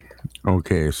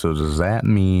Okay, so does that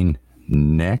mean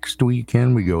next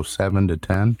weekend we go 7 to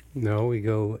 10? No, we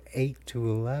go 8 to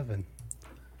 11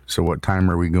 So what time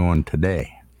are we going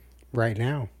today? right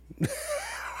now.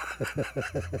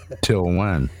 Till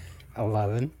when?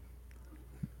 11.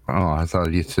 Oh, I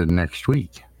thought you said next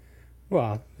week.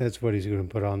 Well, that's what he's going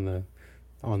to put on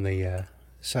the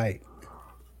site.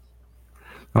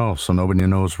 Oh, so nobody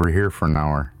knows we're here for an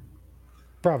hour.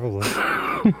 Probably.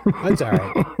 That's all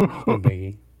right. No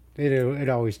biggie. It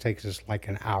always takes us like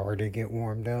an hour to get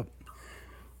warmed up.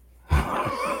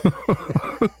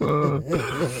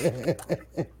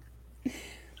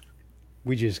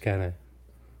 We just kind of,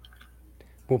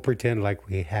 we'll pretend like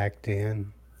we hacked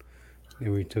in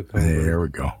and we took over. There we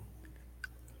go.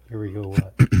 Here we go.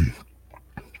 What?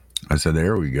 I said,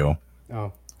 there we go.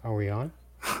 Oh, are we on?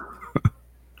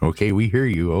 Okay, we hear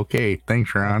you. Okay,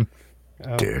 thanks, Ron.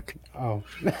 Oh, Dick. oh.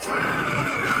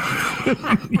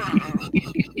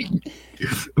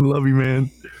 Love you, man.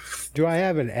 Do I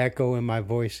have an echo in my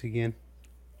voice again?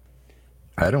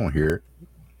 I don't hear it.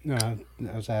 No,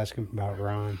 I was asking about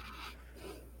Ron.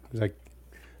 I was like,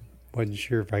 wasn't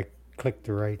sure if I clicked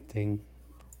the right thing.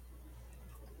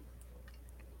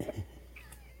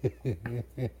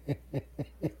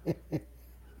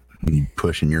 You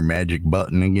pushing your magic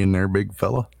button again there, big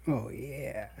fella? Oh,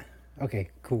 yeah. Okay,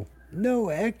 cool. No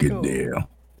echo. Good deal.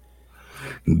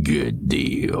 Good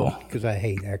deal. Because I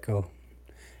hate echo.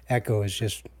 Echo is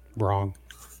just wrong.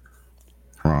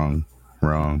 Wrong,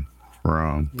 wrong,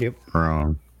 wrong, Yep.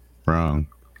 wrong, wrong,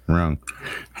 wrong.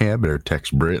 Hey, I better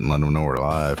text Britt and let him know we're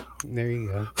live. There you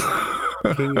go.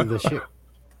 King of the ship.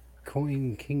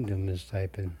 Coin Kingdom is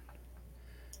typing.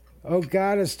 Oh,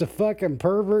 God, it's the fucking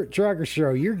pervert trucker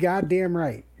show. You're goddamn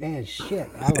right. Man, shit.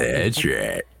 That's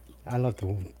right. I left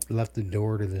the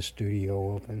door to the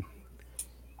studio open.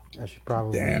 I should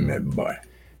probably... Damn it, boy.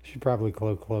 Should probably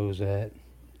close that.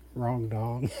 Wrong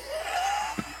dong.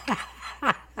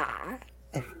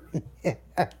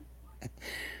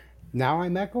 Now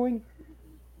I'm echoing?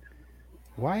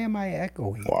 Why am I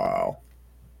echoing? Wow.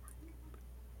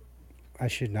 I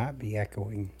should not be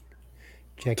echoing.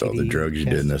 Check It's all the drugs you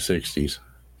did in the 60s.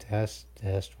 Test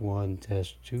 1,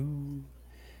 test 2.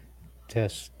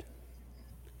 Test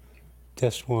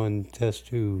 1, test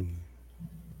 2.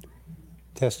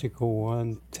 Testicle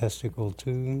 1, testicle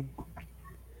 2.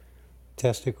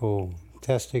 Testicle.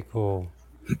 Testicle.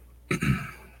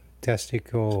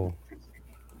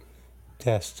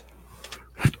 Test.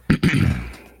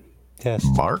 Test.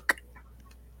 Bark?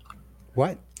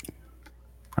 What?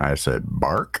 I said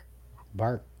bark.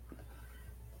 Bark.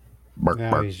 Bark,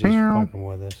 Now bark. he's just fucking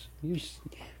with us.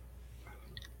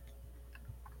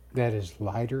 That is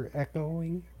lighter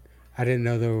echoing? I didn't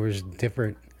know there was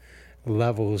different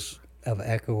levels of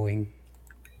echoing.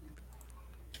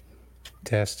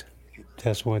 Test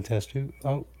 1, test 2.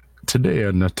 Oh. Today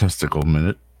on the Testicle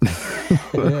Minute.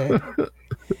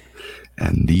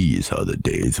 And these are the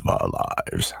days of our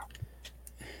lives.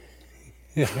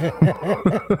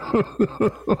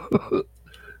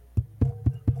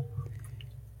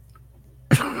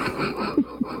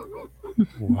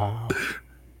 Wow.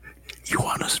 You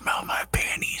want to smell my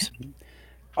panties?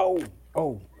 Oh.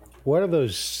 What are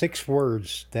those 6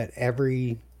 words that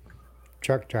every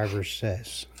truck driver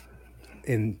says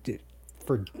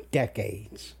for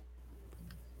decades?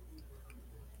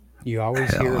 You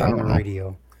always hear it on the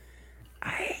radio.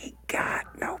 I ain't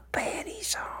got no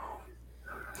panties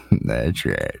on. That's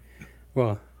right.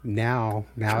 Well,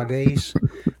 nowadays,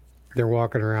 they're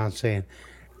walking around saying,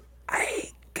 I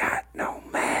ain't got no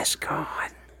mask on.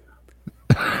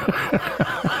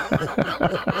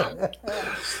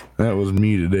 That was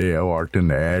me today. I walked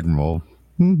into Admiral.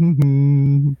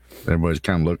 Everybody's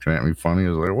kind of looking at me funny. I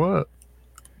was like, what?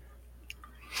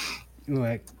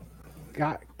 Like,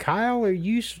 Kyle, are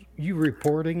you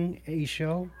reporting a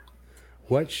show?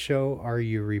 What show are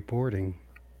you reporting?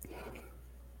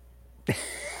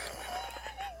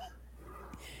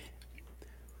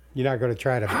 You're not going to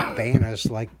try to ban us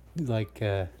like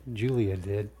Julia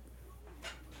did.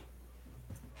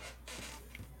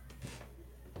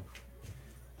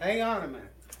 Hang on a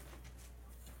minute.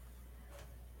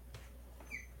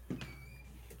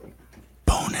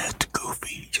 Bonehead to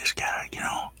Goofy. You just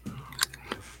gotta,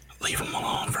 leave him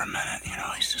alone for a minute.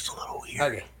 He's just a little weird.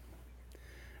 Okay.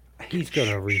 He's going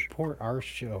to report our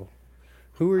show.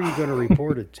 Who are you going to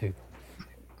report it to?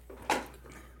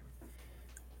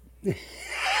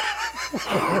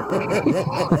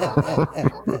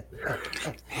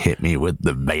 Hit me with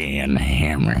the band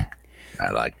hammer. I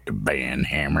like the band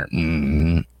hammer.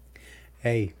 Mm-hmm.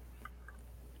 Hey,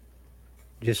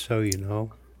 just so you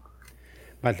know,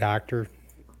 my doctor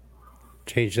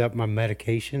changed up my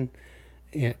medication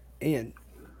and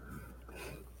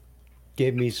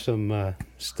gave me some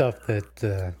stuff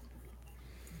that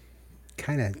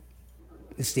kind of,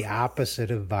 it's the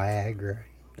opposite of Viagra.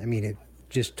 I mean, it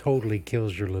just totally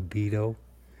kills your libido.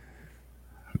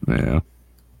 Yeah.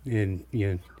 And,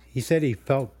 you know, he said he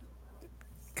felt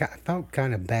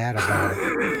kind of bad about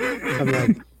it. I'm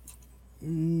like,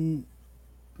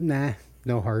 nah,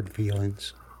 no hard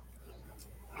feelings.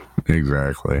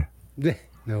 Exactly.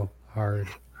 No hard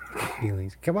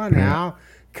feelings. Come on now.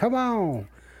 Come on.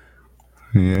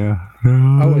 Yeah.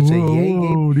 Oh, it's a yay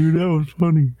game. Oh, dude, that was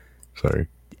funny. Sorry.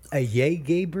 A yay,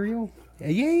 Gabriel?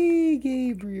 A yay,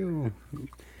 Gabriel.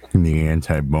 The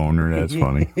anti-boner, that's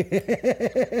funny.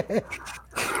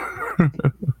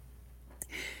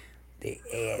 The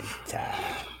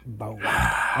anti-boner.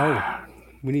 Oh,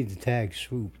 we need to tag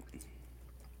Swoop.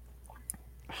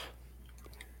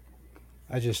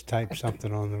 I just typed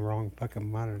something on the wrong fucking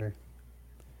monitor.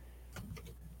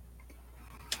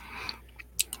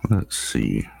 Let's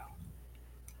see.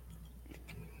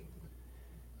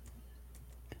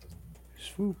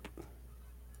 Swoop.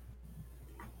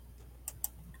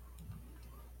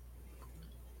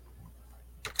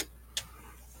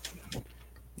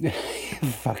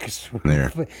 Fuck Swoop.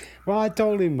 There. Well, I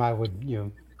told him I would,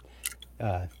 you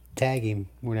know, tag him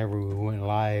whenever we went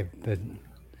live, but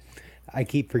I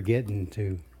keep forgetting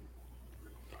to.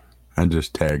 I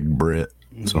just tagged Britt,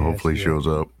 so Yeah, hopefully yeah. shows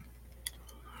up.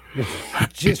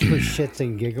 Just for shits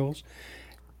and giggles.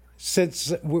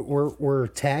 Since we're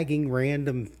tagging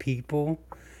random people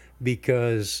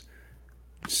because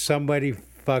somebody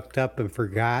fucked up and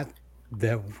forgot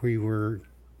that we were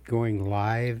going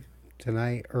live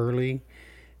tonight early,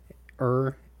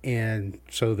 and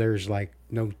so there's like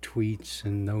no tweets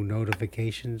and no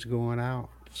notifications going out.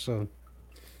 So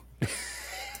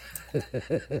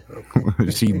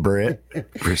See Britt?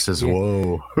 Britt says,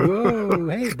 whoa. whoa,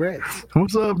 hey Brett.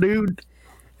 What's up, dude?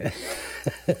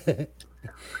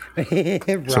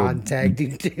 Ron tagged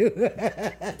him too.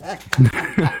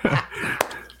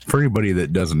 For anybody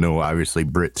that doesn't know, obviously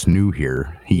Britt's new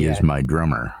here. He is Yeah. my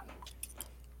drummer.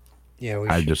 Yeah, we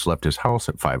I should. just left his house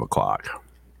at 5 o'clock.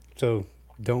 So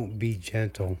don't be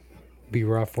gentle. Be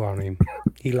rough on him.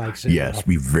 He likes it. Yes, rough.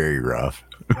 be very rough.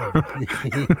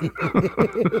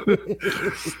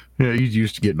 Yeah, he's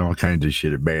used to getting all kinds of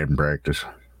shit at band practice.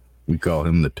 We call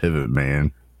him the pivot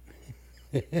man.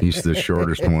 He's the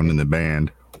shortest one in the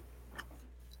band.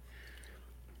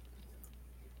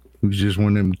 He's just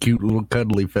one of them cute little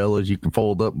cuddly fellas you can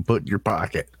fold up and put in your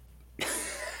pocket.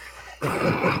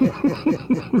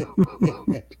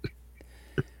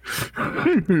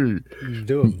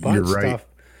 Doing butt You're right. stuff.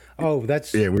 Oh,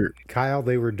 that's Yeah, we're Kyle.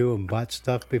 They were doing butt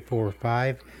stuff before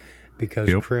 5 because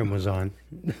Yep. Prim was on.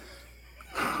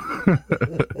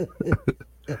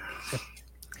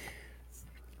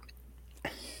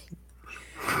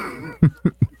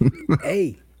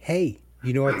 Hey,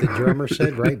 you know what the drummer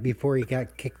said right before he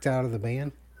got kicked out of the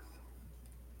band?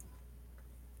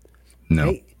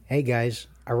 no. Hey guys,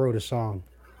 I wrote a song.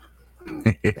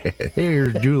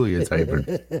 Here's Julia typing.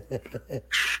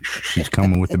 She's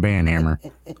coming with the band hammer.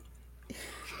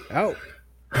 Oh.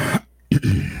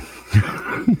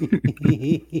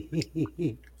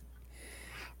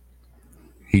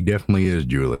 He definitely is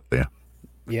Julia.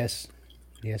 Yes,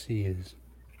 he is.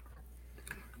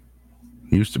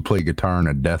 He used to play guitar in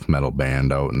a death metal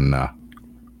band out in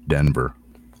Denver.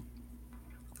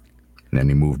 And then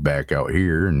he moved back out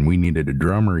here, and we needed a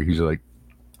drummer. He's like,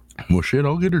 well, shit,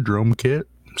 I'll get a drum kit.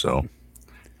 So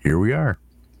here we are.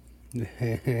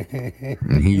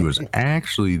 And he was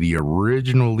actually the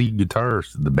original lead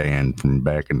guitarist of the band from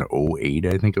back in the 08,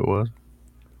 I think it was.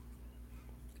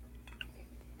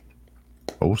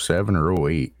 07 or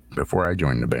 08, before I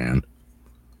joined the band.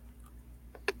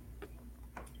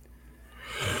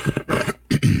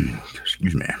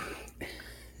 Excuse me.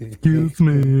 Excuse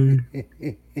me.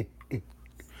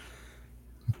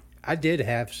 I did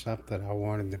have something I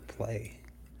wanted to play.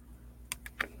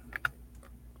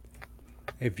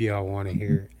 If y'all want to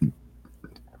hear it.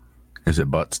 Is it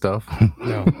butt stuff?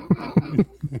 No.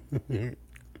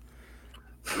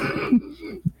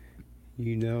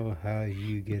 You know how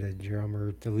you get a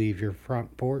drummer to leave your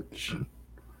front porch?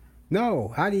 No,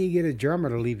 how do you get a drummer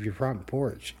to leave your front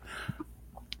porch?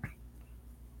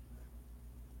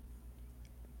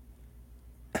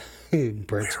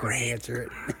 Brett's going to answer it.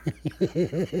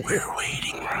 We're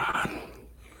waiting, Ron.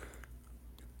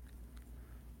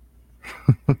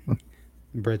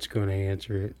 Brett's going to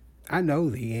answer it. I know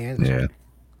the answer.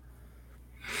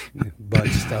 Yeah. Butt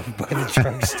stuff by the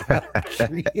truck stop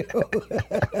trio.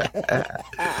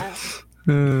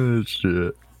 Oh,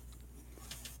 shit.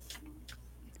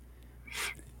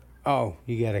 Oh,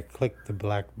 you gotta click the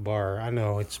black bar. I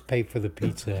know, it's pay for the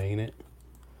pizza, ain't it?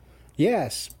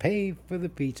 Yes, pay for the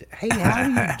pizza. Hey, how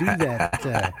do you do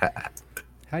that?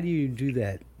 How do you do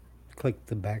that? Click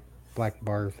the black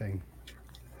bar thing.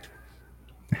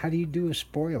 How do you do a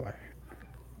spoiler?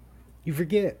 You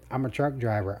forget, I'm a truck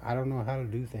driver. I don't know how to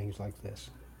do things like this.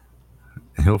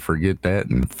 He'll forget that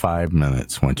in 5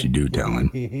 minutes once you do tell him.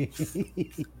 He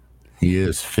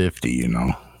is 50, you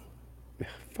know.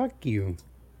 Fuck you.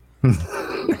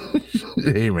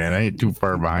 Hey, man, I ain't too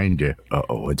far behind you.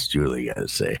 Uh-oh, what's Julie got to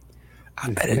say?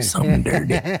 I bet it's something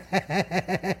dirty.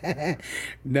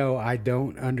 No, I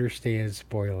don't understand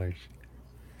spoilers.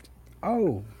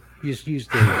 Oh, you just used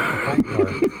a pipe bar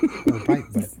or a pipe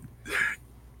butt.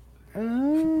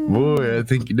 Boy, I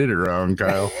think you did it wrong,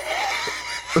 Kyle.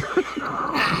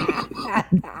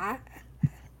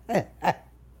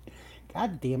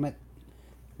 God damn it.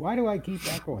 Why do I keep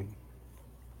echoing?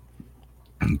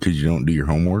 Because you don't do your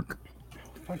homework.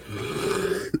 Fuck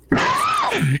you.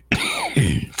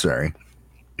 Sorry.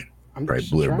 I'm Probably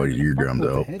just blew trying everybody's to fuck eardrums with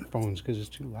out. the headphones because it's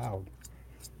too loud.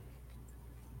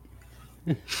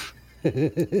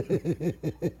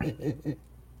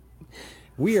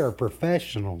 We are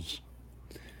professionals.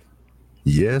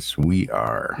 Yes, we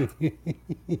are.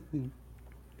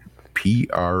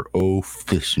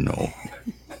 Professional.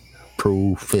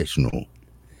 Professional.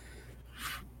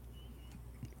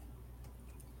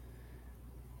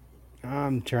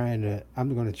 I'm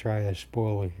going to try a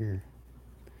spoiler here.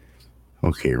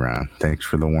 Okay, Ron. Thanks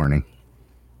for the warning.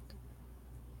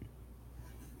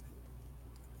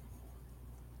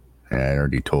 I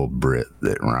already told Britt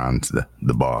that Ron's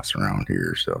the boss around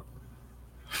here, so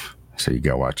you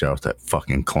gotta watch out with that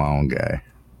fucking clown guy.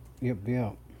 Yep.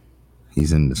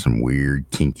 He's into some weird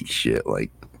kinky shit, like,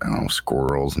 I don't know,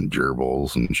 squirrels and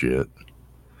gerbils and shit.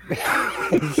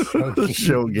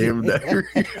 Show game diary.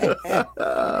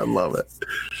 I love it.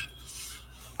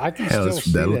 I can still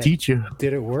see that'll that. teach you.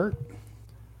 Did it work?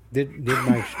 Did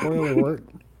my spoiler work?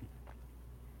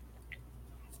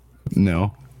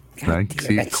 No. I can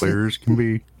see it clear as can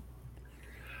be.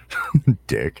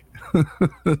 Dick.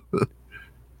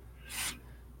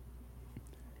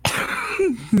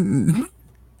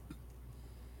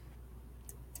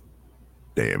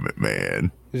 Damn it,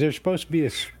 man. Is there supposed to be a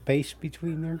space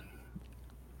between there?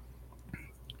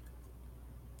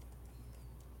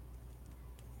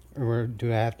 Or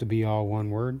do I have to be all one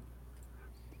word?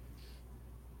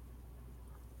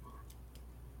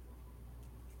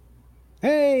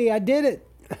 Hey, I did it!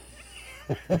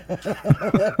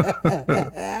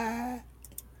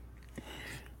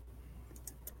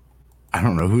 I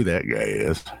don't know who that guy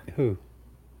is. Who?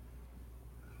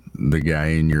 The guy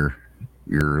in your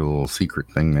little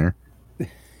secret thing there.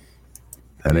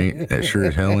 That sure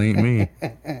as hell ain't me.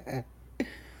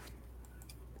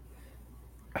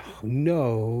 Oh,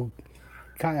 no.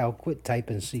 Kyle, quit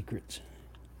typing secrets.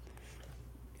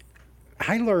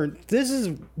 I learned this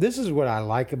is what I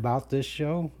like about this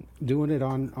show, doing it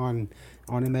on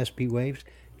MSP Waves,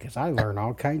 because I learn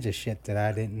all kinds of shit that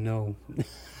I didn't know.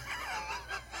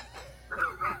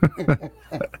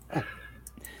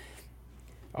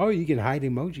 Oh, you can hide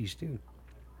emojis too.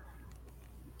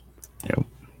 Yep.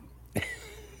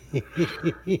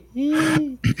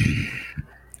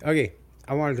 Okay,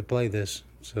 I wanted to play this,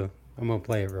 so I'm gonna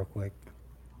play it real quick.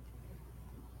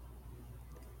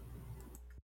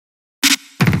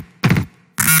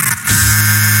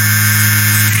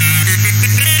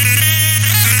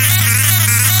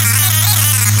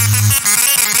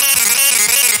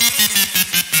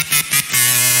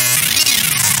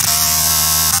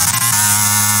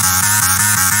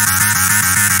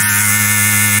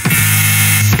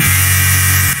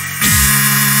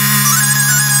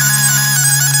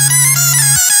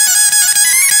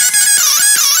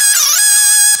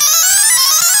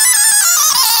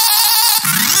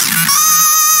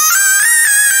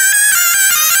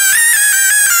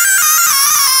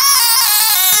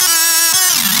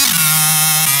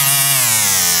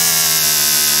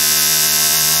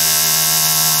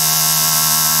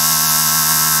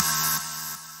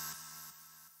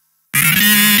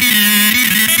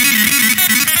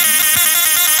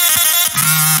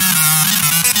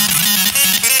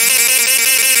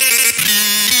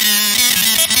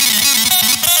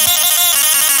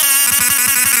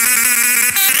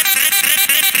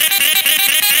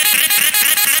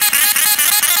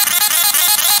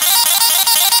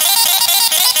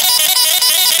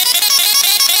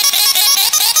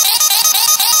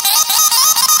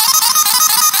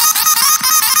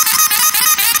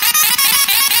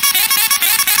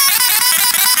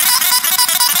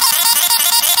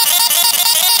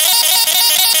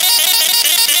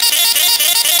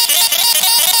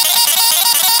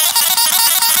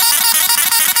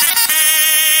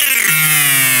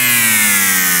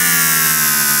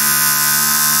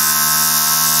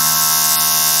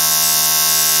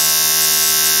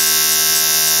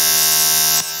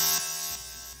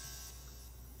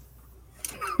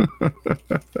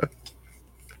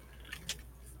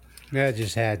 I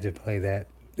just had to play that.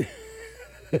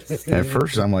 At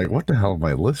first, I'm like, what the hell am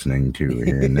I listening to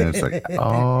here? And then it's like,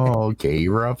 oh, okay,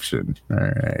 Eruption. All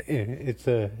right. It's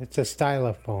a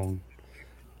stylophone.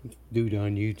 Dude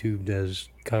on YouTube does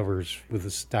covers with the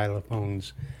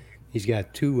stylophones. He's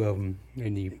got two of them,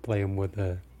 and you play them with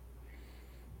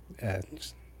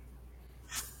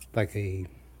like a,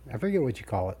 I forget what you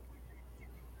call it.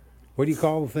 What do you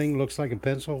call the thing? Looks like a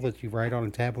pencil that you write on a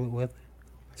tablet with.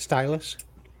 Stylus.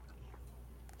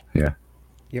 Yeah.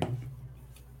 Yep.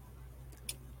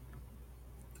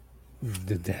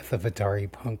 The death of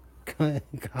Atari Punk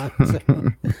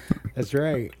console. That's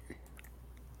right.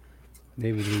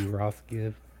 David Lee Roth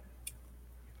give.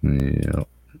 Yeah.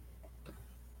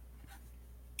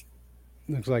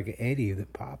 Looks like Eddie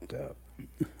that popped up.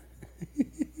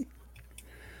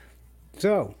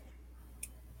 So,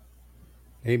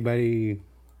 anybody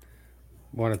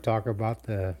want to talk about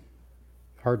the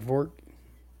hard fork?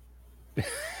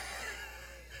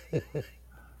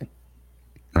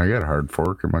 I got a hard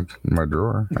fork in my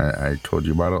drawer. I told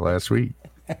you about it last week.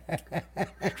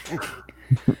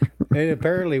 It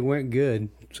apparently went good,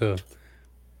 so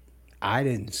I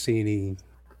didn't see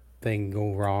anything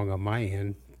go wrong on my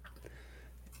end.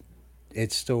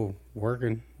 It's still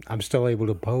working. I'm still able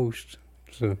to post,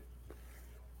 so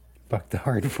fuck the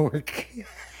hard fork.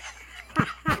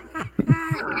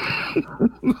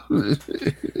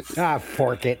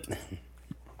 Fork it.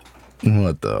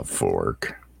 What the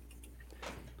fork?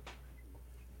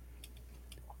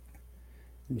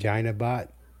 Gynabot.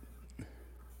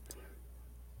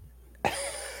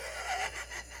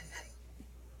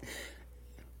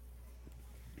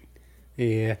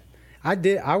 Yeah.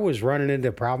 I was running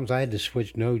into problems. I had to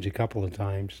switch nodes a couple of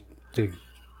times to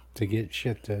get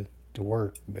shit to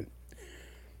work, but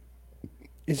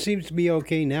it seems to be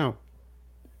okay now.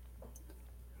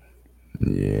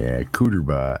 Yeah,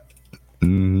 Cooterbot.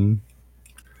 Mm-hmm.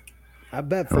 I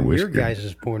bet from your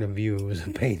guys' point of view it was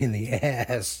a pain in the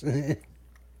ass.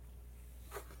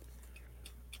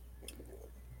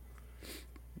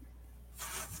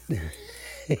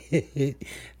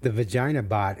 The vagina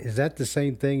bot, is that the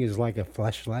same thing as like a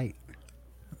fleshlight?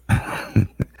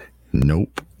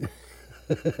 Nope.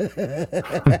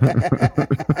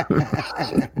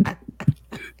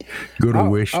 Go to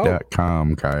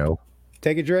wish.com, Kyle.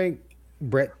 Take a drink.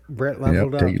 Brett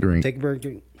leveled up. Take a drink. Take a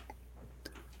drink.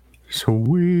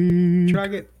 Sweet.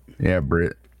 Chug it. Yeah,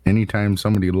 Britt. Anytime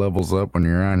somebody levels up when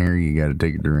you're on here, you got to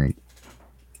take a drink.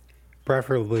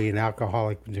 Preferably an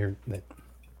alcoholic drink.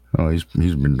 Oh, he's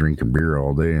been drinking beer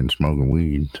all day and smoking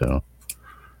weed, so.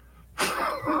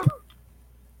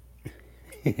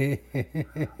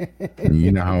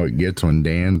 You know how it gets when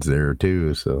Dan's there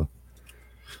too, so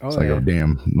it's like a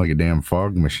damn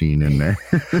fog machine in there.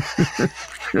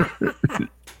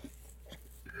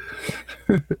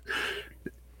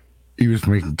 He was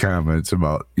making comments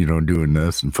about, doing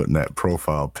this and putting that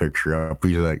profile picture up.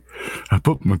 He's like, I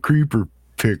put my creeper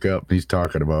pick up, and he's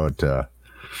talking about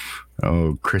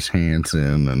Chris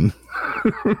Hansen and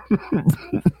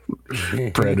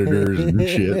Predators and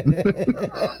shit.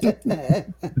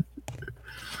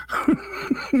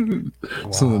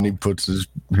 Wow. So then he puts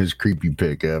his creepy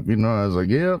pick up. I was like,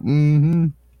 yep, mm-hmm.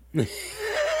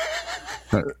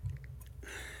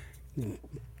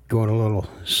 Going a little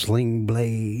sling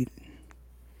blade.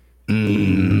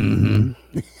 Mm-hmm.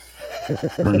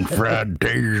 Fried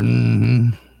taters.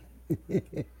 Mm-hmm.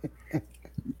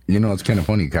 It's kind of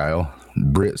funny, Kyle.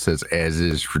 Britt says as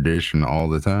is tradition all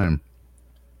the time.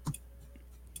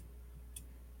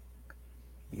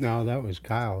 No, that was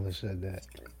Kyle that said that.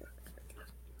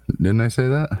 Didn't I say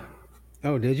that?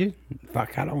 Oh, did you?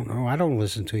 Fuck, I don't know. I don't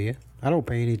listen to you. I don't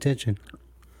pay any attention.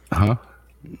 Huh?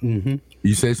 Mm-hmm.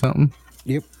 You say something?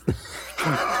 Yep.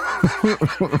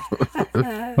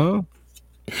 Huh?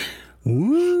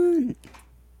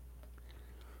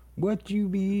 What you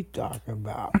be talking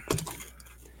about?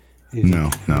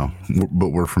 No. But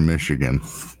we're from Michigan.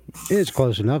 It's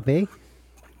close enough, eh?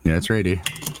 Yeah, it's right, eh?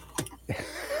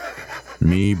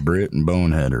 Me, Britt, and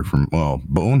Bonehead are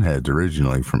Bonehead's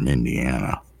originally from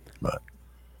Indiana, but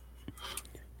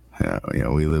I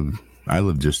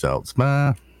live just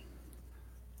outside,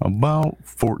 about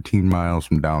 14 miles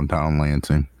from downtown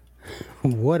Lansing.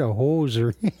 What a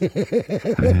hoser.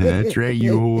 That's right,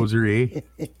 you hoser, eh?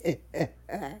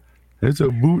 It's a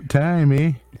boot time,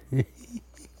 eh?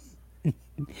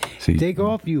 See, take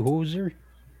off, you hoser.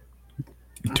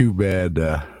 Too bad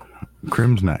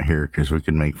Crim's not here because we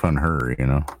could make fun of her,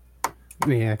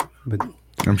 Yeah, but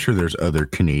I'm sure there's other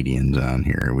Canadians on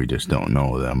here. We just don't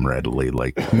know them readily.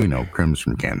 Like, Crim's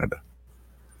from Canada.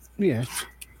 Yeah.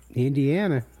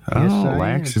 Indiana. Oh, Yes, I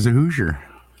Lax am. is a Hoosier.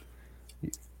 I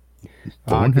can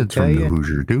Bonehead's tell from the you,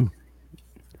 Hoosier, too.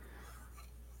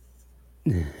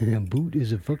 Boot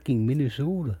is a fucking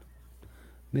Minnesota.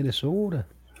 Minnesota.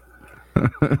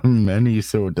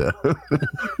 Minnesota.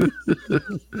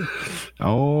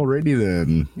 Alrighty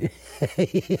then.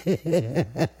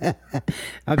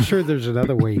 I'm sure there's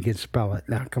another way you can spell it.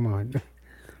 Now, come on.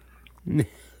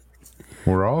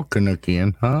 We're all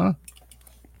Canuckian, huh?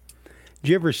 Did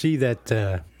you ever see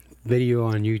that video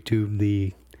on YouTube,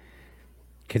 the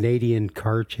Canadian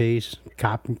car chase,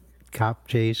 cop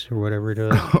chase, or whatever it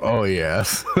is? Oh,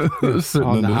 yes. Sitting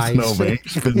On in the the ice. snowbank,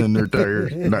 spinning their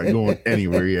tires, not going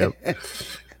anywhere yet.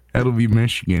 That'll be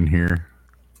Michigan here.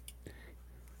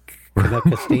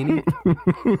 Canuckastini?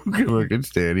 Look at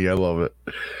Stanny. I love it.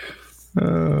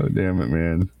 Oh, damn it,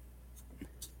 man.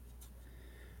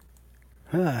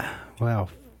 Well,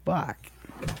 fuck.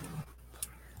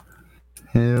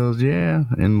 Hells yeah.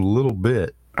 In a little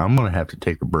bit, I'm going to have to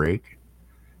take a break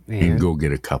and And, go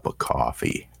get a cup of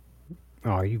coffee.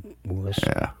 oh, you wuss.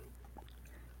 Yeah.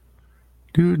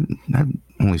 Dude, I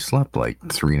only slept like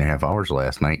 3.5 hours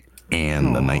last night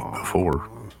and the night before.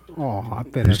 Oh,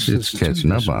 I've been up It's since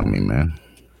catching 2 up this on me, morning. man.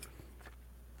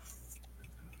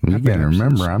 You I've been gotta up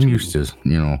remember, since I'm 2.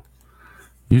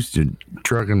 used to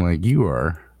trucking like you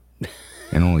are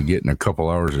and only getting a couple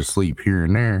hours of sleep here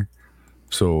and there.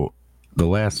 So the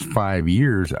last 5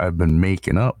 years, I've been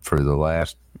making up for the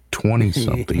last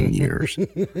 20-something years.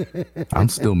 I'm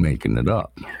still making it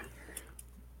up.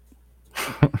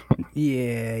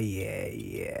 Yeah.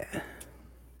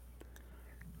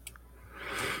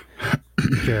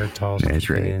 Geritol's That's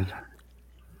right.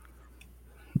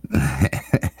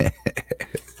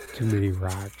 Too many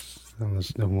rocks on the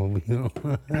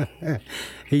snowmobile.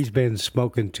 He's been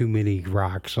smoking too many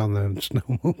rocks on the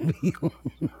snowmobile.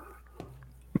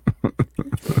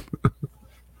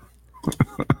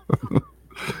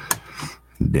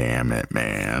 Damn it,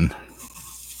 man.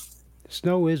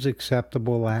 Snow is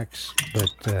acceptable, Lex,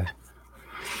 but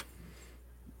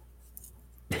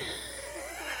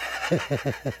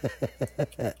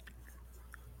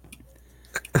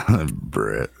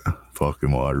Brett,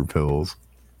 fucking water pills.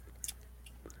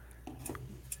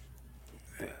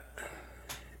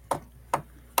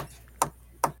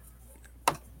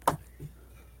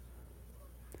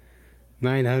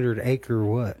 $900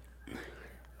 what?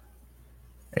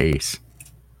 Ace.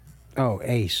 Oh,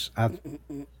 Ace. I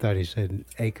thought he said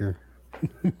acre.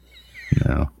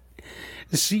 No.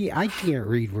 See, I can't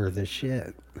read worth a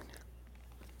shit.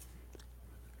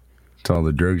 It's all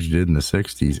the drugs you did in the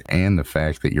 60s and the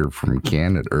fact that you're from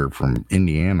Canada or from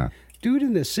Indiana. Dude,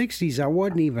 in the 60s, I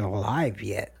wasn't even alive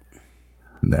yet.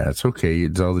 That's okay.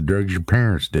 It's all the drugs your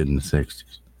parents did in the 60s.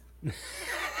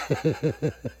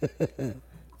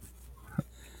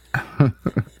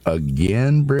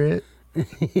 Again, Britt?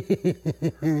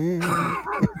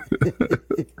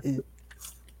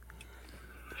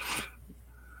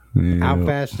 How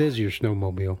fast is your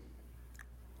snowmobile?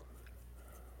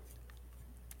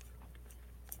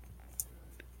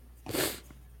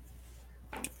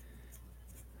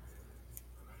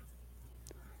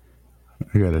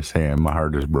 I gotta say, my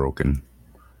heart is broken.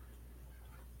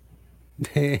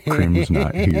 Crim's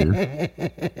not here.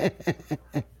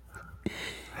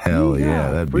 Hell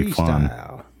yeah, that'd be fun.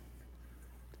 Freestyle.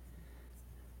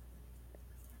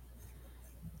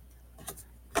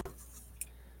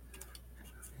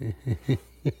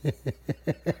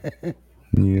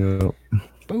 Yep.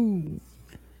 Boom.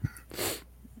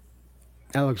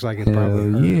 That looks like it's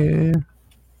probably Hell hurt. yeah.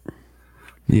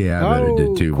 Yeah, I bet it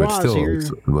did too, but Qua's still, here. it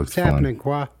looks What's fun. happening,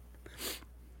 Qua?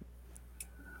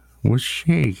 What's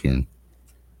shaking?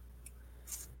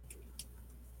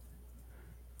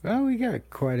 Well, we got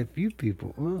quite a few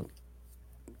people. Well,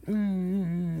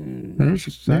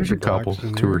 There's a couple, Cyberblocks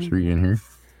in 2 or there. 3 in here.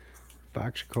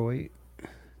 Fox Coit.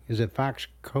 Is it Fox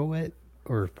Coit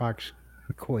or Fox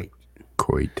Coit?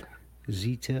 Coit.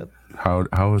 Z-Tip.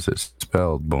 How is it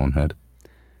spelled, Bonehead?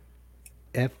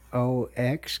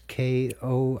 Foxkoit.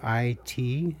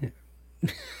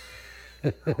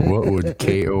 What would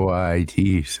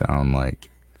Koit sound like?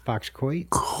 Fox Coit.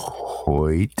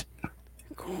 Coit.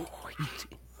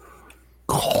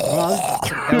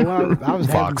 Well, I was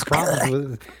having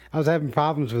Fox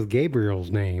problems with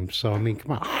Gabriel's name. So I mean,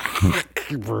 come on,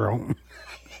 Gabriel.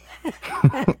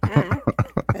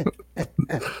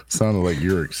 Sounded like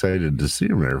you were excited to see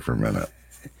him there for a minute.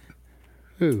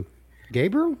 Who?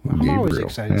 Gabriel? I'm always Gabriel,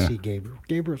 excited yeah. to see Gabriel.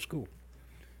 Gabriel's cool.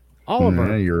 All of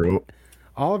Yeah,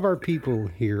 all of our people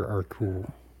here are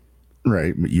cool.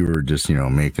 right, but you were just,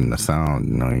 making the sound,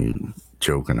 you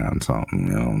choking on something,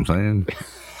 you know what I'm saying?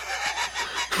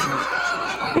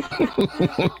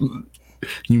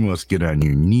 You must get on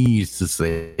your knees to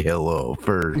say hello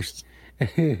first. Kyle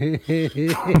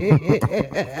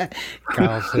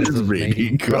says It's it's ready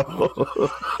mating to call.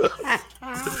 go.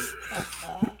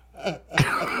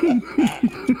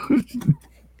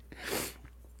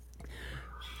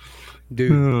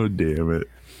 Dude, Oh, damn it.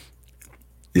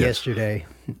 Yes. yesterday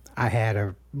I had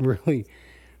a really,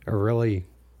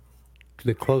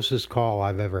 the closest call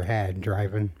I've ever had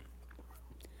driving.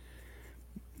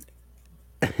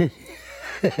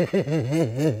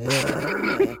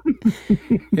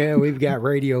 Yeah, we've got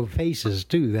radio faces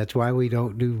too. That's why we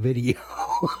don't do video.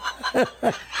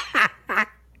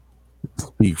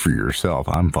 Speak for yourself.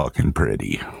 I'm fucking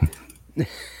pretty.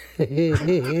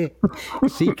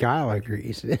 See, Kyle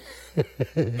agrees.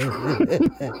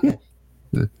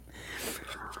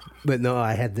 But no,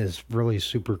 I had this really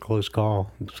super close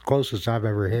call. It's the closest I've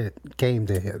ever came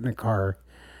to hitting a car.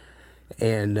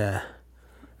 And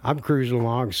I'm cruising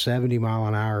along 70 mile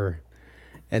an hour,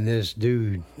 and this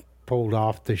dude pulled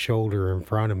off the shoulder in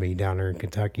front of me down there in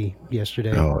Kentucky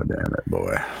yesterday. Oh, damn it,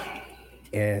 boy.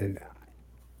 And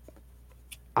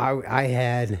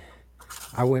I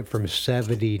went from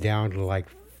 70 down to like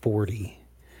 40.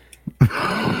 Damn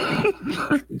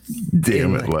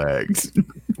it, Legs.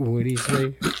 What do you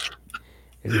say?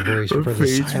 And the voice for the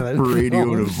Face silent for radio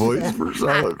to films. voice for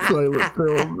silent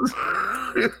films.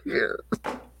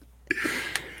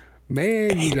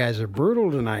 Man, you guys are brutal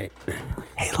tonight.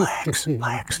 Hey, Lex,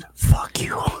 fuck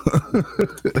you.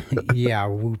 Yeah,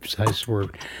 whoops, I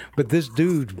swerved. But this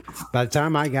dude, by the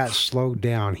time I got slowed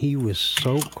down, he was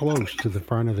so close to the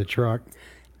front of the truck,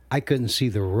 I couldn't see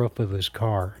the roof of his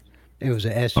car. It was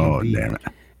an SUV. Oh, damn it.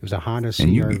 It was a Honda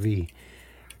And you- CRV.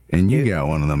 And you got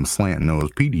one of them slant nose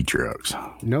PD trucks.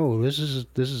 No, this is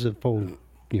a full,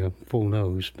 full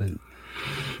nose, but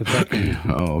that can,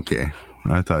 Oh, okay.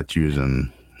 I thought you was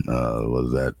in,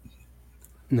 was that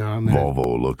no, I'm in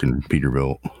Volvo looking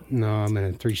Peterbilt? I'm in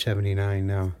a 379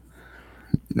 now.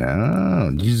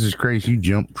 Oh, Jesus Christ, you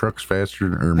jump trucks faster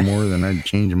or more than I'd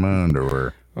change my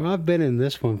underwear. Well, I've been in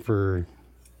this one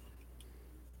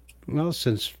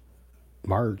since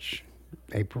March,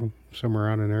 April, somewhere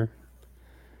around in there.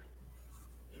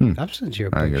 I've sent you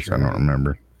a picture. I guess I don't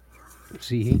remember.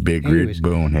 See, Big anyways,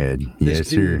 red bonehead. Yes,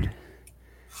 dude, sir.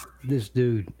 This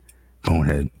dude,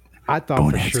 Bonehead. I thought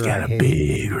Bonehead's for sure got I a hit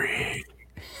big rig.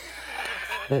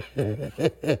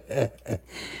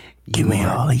 Give me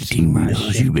all 18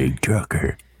 wheels, you big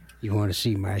trucker. You want to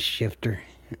see my shifter?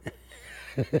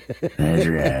 That's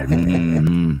right.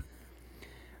 Mm-hmm.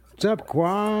 What's up,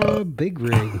 Qua? Big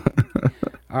rig.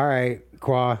 All right,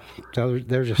 Qua. So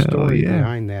there's a story yeah.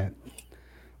 behind that.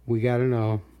 We got to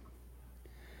know.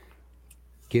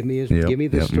 Give me the you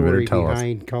better story tell us.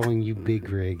 behind calling you Big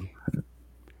Rig.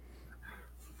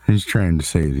 He's trying to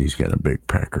say that he's got a big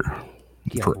pecker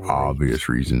Yeah, for right. obvious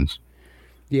reasons.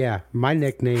 Yeah, my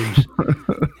nickname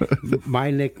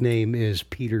is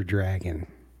Peter Dragon.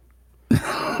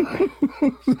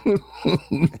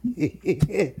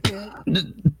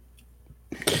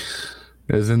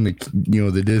 As in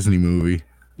the Disney movie.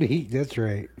 That's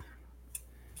right.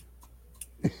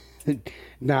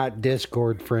 Not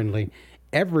Discord friendly.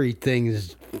 Everything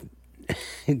is.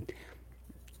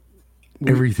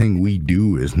 Everything we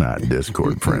do is not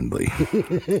Discord friendly.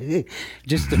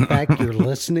 Just the fact you're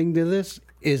listening to this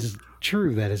is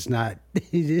true that it's not.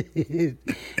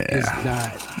 It's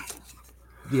not.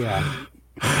 Yeah.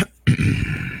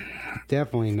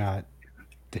 Definitely not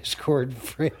Discord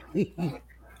friendly.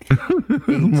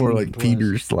 More like 18 plus.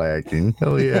 Peter slacking.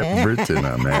 Hell yeah, Britt's in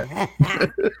on that.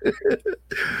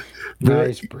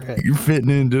 Nice, Brett. You're fitting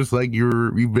in just like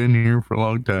you've been here for a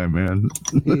long time, man.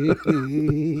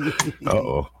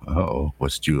 Uh-oh.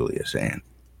 What's Julia saying?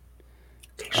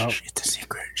 Oh. It's a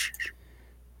secret.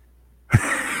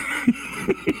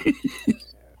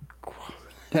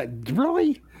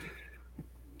 Really?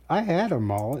 I had a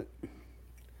mullet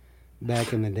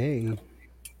back in the day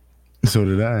So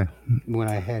did I. when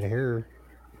I had hair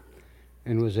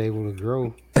and was able to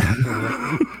grow.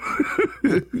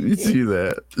 You see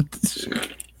that?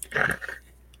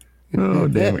 Oh,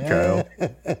 damn it, Kyle.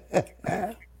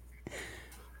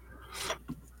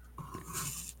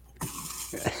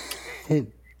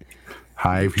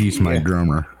 Hive, he's my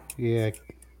drummer. Yeah.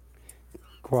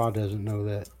 Qua doesn't know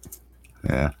that.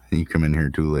 Yeah, you come in here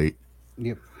too late.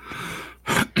 Yep.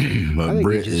 But he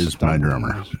Britt just is my stumbled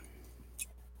drummer. on this.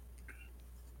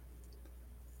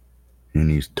 And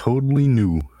he's totally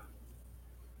new.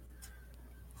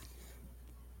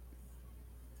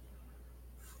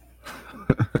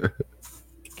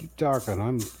 Keep talking.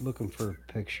 I'm looking for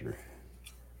a picture.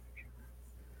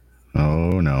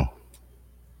 Oh, no.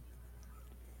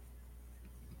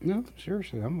 No,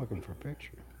 seriously, I'm looking for a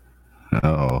picture.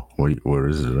 Oh, what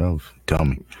is it of? Tell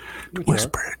me. Your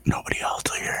Whisper truck. it. Nobody else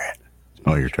will hear it.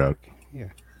 Oh, your truck. Yeah.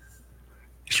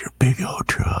 It's your big old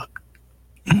truck.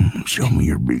 Show me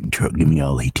your big truck. Give me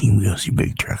all 18 wheels, you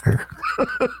big trucker.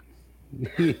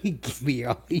 Give me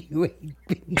all you ain't.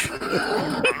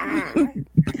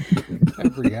 I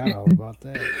forgot all about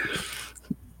that.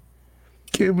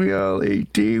 Give me all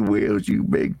 18 wheels, you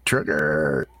big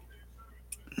trucker.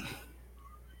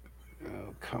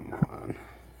 Oh, come on.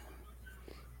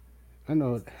 I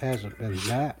know it hasn't been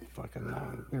that fucking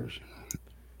long.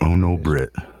 Oh, no,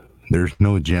 Britt. There's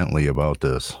no gently about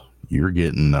this. You're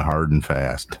getting the hard and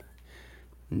fast.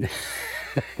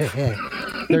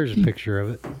 There's a picture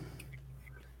of it.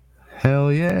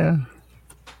 Hell yeah.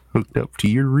 Hooked up to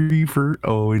your reefer.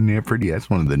 Oh, isn't that pretty? That's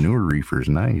one of the newer reefers.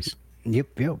 Nice.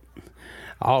 Yep.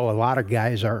 Oh, a lot of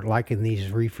guys aren't liking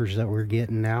these reefers that we're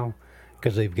getting now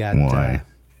because Why?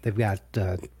 they've got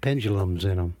pendulums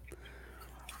in them.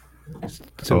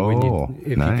 So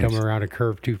if nice. you come around a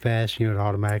curve too fast, it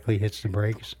automatically hits the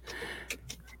brakes.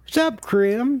 What's up,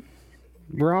 Krim?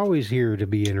 We're always here to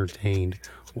be entertained.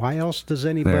 Why else does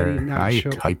anybody There, not I show?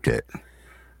 typed it.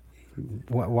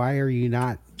 Why are you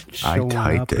not I showing up?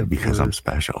 typed it because I'm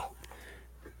special.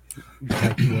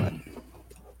 Typed what?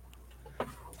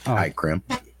 Hi, Crim.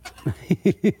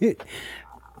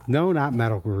 No, not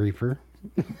medical reefer.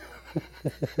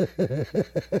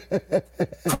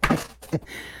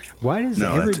 Why does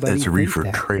everybody that's a think reefer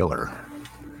that? trailer.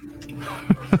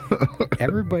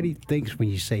 Everybody thinks when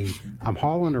you say I'm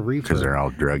hauling a reefer Because they're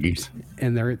all druggies.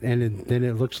 and then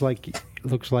it looks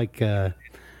like a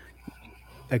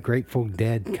Grateful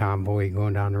Dead convoy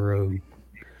going down the road.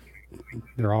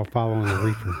 They're all following the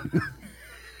reefer.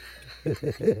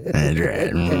 That's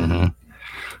right. Mm-hmm.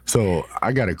 So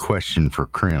I got a question for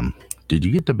Crim. Did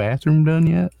you get the bathroom done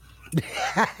yet?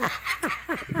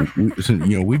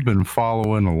 We've been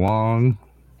following along,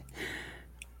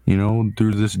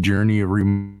 through this journey of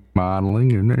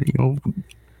remodeling, and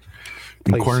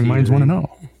inquiring minds want to know.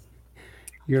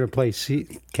 You're gonna play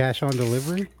cash on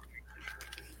delivery?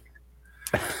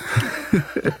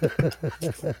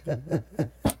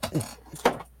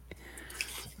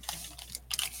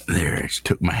 There, I just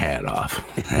took my hat off.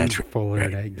 That's Full right.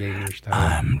 of that gamer stuff.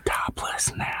 I'm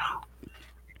topless now.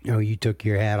 Oh, you took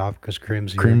your hat off because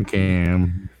Crim's here. Crim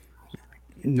cam.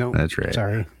 No, That's right.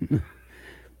 Sorry.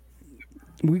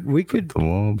 We could. The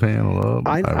wall panel up.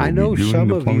 I know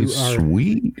some of you are.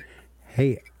 Sweet.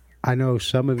 Hey, I know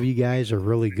some of you guys are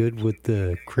really good with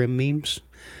the Crim memes.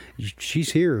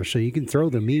 She's here, so you can throw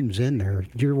the memes in there.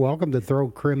 You're welcome to throw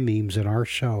Crim memes in our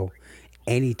show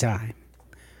anytime.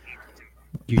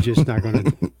 You're just not going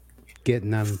to get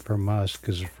none from us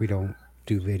because we don't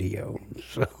do video.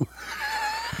 So.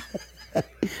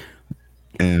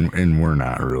 And we're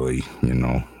not really,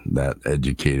 that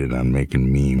educated on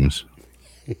making memes.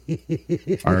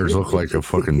 Ours look like a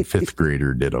fucking fifth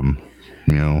grader did them,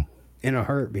 In a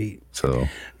heartbeat. So,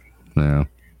 yeah.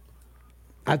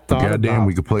 I thought goddamn,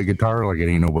 we could play guitar like it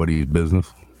ain't nobody's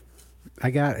business.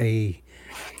 I got a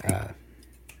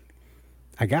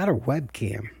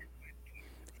webcam,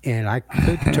 and I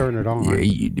could turn it on. Yeah,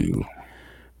 you do.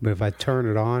 But if I turn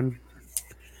it on,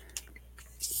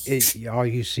 all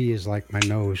you see is like my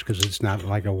nose because it's not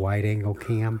like a wide angle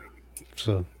cam,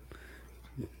 so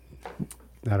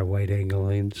not a wide angle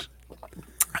lens.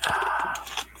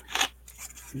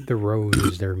 The rose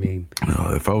is their meme.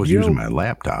 No, if I was using my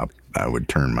laptop, I would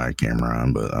turn my camera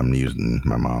on, but I'm using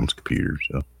my mom's computer,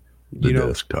 so the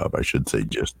desktop. I should say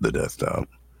just the desktop.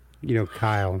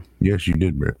 Kyle. Yes, you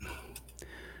did, Brett.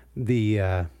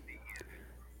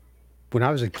 When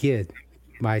I was a kid,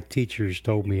 my teachers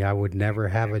told me I would never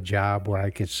have a job where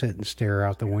I could sit and stare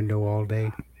out the window all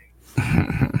day.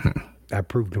 I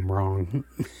proved them wrong.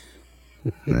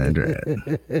 That's right.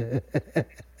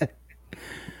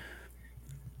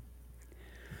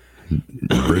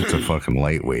 Britt's a fucking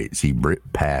lightweight. See, Britt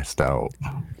passed out.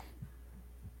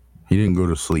 He didn't go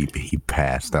to sleep. He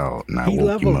passed out, and I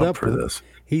woke him up for this.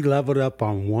 He leveled up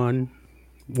on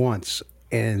once,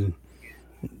 and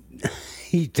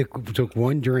he took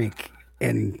one drink,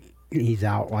 and he's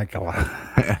out like a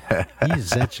light. He's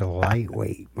such a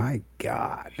lightweight. My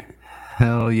God.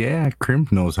 Hell yeah,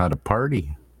 Crimp knows how to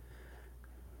party.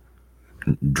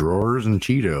 Drawers and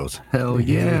Cheetos. Hell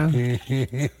yeah.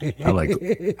 I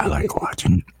like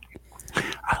watching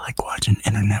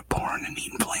internet porn and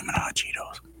eating Flamin' Hot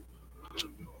Cheetos.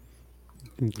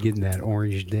 Getting that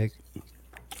orange dick.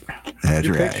 That's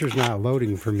Your right. picture's not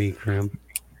loading for me, Crim.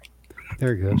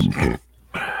 There it goes.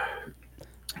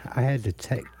 I had to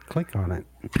click on it.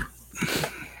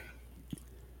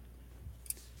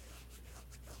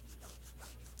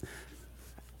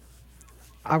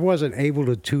 I wasn't able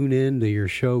to tune in to your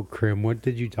show, Krim. What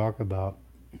did you talk about?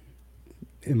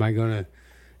 Am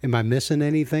I missing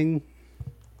anything?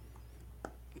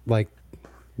 Like,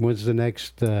 when's the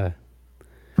next?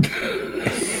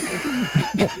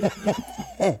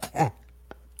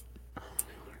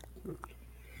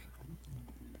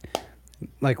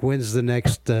 Like, when's the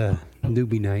next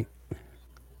newbie night?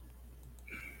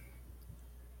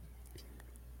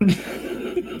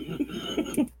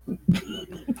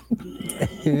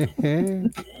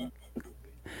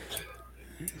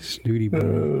 Snooty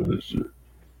boy.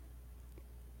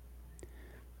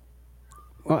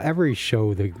 Well, every show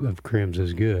of Krim's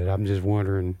is good. I'm just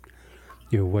wondering,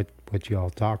 what y'all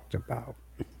talked about.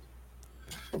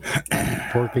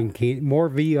 Pork and can more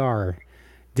VR.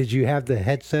 Did you have the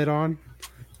headset on?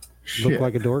 Look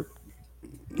like a dork.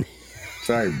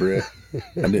 Sorry, Britt.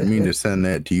 I didn't mean to send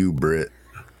that to you, Britt.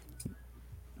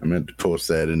 I meant to post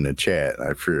that in the chat.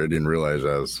 I didn't realize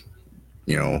I was,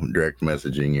 direct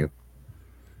messaging you.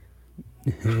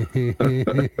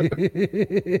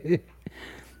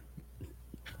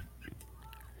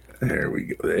 There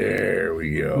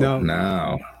we go.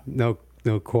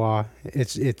 No, Qua.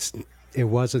 It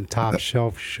wasn't top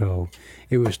shelf show.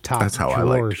 It was top That's how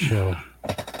drawer show.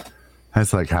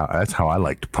 That's how I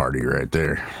like to party right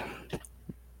there.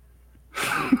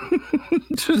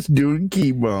 Just doing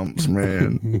key bumps,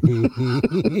 man.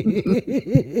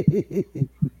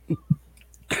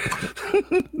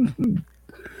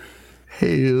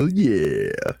 Hell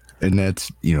yeah. And that's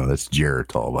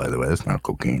Geritol, by the way. That's not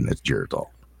cocaine, that's Geritol.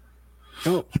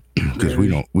 Oh. Because we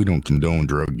don't condone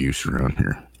drug use around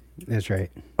here. That's right.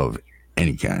 Of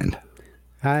any kind.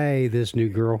 Hi, this new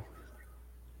girl.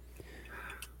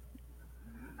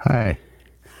 Hi.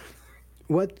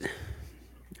 What?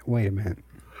 Wait a minute.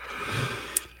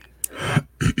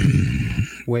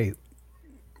 Wait.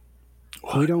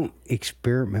 What? We don't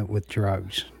experiment with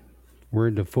drugs. We're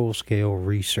into full-scale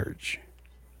research.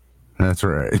 That's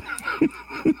right.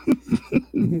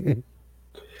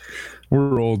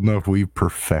 We're old enough, we've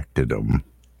perfected them.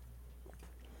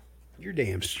 You're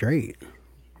damn straight.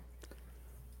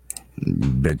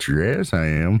 Bet your ass I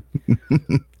am.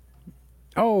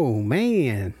 Oh,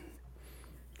 man.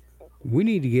 We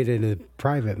need to get in a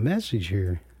private message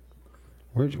here.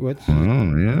 What's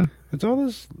Oh, yeah? What's all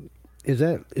this?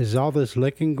 Is all this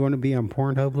licking going to be on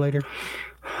Pornhub later?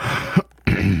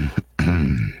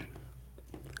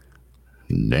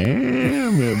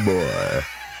 Damn it, boy.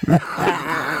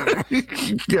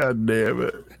 God damn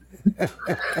it.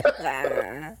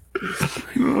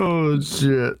 Oh,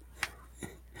 shit.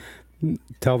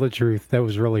 Tell the truth. That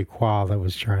was really Qua that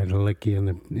was trying to lick you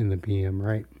in the PM,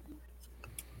 right?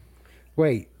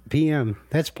 Wait, PM.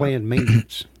 That's planned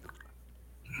maintenance.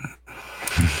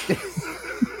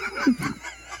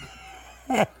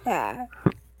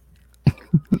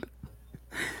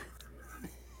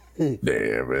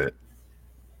 Damn it.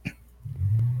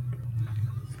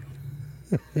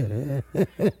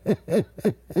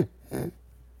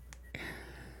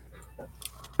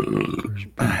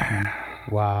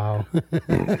 Wow.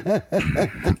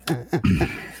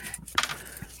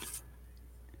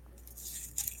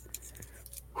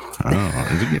 Oh,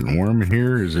 is it getting warm in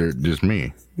here or is it just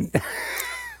me?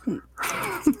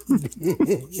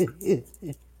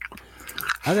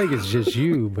 I think it's just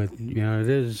you, but it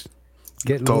is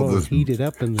getting a little heated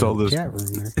up in the chat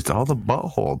room there. It's all the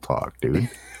butthole talk, dude.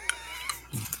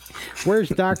 Where's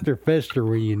Dr. Fister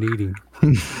when you need him?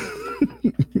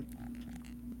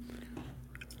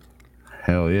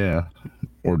 Hell yeah.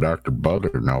 Or Dr.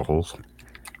 Butter Knuckles.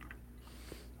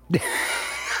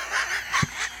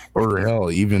 Or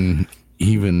hell, even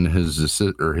his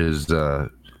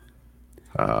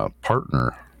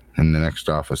partner in the next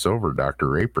office over, Dr.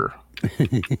 Raper.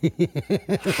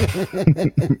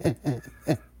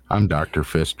 I'm Dr.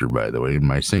 Fister, by the way.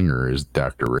 My singer is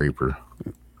Dr. Raper.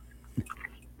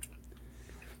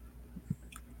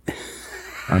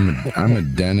 I'm a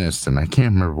dentist, and I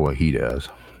can't remember what he does.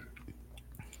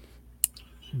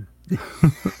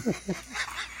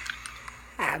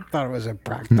 I thought it was a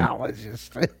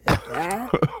proctologist.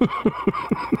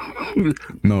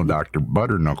 No, Dr.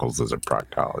 Butterknuckles is a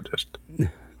proctologist.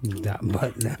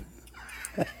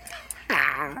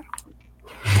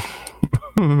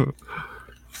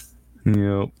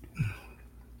 Yep.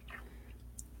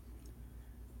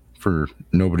 For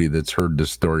nobody that's heard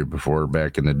this story before,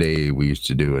 back in the day, we used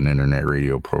to do an internet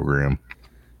radio program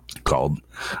called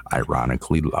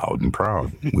Ironically Loud and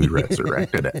Proud. We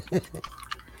resurrected it.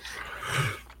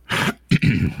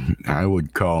 I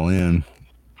would call in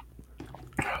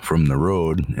from the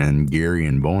road, and Gary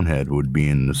and Bonehead would be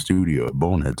in the studio at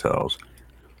Bonehead's house.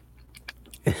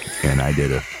 and I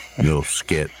did a little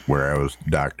skit where I was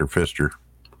Dr. Fister.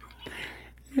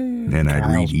 And I'd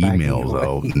read Kyle's backing emails away.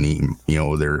 out, and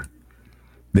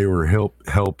they were help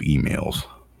emails.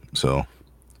 So,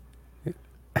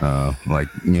 like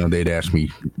they'd ask me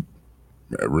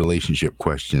relationship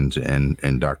questions,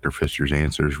 and Dr. Fister's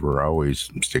answers were always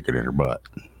stick it in her butt.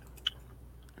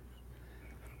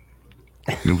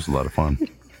 It was a lot of fun.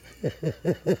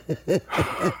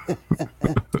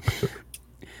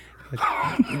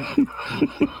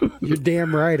 You're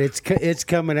damn right. It's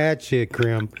coming at you,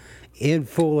 Krim, in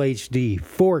full HD,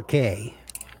 4K.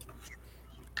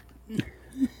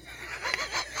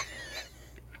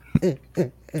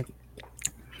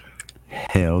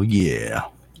 Hell yeah.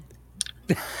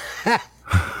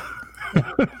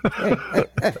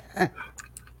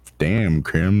 Damn,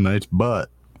 Krim, nice butt.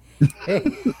 Look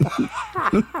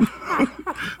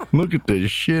at the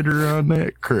shitter on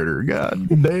that critter. God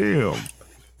damn.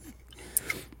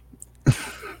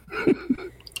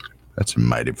 That's a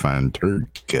mighty fine turd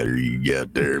cutter you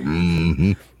got there.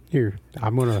 Mm-hmm. Here,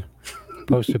 I'm gonna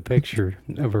post a picture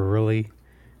of a really,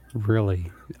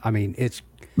 I mean, it's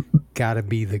got to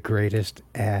be the greatest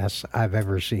ass I've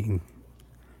ever seen.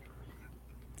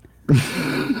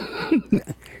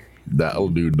 That'll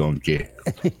do, donkey.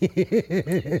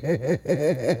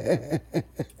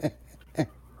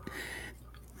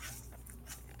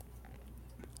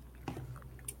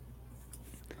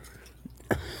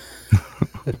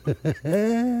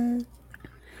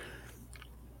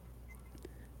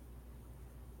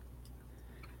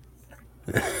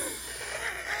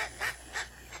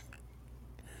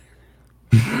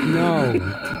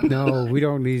 No, we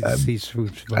don't need to see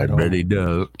Swoops. I at all. bet he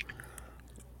does.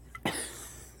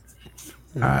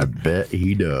 I bet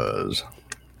he does.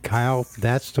 Kyle,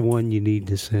 that's the one you need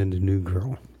to send a new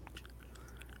girl.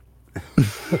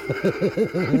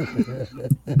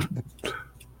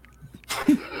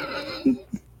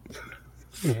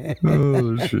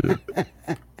 Oh, shit.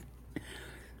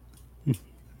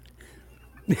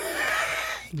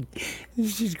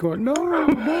 She's going, no.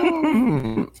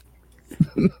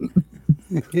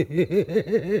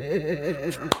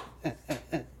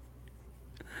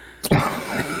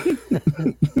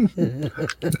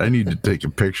 I need to take a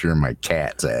picture of my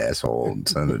cat's asshole and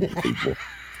send it to people.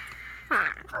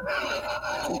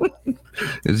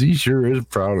 As he sure is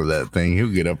proud of that thing. He'll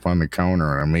get up on the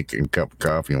counter and I'm making a cup of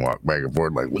coffee and walk back and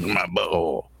forth like, look at my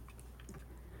butthole.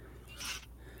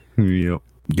 Yep.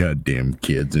 Goddamn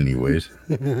kids anyways.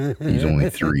 He's only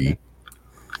 3.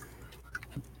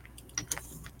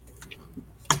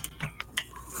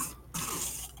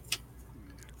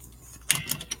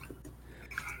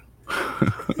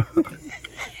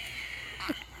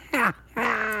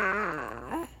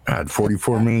 God,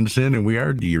 44 minutes in and we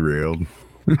are derailed.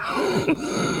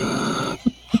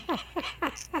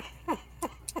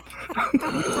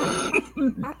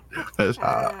 That's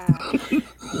hot.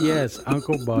 Yes,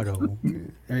 Uncle Butto.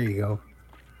 There you go.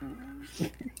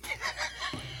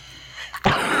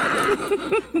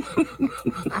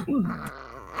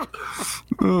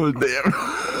 Oh, damn.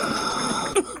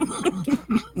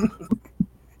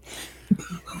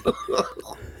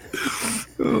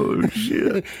 Oh,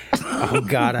 shit. Oh,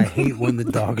 God, I hate when the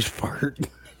dogs fart.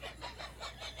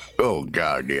 Oh,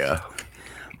 God, yeah.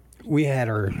 We had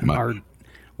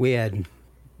we had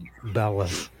Bella,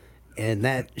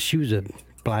 and she was a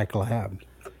black lab,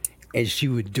 and she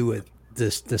would do it the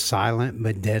silent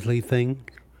but deadly thing.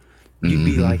 You'd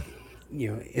be like,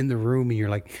 in the room, and you're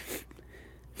like,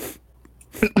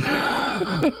 Stop,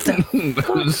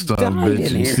 died bitch, in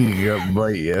and here. sneak up and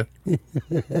bite you.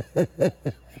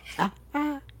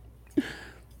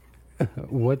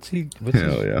 what's Hell his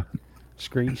yeah.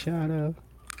 screenshot of?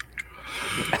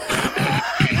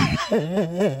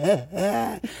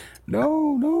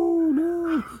 No.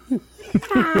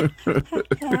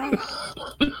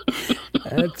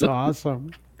 That's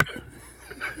awesome.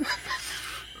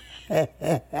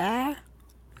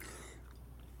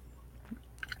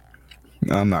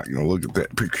 I'm not going to look at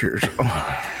that picture. So.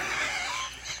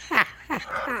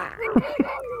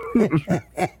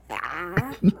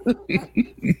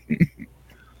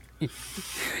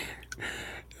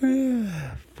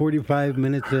 45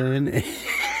 minutes in.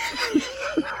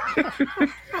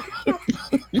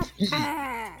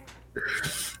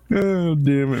 Oh,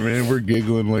 damn it, man. We're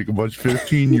giggling like a bunch of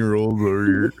 15-year-olds over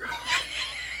here.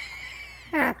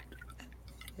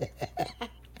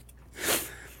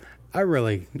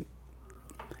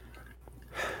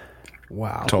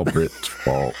 Wow. It's all Britt's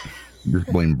fault. Just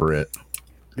blame Britt.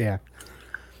 Yeah.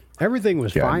 Everything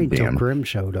was God fine till damn. Grim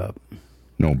showed up.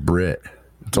 No, Britt.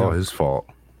 It's all No. his fault.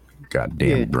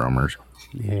 Goddamn Yeah. drummers.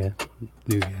 Yeah.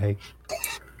 New guy.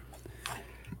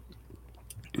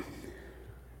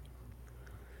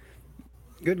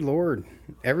 Good Lord.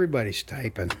 Everybody's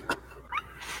typing.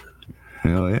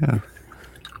 Hell yeah.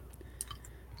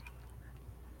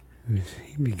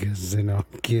 Because then I'll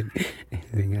get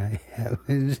anything I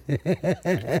haven't.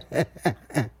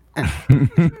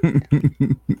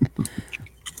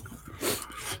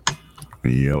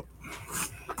 Yep.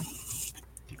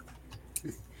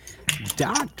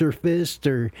 Dr.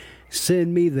 Fister,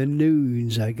 send me the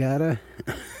nudes. I gotta.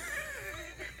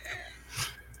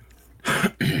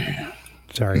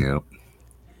 Sorry. Yep.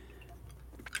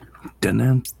 Dun,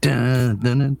 dun, dun,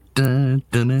 dun, dun,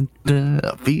 dun, dun.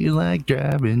 I feel like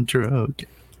driving truck.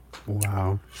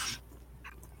 Wow.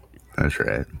 That's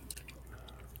right.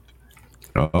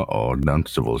 Uh-oh,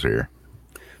 Dunstable's here.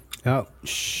 Oh,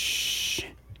 shh.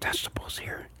 Dunstable's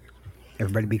here.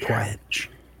 Everybody be quiet. Shh.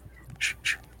 Shh,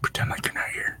 shh. Pretend like you're not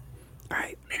here. All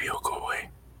right. Maybe he'll go away.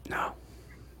 No.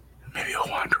 Maybe he'll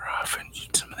wander off and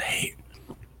eat some of the hay.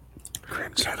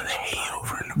 Some of the hay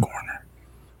over in the corner.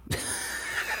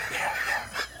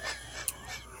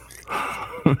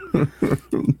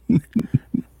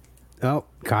 Oh,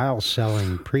 Kyle's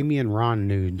selling premium Ron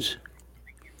nudes.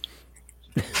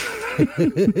 You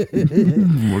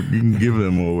can give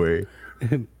them away.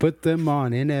 Put them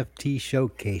on NFT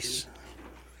showcase.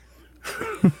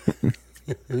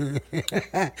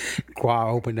 Qua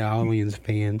opened the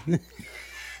OnlyFans.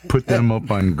 Put them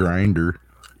up on Grinder.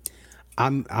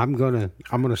 I'm gonna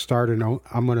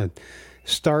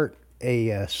start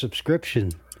a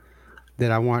subscription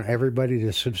that I want everybody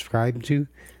to subscribe to,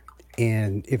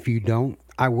 and if you don't,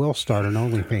 I will start an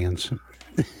OnlyFans.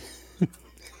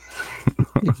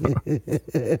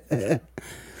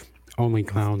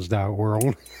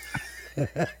 Onlyclowns.world.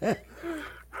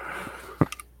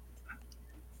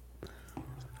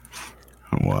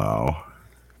 Wow.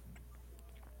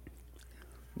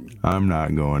 I'm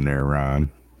not going there,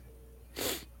 Ron.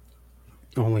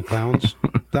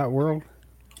 Onlyclowns.world.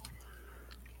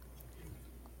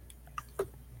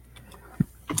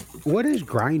 What is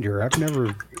Grinder? I've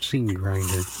never seen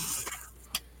Grinder.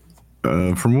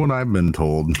 From what I've been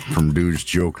told, from dudes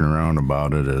joking around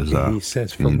about it, is He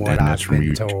says, from what and I've that's from been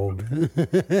you- told.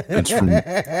 It's from.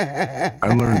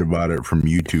 I learned about it from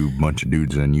YouTube. Bunch of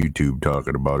dudes on YouTube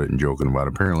talking about it and joking about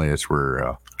it. Apparently, it's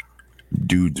where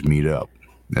dudes meet up.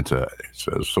 It's a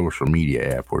social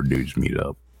media app where dudes meet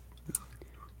up.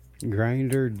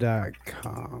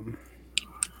 Grinder.com.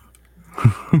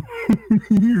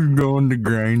 You're going to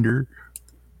Grinder.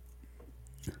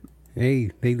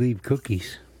 Hey, they leave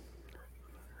cookies.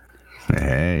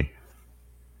 Hey.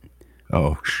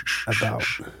 Oh, shh, shh, About.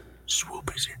 shh. Swoop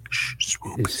is here. Shh,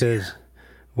 Swoop. It says,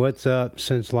 what's up?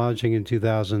 Since launching in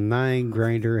 2009,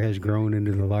 Grindr has grown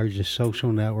into the largest social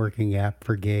networking app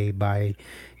for gay, bi,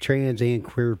 trans, and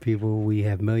queer people. We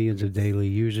have millions of daily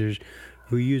users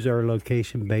who use our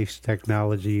location-based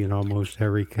technology in almost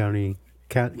every country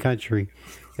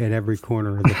and every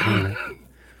corner of the planet.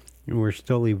 And we're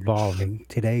still evolving.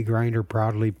 Today, Grindr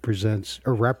proudly represents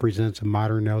a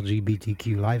modern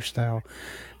LGBTQ lifestyle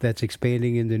that's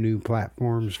expanding into new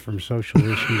platforms, from social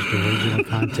issues to original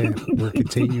content. We're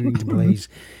continuing to blaze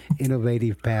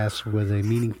innovative paths with a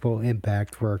meaningful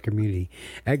impact for our community.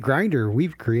 At Grindr,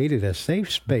 we've created a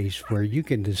safe space where you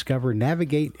can discover,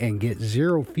 navigate, and get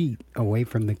 0 feet away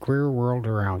from the queer world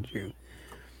around you.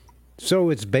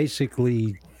 So it's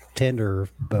basically Tinder,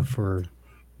 but for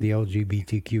the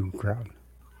LGBTQ crowd.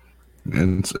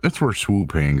 And it's where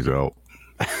Swoop hangs out.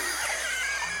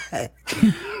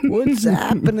 What's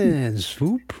happening,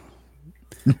 Swoop?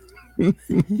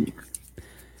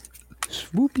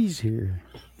 Swoopy's here.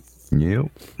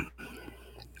 Yep.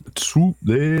 Swoop,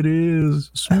 there it is.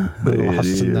 Swoop, there it Lost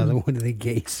is. another one of the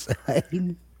gay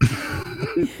side.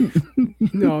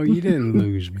 No, you didn't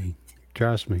lose me.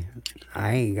 Trust me.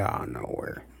 I ain't gone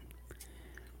nowhere.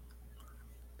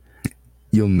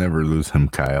 You'll never lose him,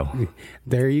 Kyle.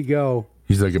 There you go.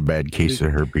 He's like a bad case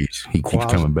of herpes. He keeps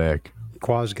Quas- coming back.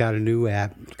 Qua's got a new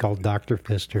app called Dr.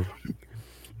 Fister.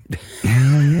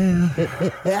 Hell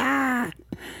yeah.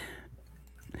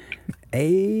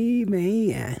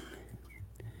 Amen.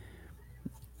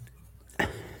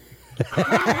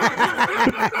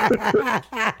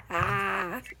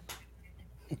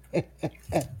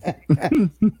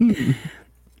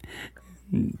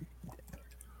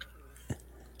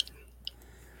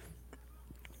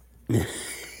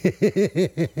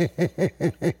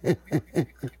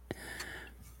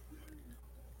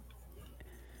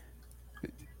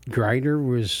 Grindr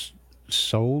was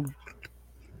sold.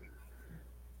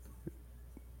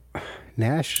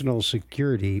 National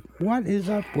security. What is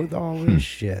up with all this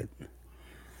shit?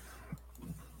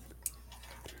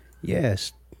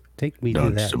 Yes, take me to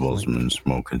that. Dunstable's link. been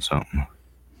smoking something.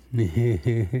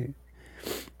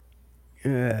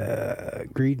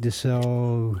 Agreed to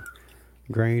sell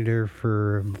Grinder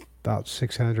for about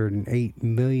 608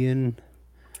 million.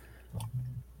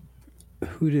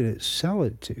 Who did it sell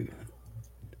it to?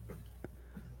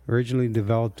 Originally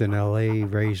developed in LA,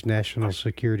 raised national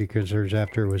security concerns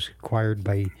after it was acquired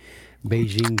by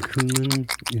Beijing Kunlun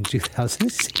in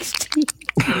 2016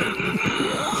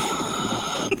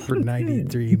 for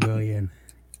 93 million.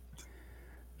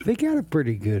 They got a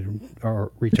pretty good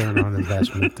return on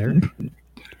investment there.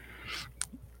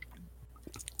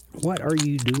 What are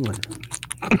you doing?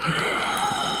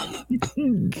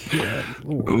 Good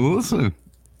Lord. Listen,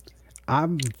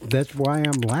 That's why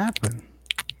I'm laughing.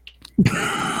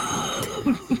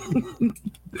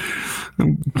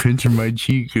 I'm pinching my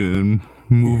cheek and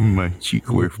moving my cheek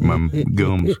away from my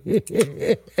gums.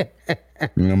 And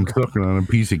I'm sucking on a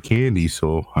piece of candy,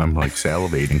 so I'm like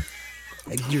salivating.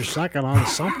 You're sucking on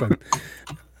something.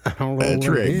 I don't know That's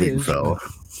what right, it big is, fella.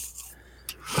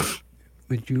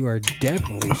 but you are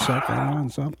definitely sucking on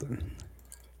something.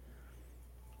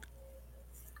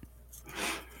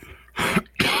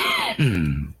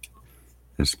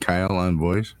 Is Kyle on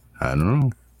voice? I don't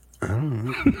know.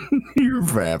 You're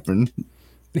fapping.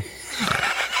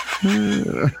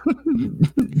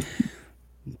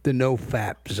 The no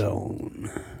fap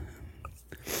zone.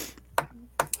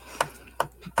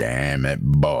 Damn it,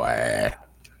 boy.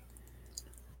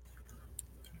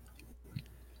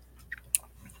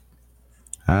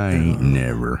 I ain't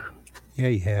never. Yeah,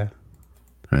 you have.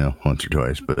 Well, once or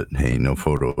twice, but hey, no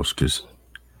photos because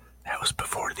that was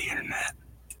before the internet.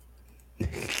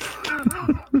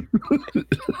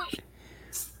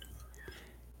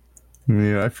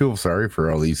 Yeah, I feel sorry for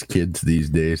all these kids these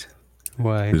days.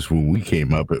 Why? Because when we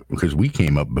came up,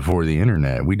 before the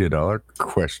internet, we did all our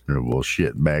questionable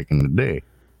shit back in the day.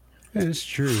 That's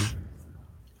true.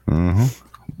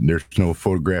 There's no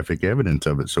photographic evidence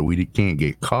of it, so we can't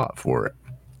get caught for it.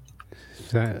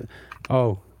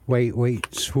 Oh,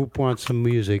 wait. Swoop wants some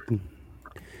music.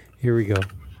 Here we go.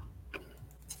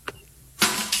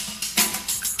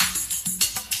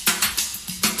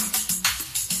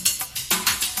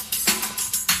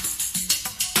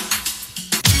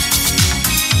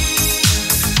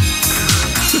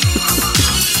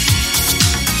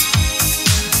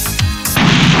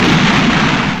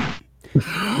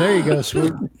 There you go,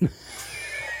 Swoop.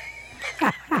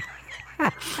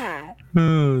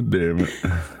 Oh, damn it.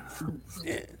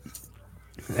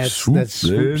 That's Swoop, that's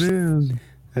there it Swoop's, is.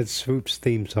 that's Swoop's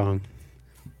theme song.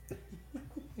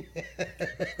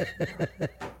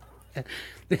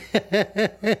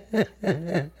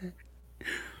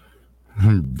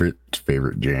 Brit's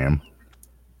favorite jam.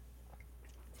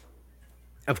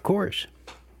 Of course.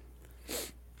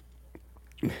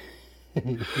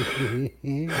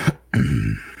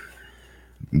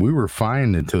 We were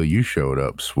fine until you showed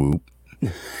up, Swoop.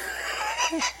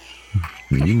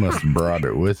 You must have brought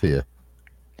it with you.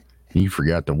 You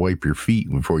forgot to wipe your feet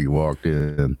before you walked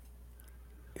in.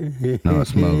 Now it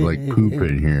smells like poop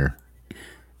in here.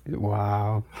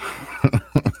 Wow.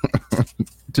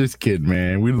 Just kidding,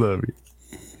 man. We love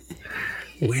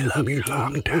you. We love you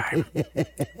long time.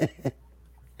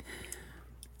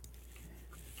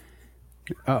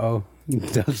 Uh-oh.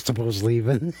 Dunstable's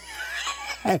leaving.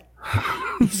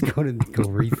 He's going to go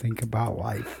rethink about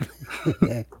life.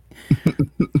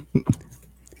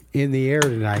 In the air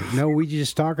tonight. No, we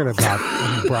just talking about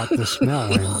who brought the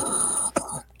smell in.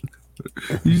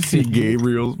 You see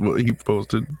Gabriel's, what he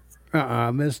posted?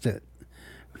 I missed it.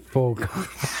 Full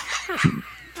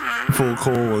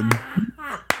colon.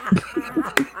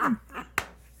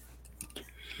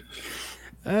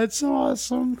 That's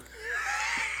awesome.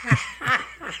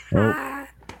 Oh,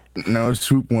 now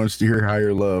Swoop wants to hear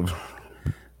Higher Love.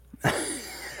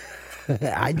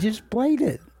 I just played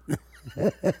it.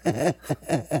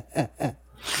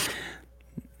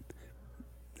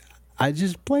 I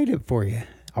just played it for you.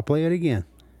 I'll play it again.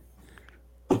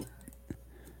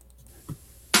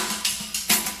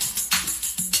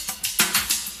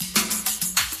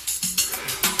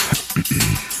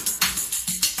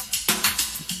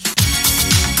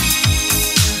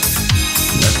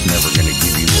 That's never going to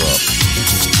give you up.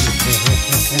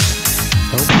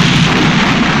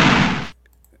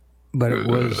 But it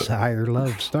was Higher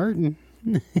Love starting.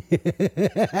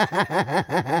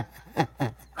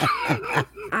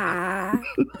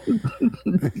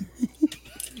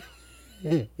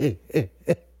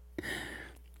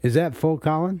 Is that full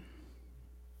colon?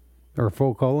 Or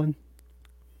full colon?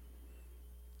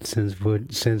 Since word.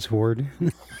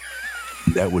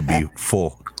 That would be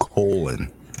full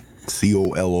colon.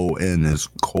 COLON is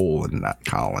colon, not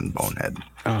Colin, bonehead.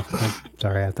 Oh,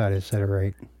 sorry, I thought I said it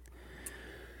right.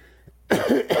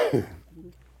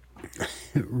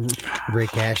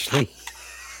 Rick Ashley.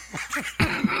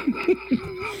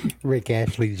 Rick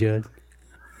Ashley Judd.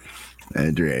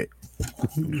 That's right.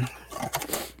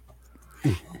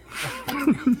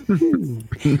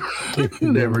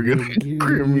 Never gonna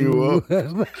crim you up.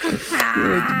 That's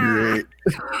great.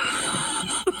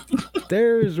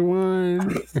 There's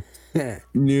one.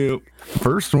 Yep.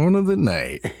 First one of the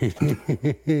night.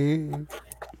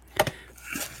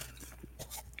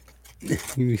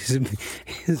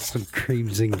 Some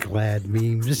Crimson Clad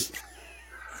memes.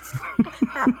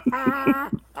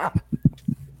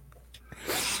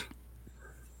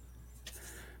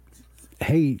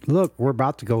 Hey, look, we're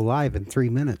about to go live in 3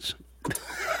 minutes.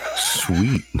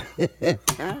 Sweet.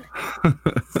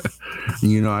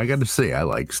 You know, I got to say, I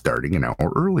like starting an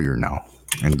hour earlier now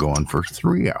and going for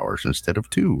 3 hours instead of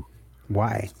 2.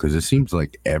 Why? Because it seems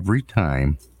like every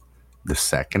time the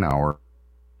second hour,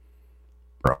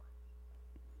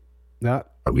 No,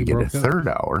 we you get a broke up. third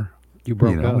hour. You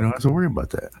broke We don't up. have to worry about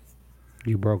that.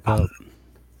 You broke up.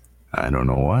 I don't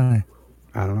know why.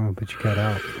 I don't know, but you cut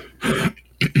out.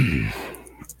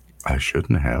 I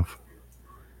shouldn't have.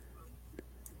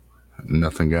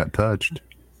 Nothing got touched.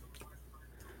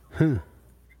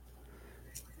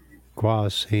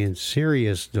 Quaz saying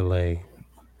serious delay.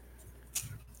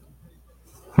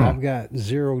 I've got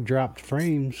 0 dropped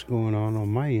frames going on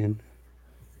my end.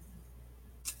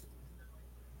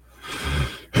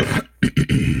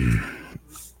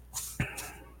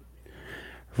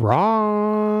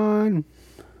 Ron.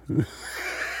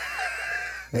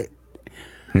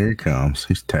 Here he comes.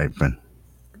 He's typing.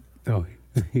 Oh,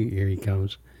 here he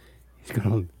comes. He's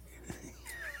going.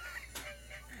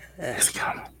 He's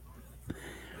coming.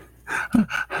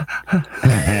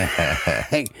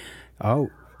 Oh,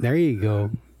 there you go.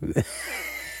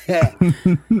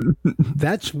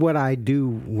 That's what I do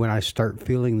when I start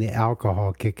feeling the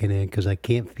alcohol kicking in because I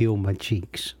can't feel my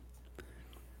cheeks.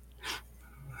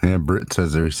 Yeah, Britt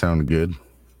says they sound good.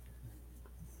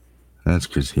 That's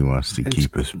because he wants to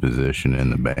keep his position in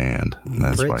the band.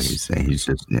 That's why Britt's- he's saying he's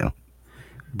just,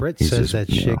 Brett He's says just, that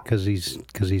you shit know. because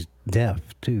he's deaf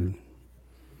too.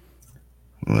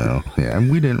 well, yeah. And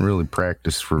we didn't really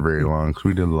practice for very long because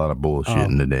we did a lot of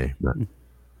bullshitting today. But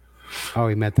Oh,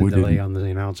 he meant the We delay didn't. on the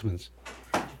announcements.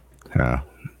 yeah,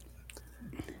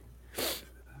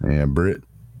 Britt,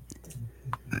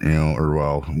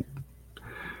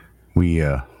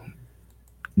 we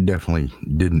definitely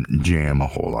didn't jam a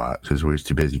whole lot because we was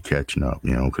too busy catching up,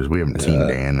 because we haven't seen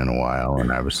Dan in a while, and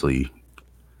obviously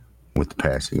with the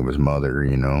passing of his mother,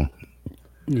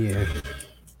 Yeah.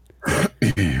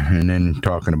 and then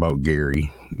talking about Gary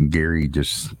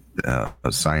just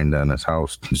signed on his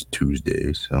house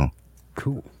Tuesday, so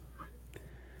Cool.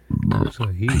 So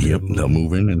he's yep, they'll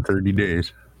move in 30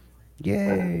 days.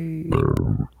 Yay.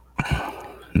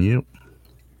 Yep.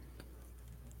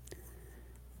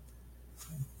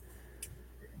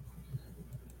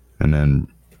 And then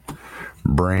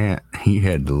Brant, he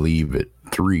had to leave at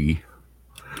 3.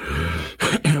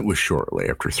 It was shortly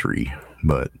after 3.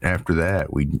 But after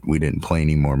that, we didn't play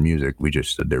any more music. We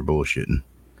just stood there bullshitting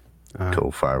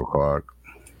till 5 o'clock.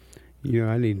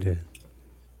 I need to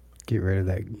get rid of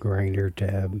that grinder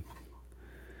tab.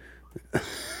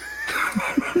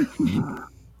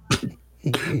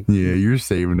 Yeah, you're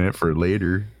saving that for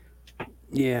later.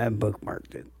 Yeah, I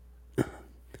bookmarked it.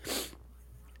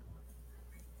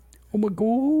 Oh my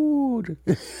god.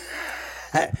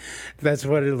 That's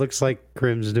what it looks like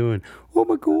Crim's doing. Oh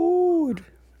my god.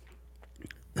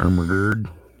 Ermagerd.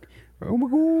 Oh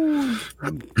my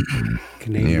god.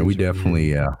 Canadians Yeah, we are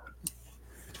definitely. weird.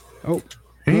 Oh.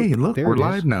 Hey, look, there we're it is.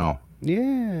 live now.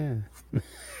 Yeah.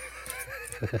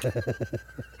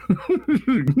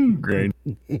 Great.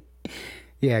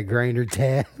 Yeah, grinder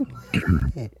tab.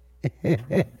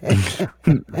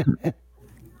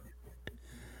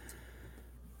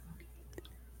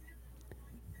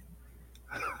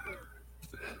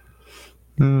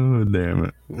 Oh, damn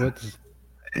it. What's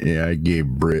Yeah, I gave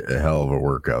Britt a hell of a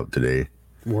workout today.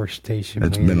 worst station?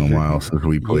 It's been a manager? while since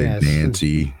we played Yes.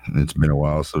 Nancy. It's been a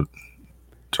while since.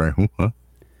 Sorry, who? Huh?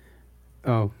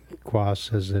 Oh, Quas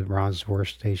says that Ron's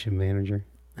worst station manager.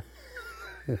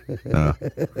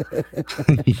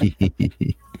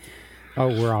 Oh,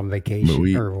 we're on vacation.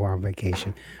 We're on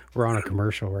vacation. We're on a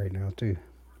commercial right now, too.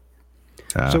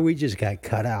 So we just got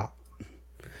cut out.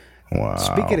 Wow.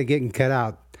 Speaking of getting cut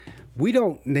out, we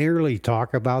don't nearly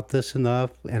talk about this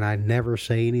enough, and I never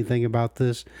say anything about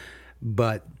this,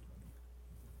 but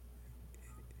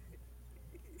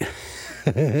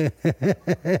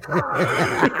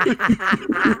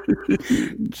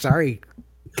sorry,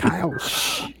 Kyle.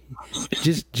 Shh.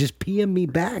 Just PM me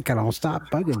back and I'll stop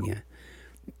bugging you.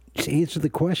 Just answer the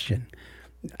question.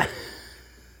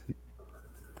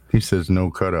 He says no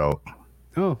cutout.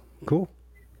 Oh, cool.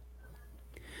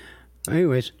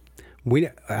 Anyways,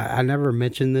 I never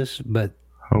mentioned this, but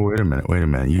Oh, wait a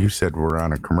minute. You said we're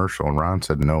on a commercial, and Ron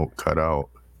said no cutout.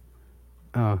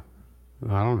 I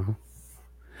don't know.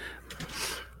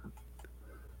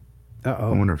 I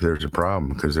wonder if there's a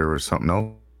problem because there was something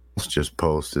else just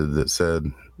posted that said,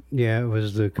 Yeah, it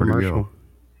was the Where'd it commercial. go?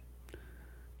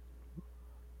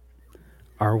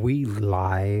 Are we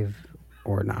live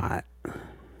or not?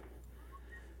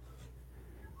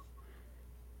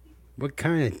 What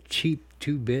kind of cheap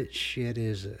 2-bit shit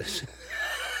is this?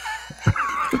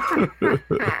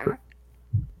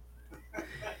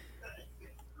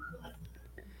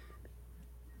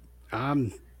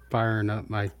 I'm firing up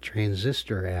my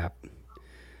Transistor app,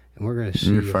 and we're going to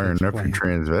see. You're if firing it's up your playing.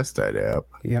 transvestite app.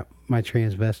 Yep, my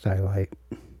transvestite light.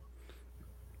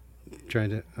 Trying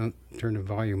to turn the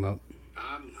volume up.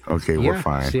 Okay, Yeah, we're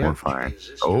fine. see, We're I'm fine.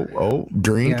 Oh,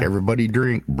 drink. Yeah. Everybody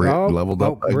drink. Britt leveled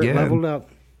up Britt again. leveled up.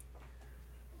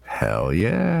 Hell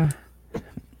yeah.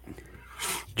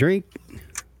 Drink.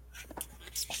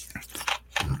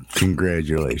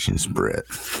 Congratulations, Britt.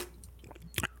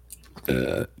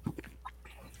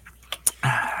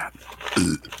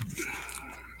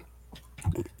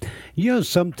 You know,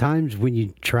 sometimes when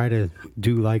you try to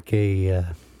do like a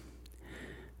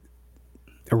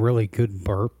really good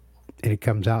burp, and it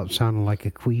comes out sounding like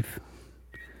a queef.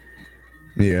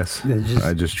 Yes. It's just-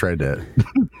 I just tried that.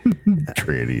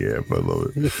 Tranny app. I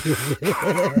love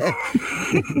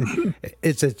it.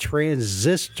 It's a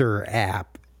Transistor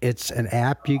app. It's an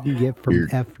app you can get from Here.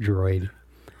 F-Droid.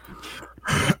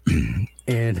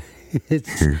 And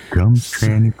it's Here comes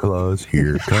Tranny Claus.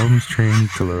 Here comes Tranny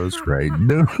Claus. Right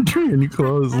down Tranny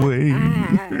Claus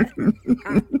Lane.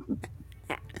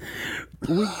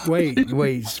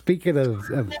 wait. Speaking of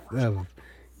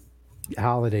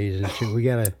holidays and shit, we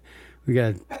gotta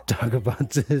talk about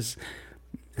this.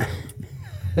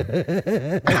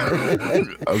 Okay,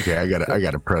 I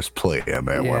gotta press play on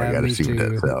that one. I gotta me see what too.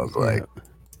 that sounds like. Yeah.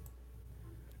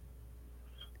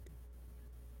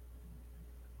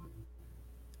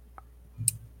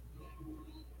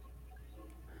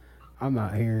 I'm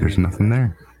not hearing. There's nothing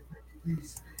there.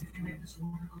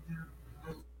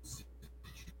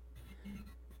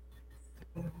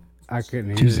 I couldn't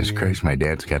hear. Jesus anything. Christ, my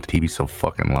dad's got the TV so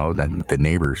fucking loud that the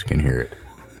neighbors can hear it.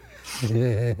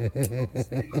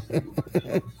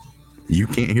 You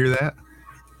can't hear that?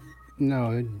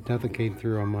 No, nothing came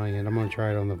through on my end. I'm gonna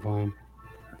try it on the phone.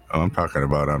 Oh, I'm talking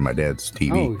about on my dad's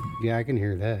TV. Oh, yeah, I can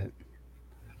hear that.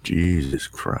 Jesus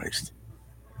Christ.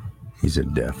 He's a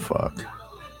deaf fuck.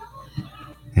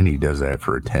 And he does that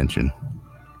for attention.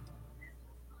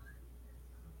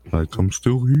 Like, I'm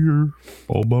still here,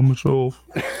 all by myself.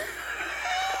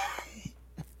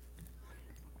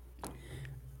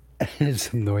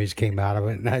 Some noise came out of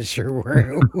it. Not sure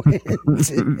where it went.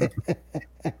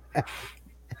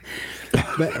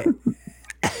 But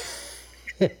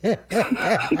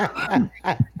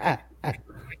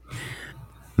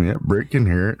Yeah, Britt can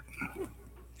hear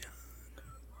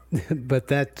it. but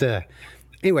that.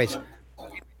 Anyways,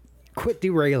 quit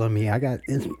derailing me. I got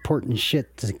important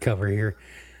shit to cover here.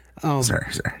 Sorry.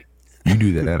 You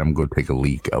do that, I'm going to take a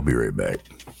leak. I'll be right back.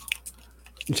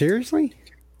 Seriously?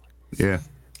 Yeah,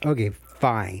 Okay,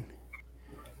 fine.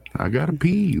 I got to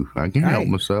pee. I can't help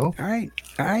myself. All right.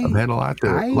 I've had a lot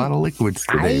of liquids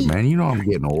today, man. You know I'm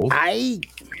getting old. I'll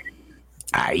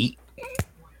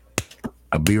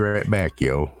be right back,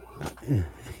 yo.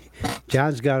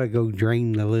 John's got to go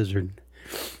drain the lizard.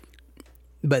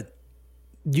 But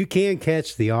you can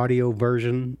catch the audio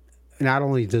version. Not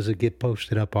only does it get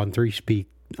posted up on 3Speak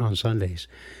on Sundays,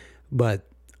 but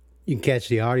you can catch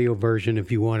the audio version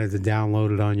if you wanted to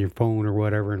download it on your phone or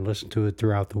whatever and listen to it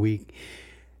throughout the week.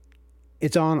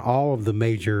 It's on all of the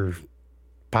major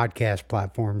podcast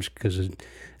platforms because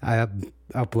I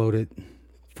upload it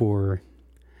for...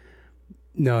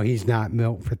 No, he's not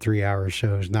Milt for 3-hour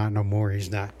shows. Not no more.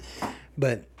 He's not.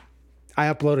 But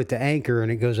I upload it to Anchor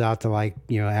and it goes out to like,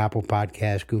 Apple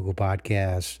Podcasts, Google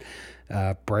Podcasts,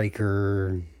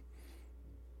 Breaker,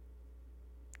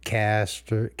 Cast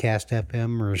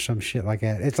FM or some shit like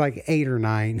that. It's like 8 or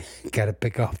 9. Got to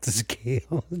pick off the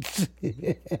scales.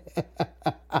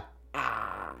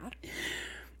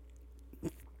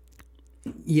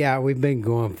 Yeah, we've been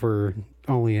going for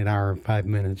only an hour and 5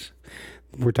 minutes.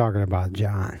 We're talking about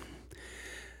John.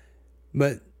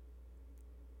 But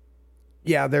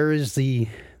yeah, there is the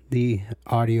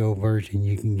audio version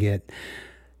you can get.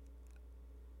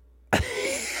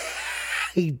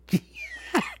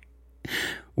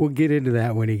 we'll get into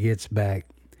that when he gets back.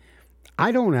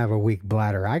 I don't have a weak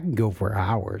bladder. I can go for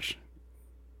hours.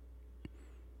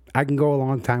 I can go a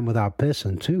long time without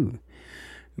pissing too.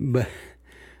 But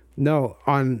no,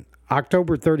 on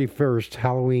October 31st,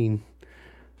 Halloween,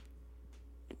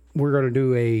 we're going to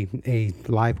do a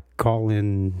live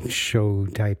call-in show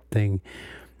type thing.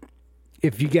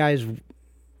 If you guys,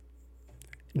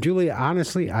 Julia,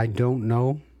 honestly, I don't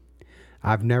know.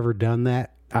 I've never done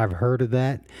that. I've heard of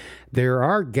that. There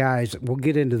are guys, we'll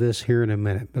get into this here in a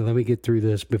minute, but let me get through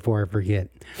this before I forget.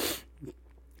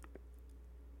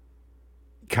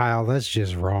 Kyle, that's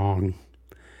just wrong.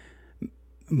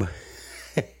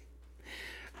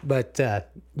 But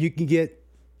you can get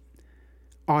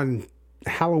on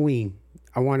Halloween.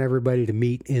 I want everybody to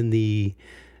meet in the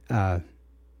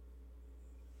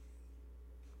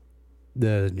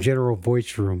general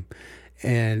voice room,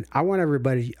 and I want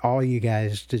everybody, all you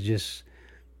guys, to just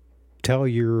tell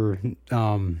your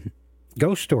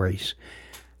ghost stories.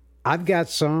 I've got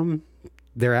some.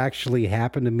 They're actually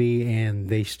happened to me, and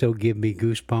they still give me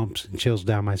goosebumps and chills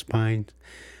down my spine.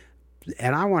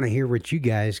 And I want to hear what you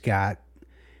guys got.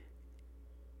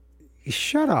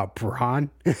 Shut up, Ron.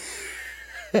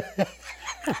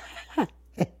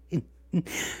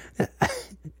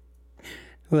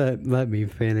 Let me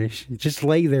finish. Just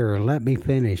lay there and let me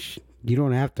finish. You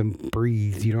don't have to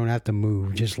breathe. You don't have to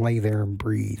move. Just lay there and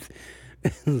breathe.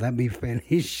 Let me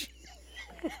finish.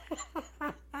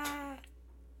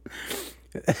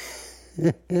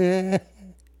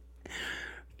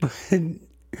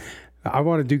 But I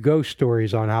want to do ghost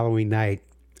stories on Halloween night.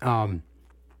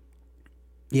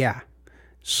 Yeah.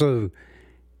 So,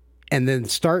 and then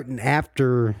starting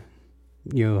after,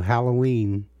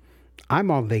 Halloween,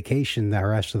 I'm on vacation the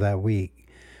rest of that week.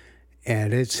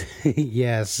 And it's,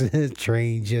 yes, the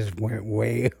train just went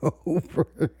way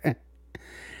over.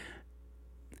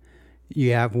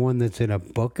 You have one that's in a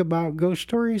book about ghost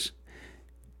stories?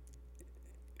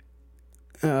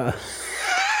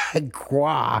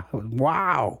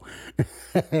 Wow.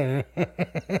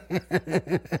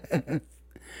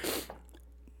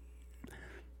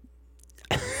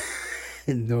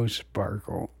 No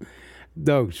sparkle.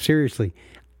 No, seriously.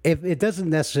 If it doesn't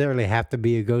necessarily have to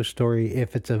be a ghost story,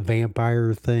 if it's a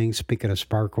vampire thing, speaking of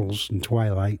sparkles and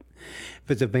Twilight,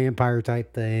 if it's a vampire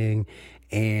type thing,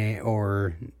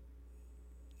 or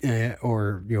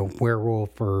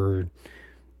werewolf or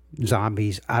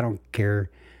zombies, I don't care.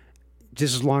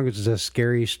 Just as long as it's a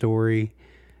scary story,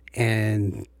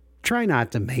 and try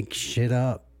not to make shit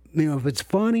up. If it's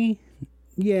funny,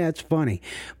 yeah, it's funny.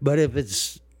 But if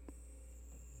it's,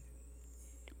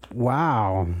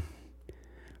 wow,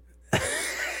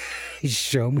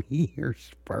 show me your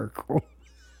sparkle.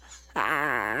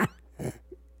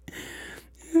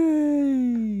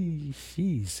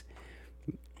 Jeez.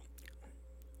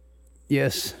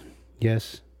 Yes.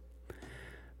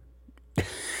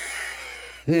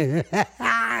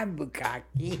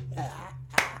 Bukkake.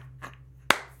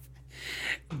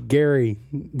 Gary,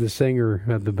 the singer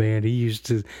of the band, he used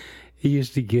to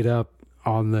get up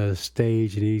on the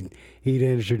stage and he'd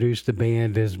introduce the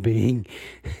band as being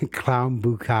Clown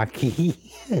Bukkake.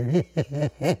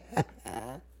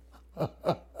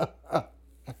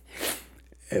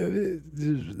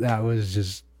 That was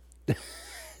just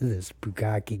this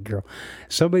Bukkake girl.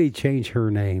 Somebody change her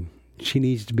name. She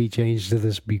needs to be changed to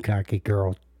this Bukkake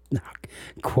girl.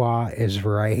 Qua is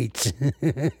right.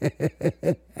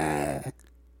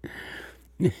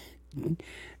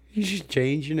 You should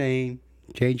change your name.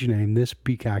 Change your name. This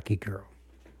Bukkake girl.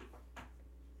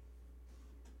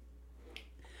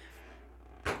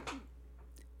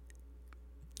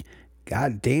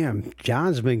 God damn.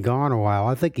 John's been gone a while.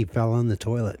 I think he fell in the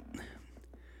toilet.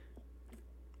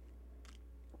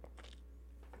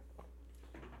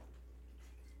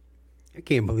 I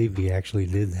can't believe he actually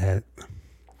did that.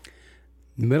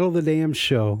 Middle of the damn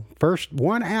show. First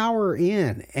 1 hour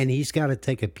in, and he's got to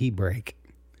take a pee break.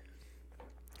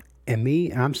 And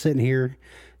me, I'm sitting here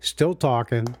still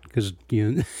talking because,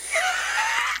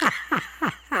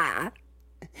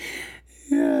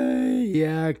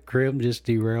 yeah, Krim just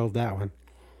derailed that one.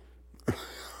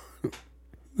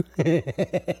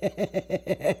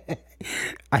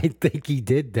 I think he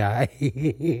did die.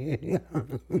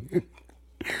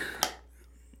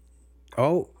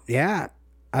 Oh, yeah.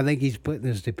 I think he's putting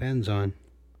his Depends on.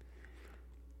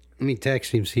 Let me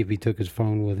text him, see if he took his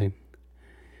phone with him.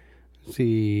 Let's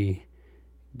see.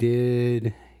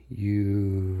 Did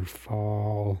you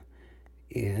fall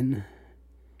in?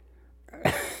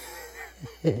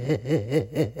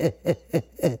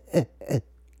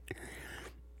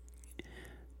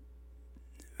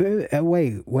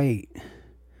 Wait.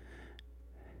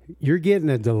 You're getting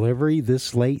a delivery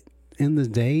this late in the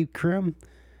day, Krim?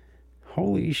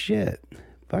 Holy shit.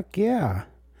 Fuck yeah.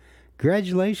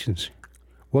 Congratulations.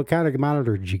 What kind of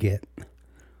monitor did you get?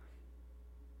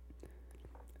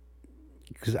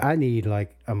 Because I need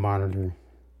like a monitor.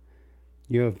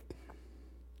 Did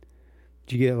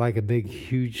you get like a big,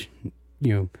 huge,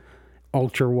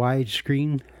 ultra wide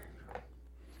screen?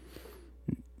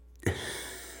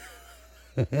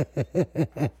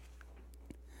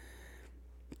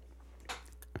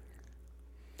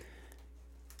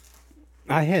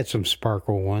 I had some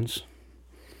sparkle once,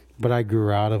 but I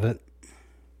grew out of it.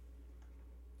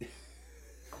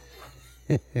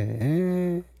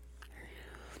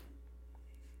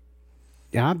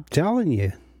 I'm telling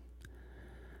you.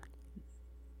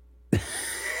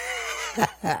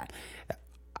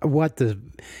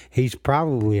 He's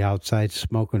probably outside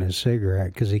smoking a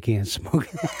cigarette because he can't smoke.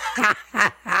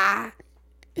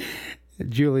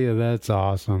 Julia, that's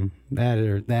awesome. That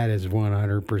is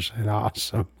 100%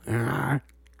 awesome.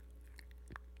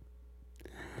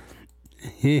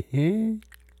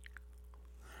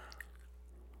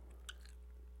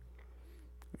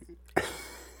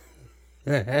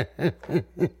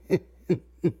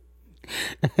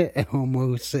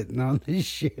 Almost sitting on the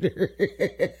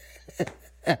shitter.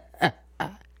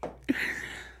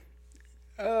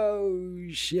 Oh,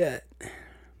 shit.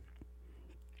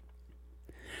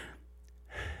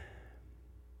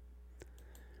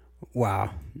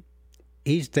 Wow.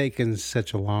 He's taken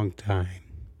such a long time.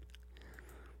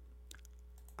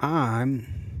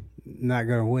 I'm not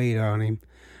going to wait on him.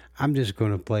 I'm just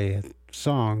going to play a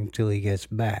song till he gets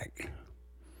back.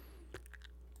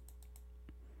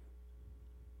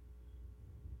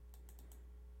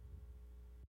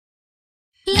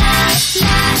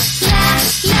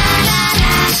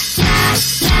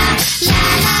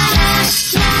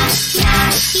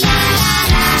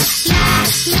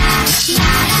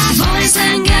 Boys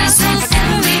and girls of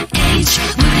every age,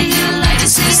 would you like to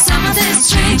see something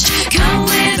strange? Come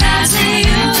with us to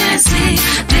USA.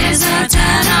 There's a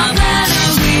ton of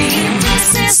Halloween.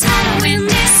 This is Halloween,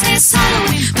 this is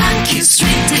Halloween. Punky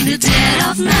street in the dead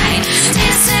of night.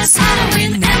 This is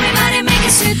Halloween, everybody make a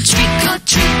sweet trick or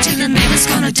treat till the neighbor's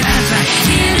gonna die right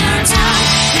in our town.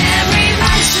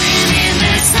 Everybody's screaming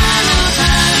this time of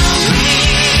Halloween.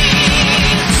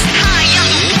 Hi,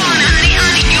 I'm the one, honey,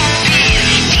 honey, you're big.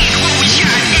 Need one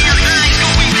shot and I'm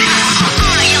going down. I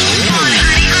am the one,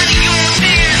 honey, honey, you're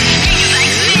big. Do you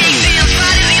like snakes? There's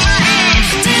bodies in my head.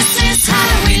 This is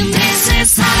Halloween, this is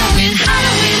Halloween,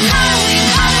 Halloween, Halloween,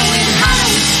 Halloween,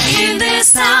 Halloween. In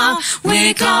this town,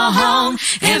 we go home.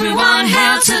 Everyone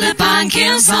held to the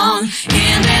pumpkin zone.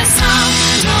 In this town,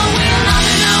 no will not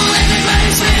be known.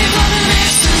 Everybody's waiting for the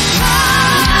next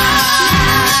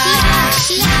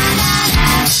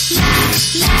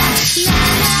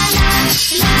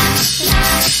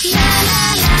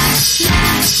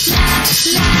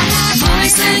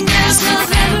Boys and girls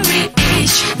of every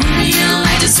age, would you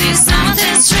like to see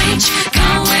something strange?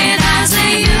 Come with us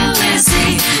to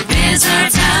USA. There's our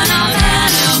town of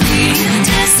Halloween.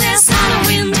 This is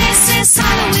Halloween, this is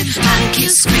Halloween. Punky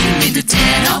scream in the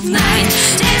dead of night.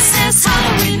 This is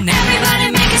Halloween,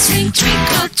 everybody make a swing, trick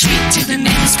or treat till the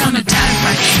neighbor's gonna die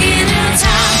right in our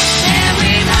town.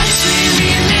 Everybody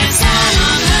screaming this town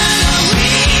of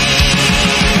Halloween.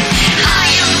 I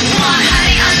am the one,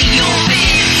 honey, honey, you're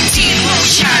big. Teeth will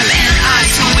sharp and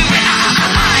eyes going red. I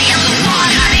am the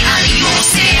one, honey, honey, you're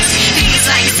six. Things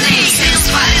like snakes and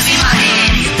spiders in my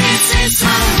head. This is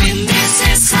Halloween, this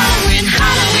is Halloween,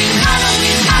 Halloween,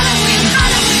 Halloween, Halloween,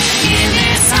 Halloween. In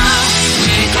this town,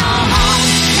 we go home.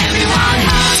 Everyone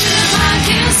holds to the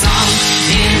pumpkin song.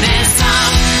 In this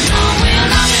town, no will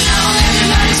not be known.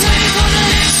 Everybody's waiting for the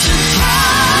next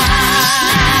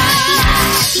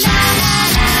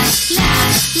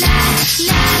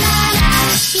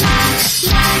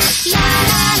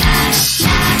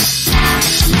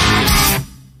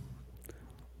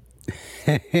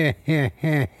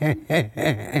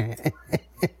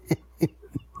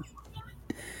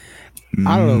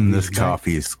I don't know if This he's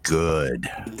coffee is good.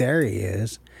 There he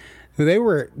is. They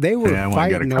were Yeah, I wanna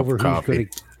get a fighting cup over of who's coffee. going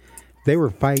to. They were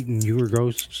fighting. You were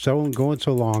going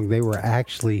so long. They were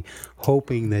actually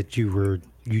hoping that you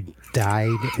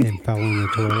died and fell in the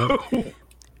toilet.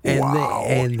 And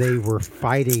Wow. they were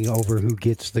fighting over who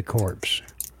gets the corpse.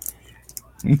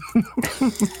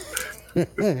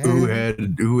 Who had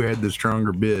the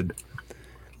stronger bid?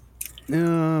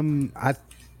 It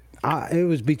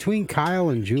was between Kyle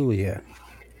and Julia.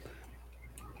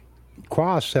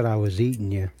 Quas said I was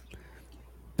eating you.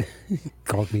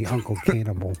 Called me Uncle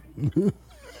Cannibal.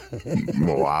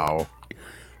 Wow.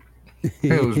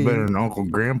 It was better than Uncle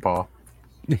Grandpa.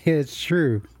 It's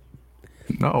true.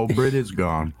 No, Britt is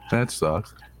gone. That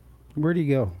sucks. Where'd he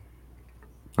go?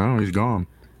 Oh, he's gone.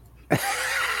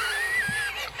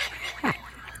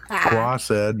 Qua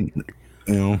said,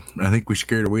 you know, I think we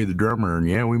scared away the drummer, and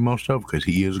yeah, we must have because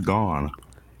he is gone.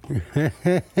 That's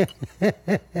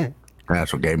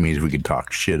what that means. We can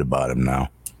talk shit about him now.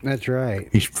 That's right.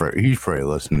 He's probably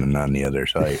listening on the other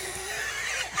side.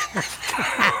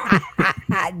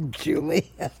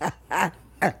 Julie.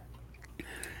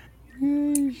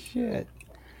 Oh, shit.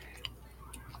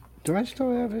 Do I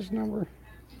still have his number?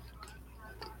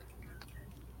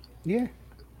 Yeah.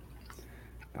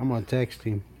 I'm gonna text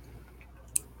him.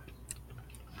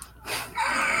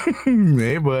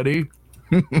 Hey, buddy.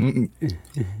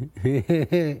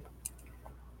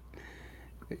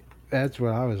 That's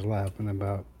what I was laughing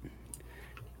about.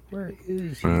 Where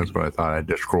is he? That's what I thought. I'd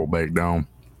just scroll back down.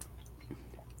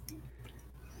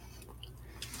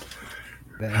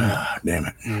 That Damn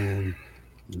it. in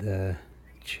the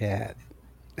chat.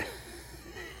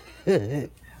 I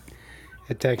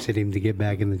texted him to get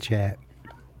back in the chat.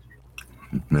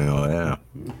 Oh, yeah.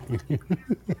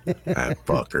 That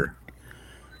fucker.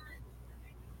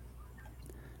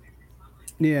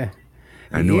 Yeah.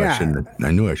 I knew Yeah. I shouldn't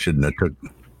have took.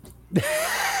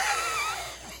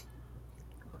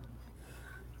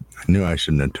 I knew I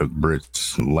shouldn't have took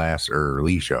Britt's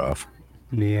leash off.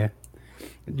 Yeah.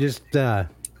 Just That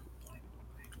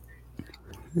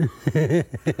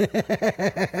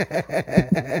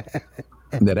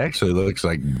actually looks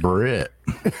like Britt.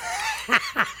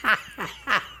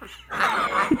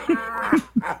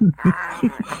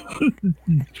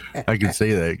 I can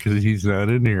say that because he's not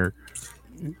in here.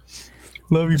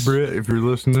 Love you, Britt, if you're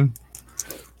listening.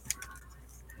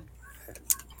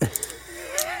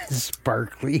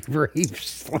 sparkly rape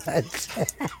sluts.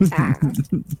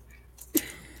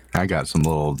 I got some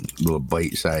little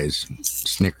bite-sized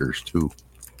Snickers too,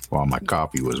 while my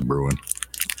coffee was brewing.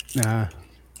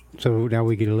 So now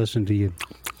we get to listen to you.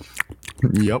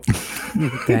 Yep.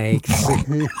 Thanks.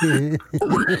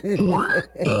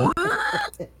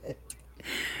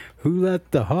 Who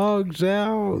let the hogs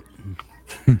out?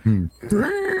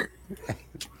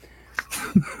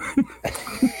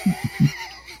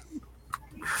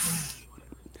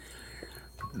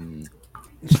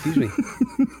 Excuse me.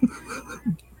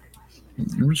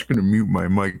 I'm just gonna mute my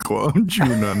mic while I'm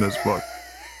chewing on this fuck.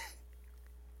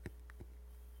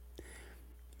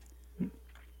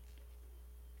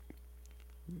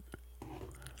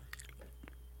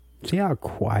 See how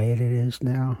quiet it is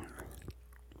now?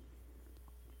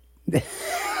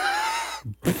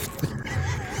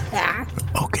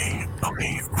 Okay,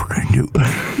 we're gonna do.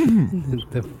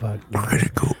 The fuck? We're gonna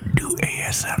go do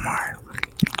ASMR.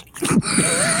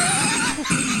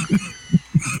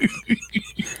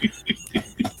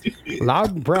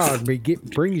 Loud and proud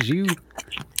brings you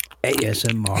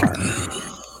ASMR.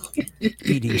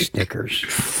 Eating Snickers.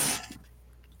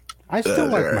 I still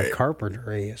That's like my right. Carpenter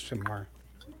ASMR.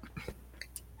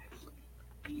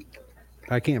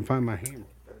 I can't find my hammer.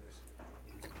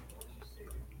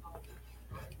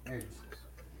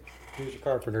 Here's your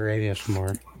Carpenter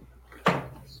ASMR.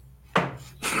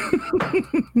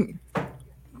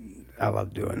 I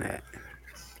love doing that.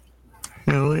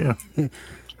 Hell yeah.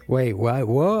 Wait, what?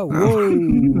 Whoa.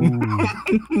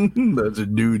 That's a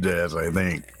dude's ass, I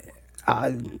think.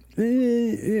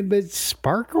 But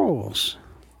sparkles.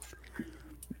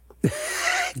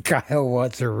 Kyle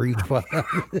wants a refund.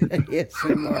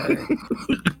 ASMR.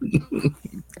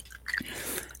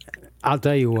 I'll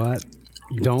tell you what.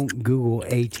 Don't Google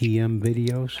ATM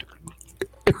videos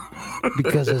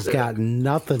because it's got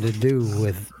nothing to do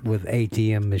with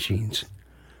ATM machines.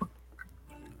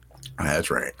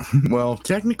 That's right. Well,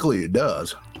 technically it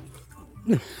does.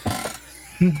 What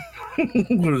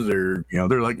is there? You know,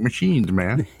 they're like machines,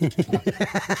 man.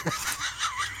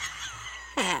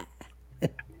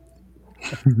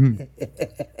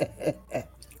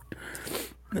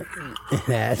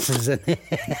 Ass is an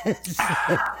ass.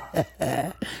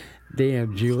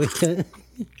 Damn, Julie.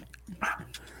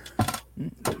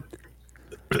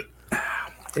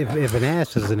 If an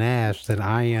ass is an ass, then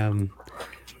I am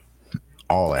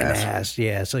All an ass. ass.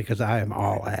 Yes, because I am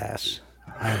all ass.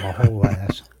 I am a whole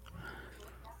ass.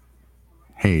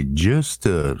 Hey, just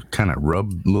to kind of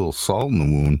rub a little salt in the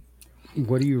wound,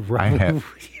 What are you I have-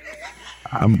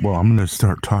 I'm going to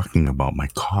start talking about my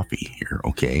coffee here,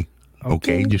 okay?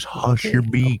 Okay, just hush your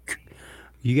beak.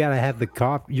 You got to have the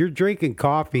coffee. You're drinking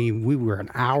coffee. We were an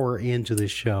hour into the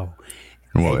show.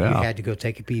 Well, and yeah. you had to go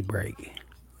take a pee break.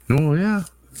 Oh, yeah.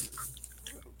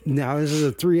 Now, this is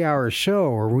a 3-hour show.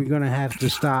 Are we going to have to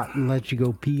stop and let you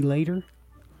go pee later?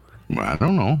 I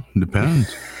don't know.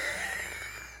 Depends.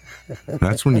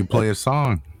 That's when you play a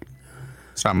song.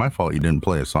 It's not my fault you didn't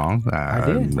play a song. I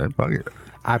did. Fuck it.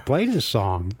 I played a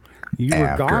song. You were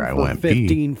After gone I for went pee.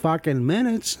 15 fucking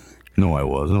minutes. No, I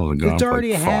wasn't. I was gone It's for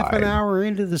already like half an 5. hour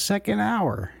into the second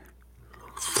hour.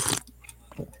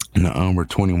 No, we're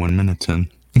 21 minutes in.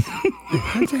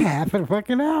 That's a half a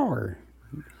fucking hour.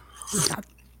 God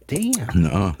damn.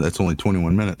 No, that's only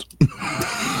 21 minutes.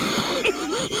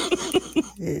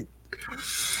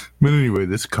 But anyway,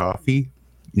 this coffee,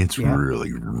 it's Yeah.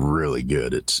 really, really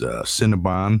good. It's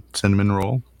Cinnabon cinnamon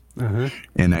roll, Uh-huh.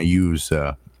 and I use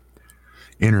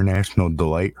International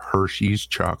Delight Hershey's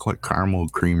chocolate caramel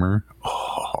creamer.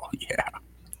 Oh yeah,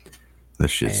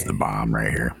 this shit's the bomb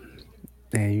right here.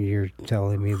 And you're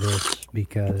telling me this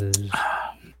because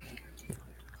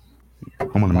I'm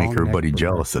gonna make Long everybody neck for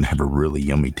jealous and have a really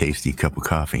yummy, tasty cup of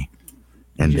coffee,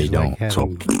 and they just don't. like So,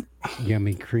 having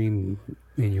yummy cream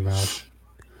in your mouth.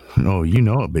 oh, you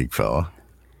know it, big fella.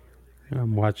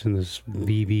 I'm watching this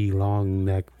BB long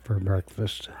neck for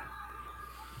breakfast,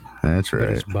 That's but right.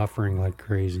 it's buffering like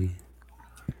crazy.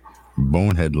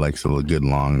 Bonehead likes a good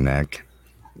long neck.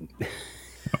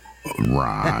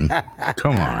 Ron,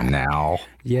 come on now.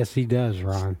 Yes, he does,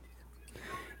 Ron.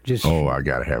 Just Oh, I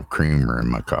gotta have creamer in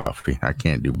my coffee. I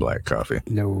can't do black coffee.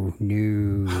 no.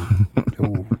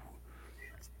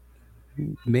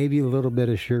 Maybe a little bit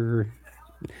of sugar,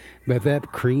 but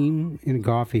that cream in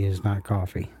coffee is not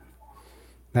coffee.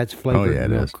 That's flavored yeah, it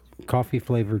milk. Coffee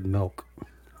flavored milk.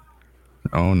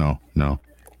 Oh no.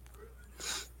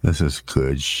 This is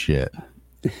good shit.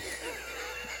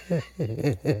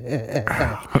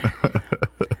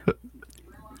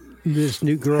 This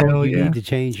new girl, Hell you yeah. need to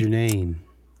change your name.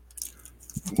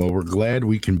 Well, we're glad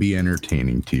we can be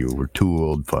entertaining to you. We're two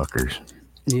old fuckers.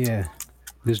 Yeah,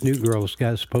 this new girl's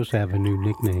supposed to have a new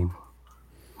nickname.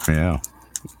 Yeah.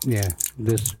 Yeah,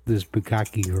 this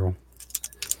Bukaki girl,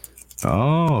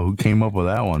 Oh, who came up with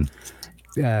that one?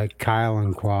 Kyle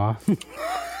and Qua.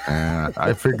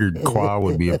 I figured Qua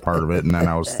would be a part of it, and then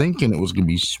I was thinking it was gonna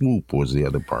be Swoop was the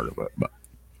other part of it. But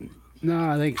No,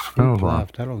 I think Oh, Swoop wow.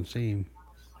 left. I don't see him.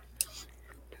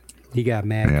 He got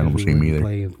mad Yeah, I don't because see we him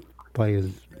wouldn't play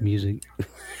his music.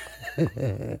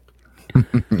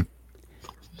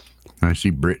 I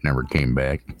see Britt never came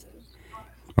back.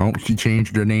 Oh, she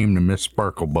changed her name to Miss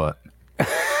Sparklebutt.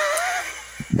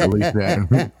 At least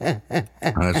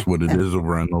that's what it is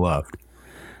over on the left.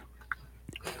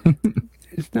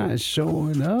 It's not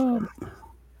showing up.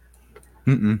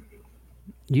 You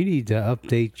need to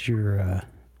update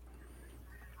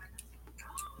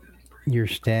your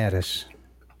status.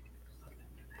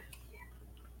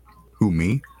 Who,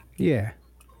 me? Yeah,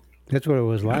 that's what it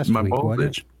was last My week, balls wasn't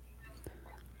itch. it?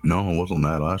 No, it wasn't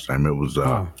that last time. It was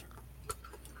Oh,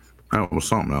 that was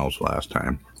something else last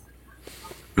time.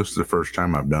 This is the first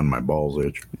time I've done my balls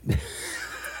itch.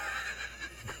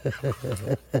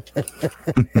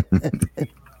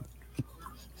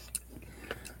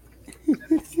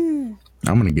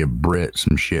 I'm gonna give Britt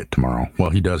some shit tomorrow. Well,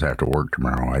 he does have to work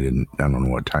tomorrow. I don't know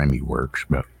what time he works,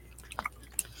 but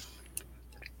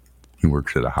he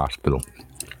works at a hospital.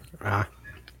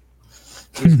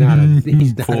 he's not a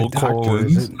Full doctor,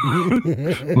 is Collins.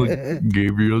 it? Look,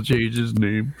 Gabriel changed his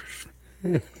name.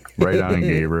 Right on,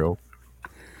 Gabriel.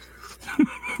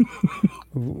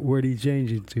 Where'd he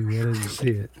change it to? I didn't see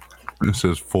it. It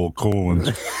says full Collins.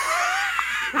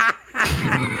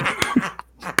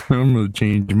 I'm gonna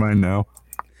change mine now.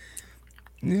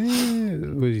 Yeah,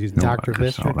 was he No, Dr.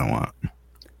 that's all Bister? I want.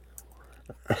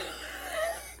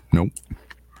 Nope.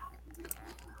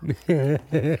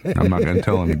 I'm not gonna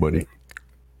tell anybody.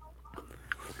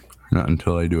 Not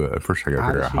until I do it. First, I gotta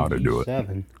figure out how to do it.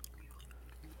 7.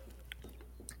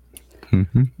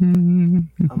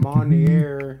 I'm on the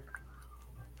air.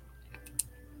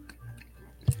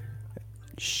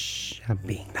 Shh, I'm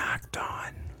being knocked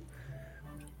on.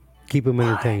 Keep him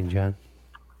entertained, John.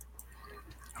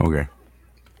 Okay.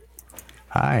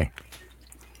 Hi.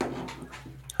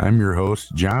 I'm your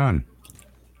host, John.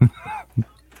 Oh,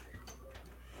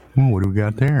 what do we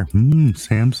got there?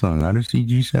 Samsung Odyssey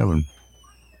G7.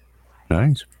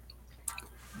 Nice.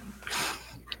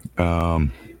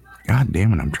 God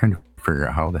damn it, I'm trying to figure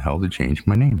out how the hell to change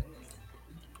my name.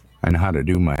 I know how to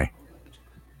do my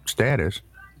status.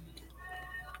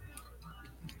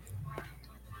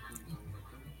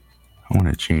 I want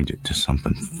to change it to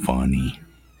something funny.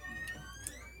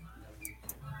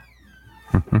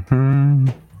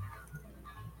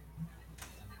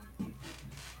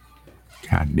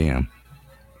 God damn.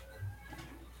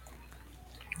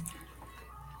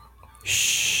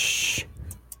 Shh.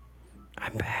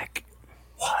 I'm back.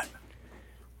 What?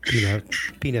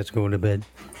 Peanut's going to bed.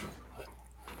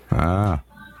 Ah.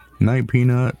 Night,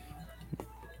 Peanut.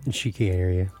 She can't hear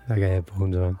you. I got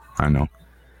headphones on. I know.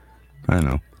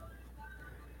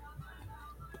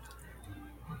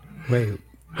 Wait,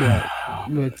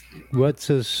 what's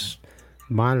this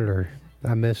monitor?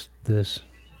 I missed this.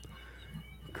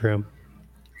 Krim,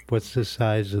 what's the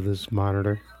size of this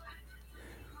monitor?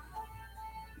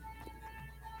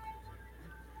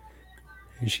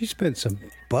 And she spent some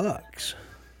bucks.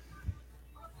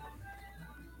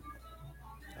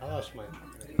 I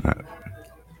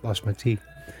lost my teeth.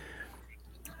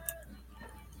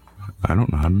 I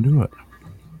don't know how to do it.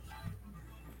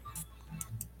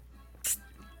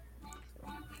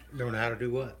 Don't know how to do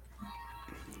what?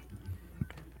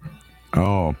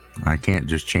 Oh, I can't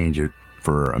just change it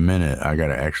for a minute. I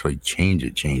gotta actually change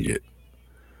it.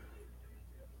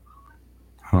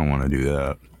 I don't want to do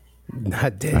that.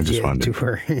 Not dead I just yet wanted to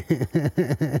her.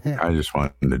 I just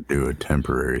wanted to do a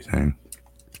temporary thing.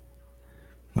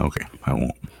 Okay, I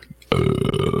won't.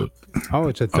 Oh,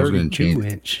 it's a I was gonna 32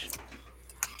 inch.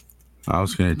 I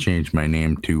was gonna change my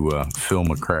name to Phil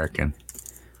McCracken.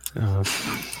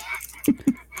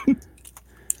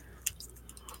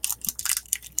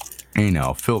 Hey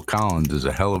now, Phil Collins is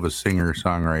a hell of a singer,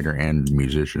 songwriter, and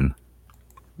musician.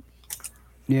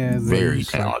 Yeah, but Very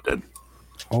he's, like, talented.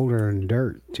 older than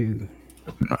dirt too.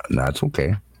 That's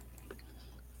okay.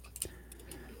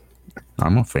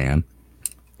 I'm a fan.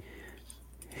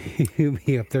 He'll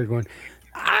be up there going,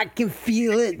 I can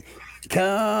feel it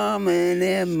coming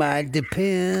and my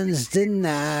depends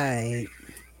tonight.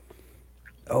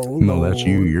 Oh, No, that's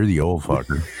you. Lord. You're the old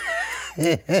fucker.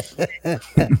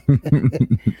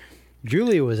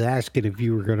 Julia was asking if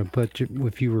you were going to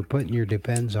if you were putting your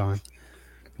depends on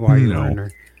while you were in No.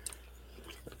 there.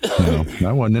 No,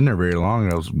 I wasn't in there very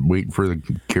long. I was waiting for the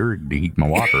Keurig to heat my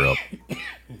water up.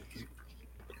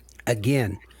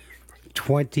 Again,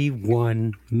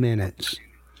 21 minutes.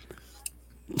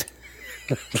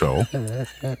 So,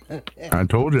 I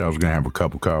told you I was going to have a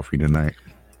cup of coffee tonight.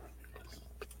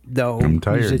 No, I'm you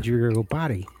tired. said you were going to go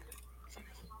potty.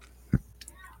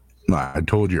 I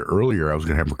told you earlier I was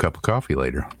going to have a cup of coffee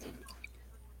later.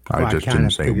 Well, I just kinda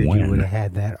didn't say figured you would when. have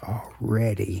had that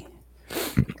already.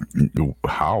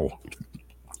 How?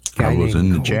 Guy I was named in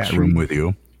the Gold chat Street. room with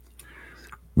you.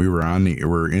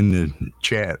 We're in the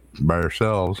chat by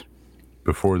ourselves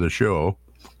before the show,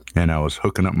 and I was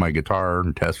hooking up my guitar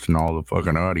and testing all the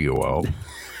fucking audio out.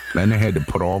 Then I had to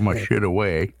put all my shit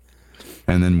away,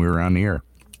 and then we were on the air.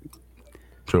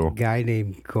 So Guy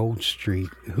named Gold Street.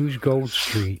 Who's Gold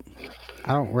Street?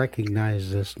 I don't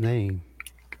recognize this name.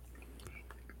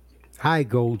 Hi,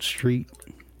 Gold Street.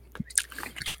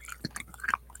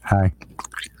 hi.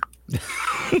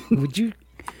 Would you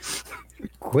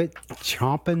quit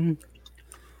chomping?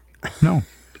 No.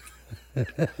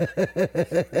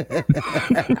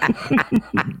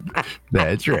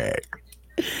 That's right.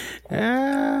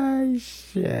 Ah,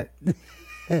 shit.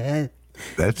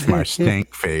 That's my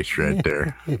stank face right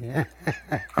there.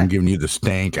 I'm giving you the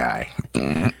stank eye.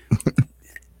 In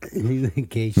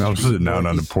case I was you sitting out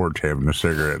on the boys- porch having a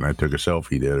cigarette, and I took a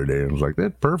selfie the other day, and I was like,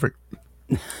 "That's perfect."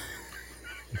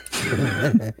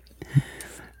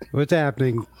 What's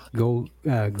happening, Gold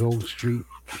Street?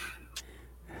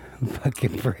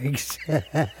 Fucking breaks.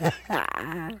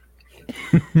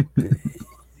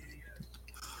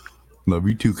 Love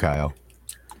you too, Kyle.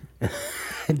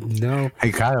 No.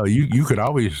 Hey, Kyle, you could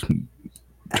always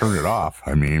turn it off.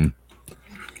 I mean,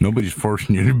 nobody's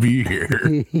forcing you to be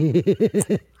here.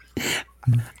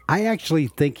 I actually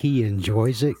think he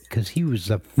enjoys it because he was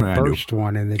the I do. first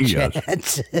one in the He chat.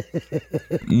 does.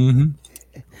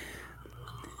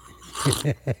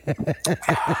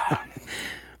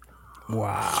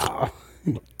 Wow.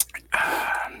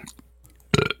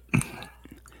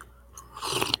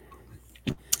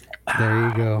 There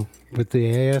you go. With the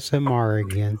ASMR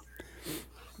again.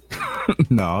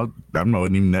 No, I'm not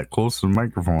even that close to the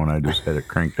microphone. I just had it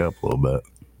cranked up a little bit.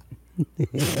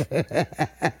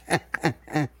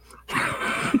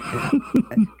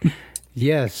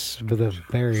 Yes, with a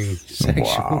very sexual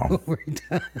Wow.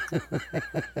 overtone.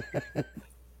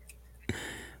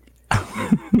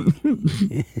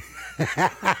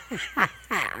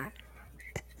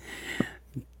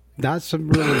 Not some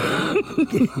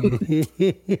really.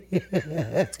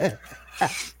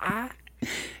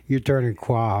 You're turning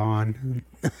Qua on.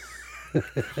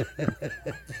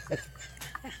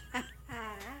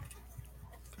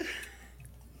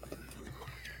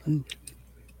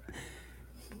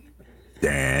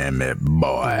 Damn it,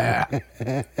 boy.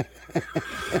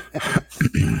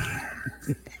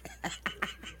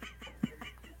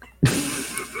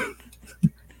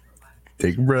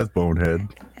 Take a breath, bonehead.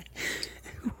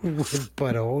 with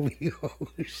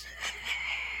buttholes.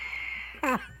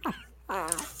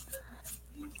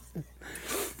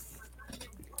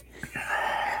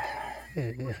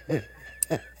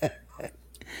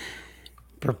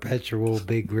 Perpetual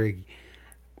big rig.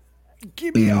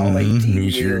 Give me all 18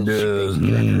 He sure wheels.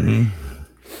 does.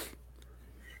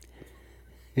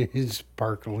 His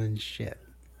sparkling shit.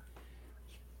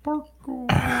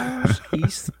 Sparkles. He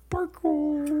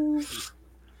sparkles.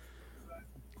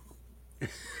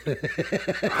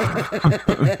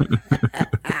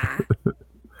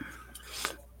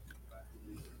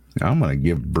 I'm gonna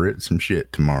give Britt some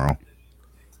shit tomorrow.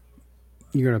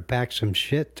 You're going to pack some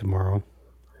shit tomorrow.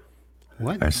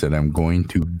 What? I said I'm going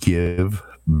to give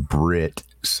Britt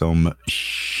some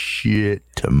shit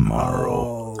tomorrow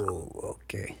Oh,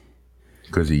 okay.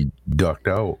 because he ducked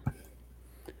out.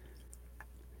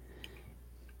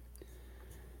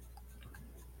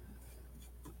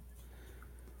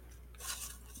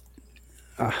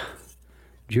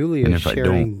 Julia And is if I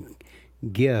sharing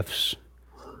gifts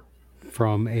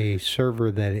from a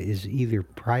server that is either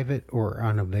private or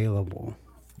unavailable.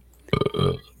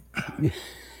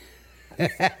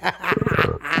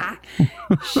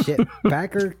 Shit,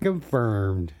 Packer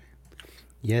confirmed.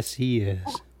 Yes, he is.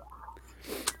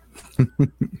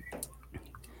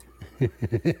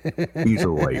 He's a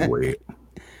lightweight.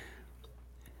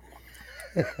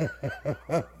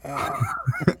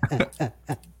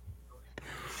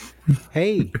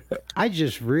 Hey, I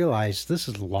just realized this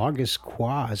is the longest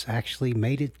Quaz actually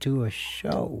made it to a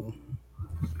show.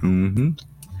 Mm-hmm.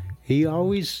 He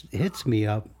always hits me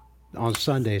up on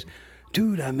Sundays.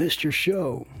 Dude, I missed your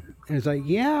show. And it's like,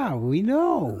 yeah, we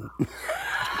know.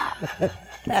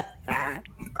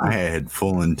 I had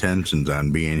full intentions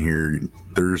on being here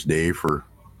Thursday for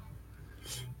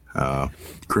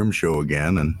Crim Show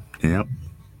again, and yep,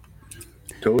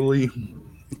 totally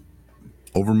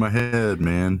over my head,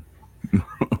 man.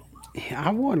 I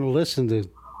want to listen to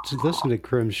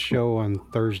Crim's show on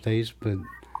Thursdays, but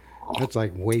that's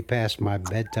like way past my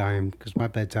bedtime because my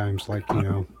bedtime's like,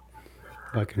 fucking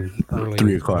early.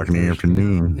 3:00 in the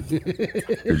afternoon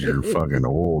because you're fucking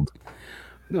old.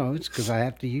 No, it's because I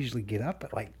have to usually get up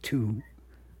at like 2.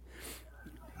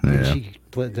 And Yeah, she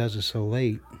does it so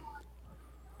late.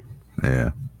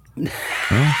 yeah.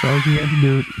 Well, so you had to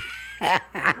do it.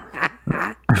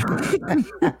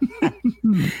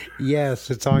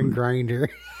 Yes, it's on Grinder.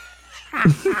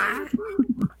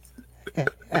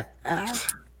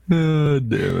 Oh,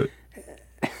 damn it.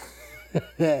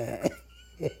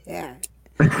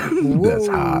 That's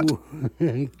hot.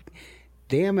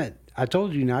 Damn it. I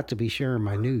told you not to be sharing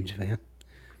my nudes, man.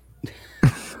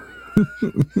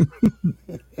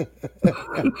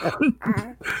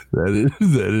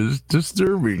 That is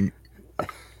disturbing.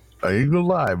 I ain't gonna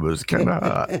lie, but it's kind of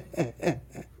hot.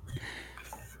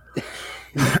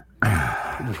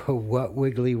 What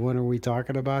wiggly one are we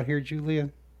talking about here, Julia?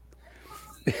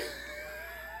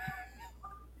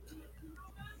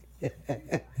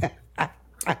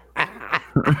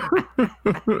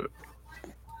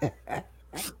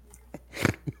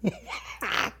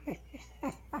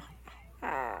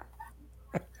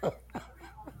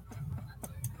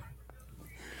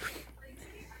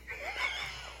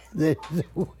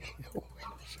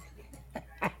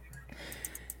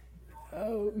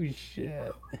 Oh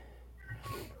shit.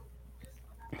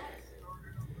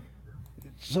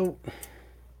 So,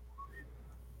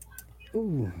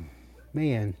 ooh,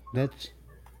 man, that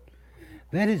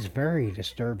is very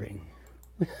disturbing.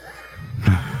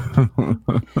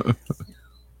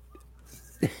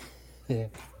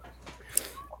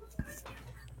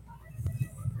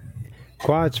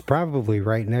 Quad's probably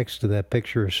right next to that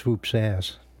picture of Swoop's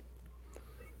ass.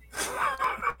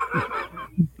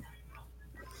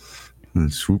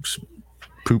 And Swoop's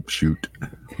poop shoot.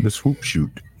 The swoop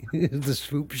shoot. The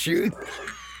Swoop shoot.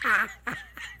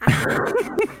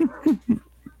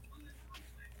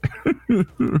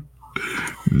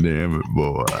 Damn it,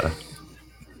 boy.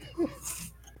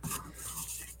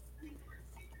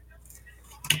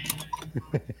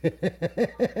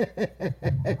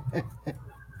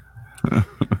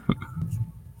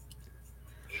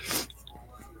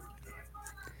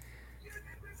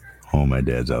 Oh, my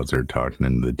dad's out there talking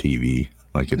into the TV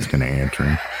like it's gonna answer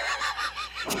him.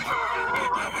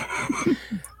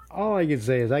 All I can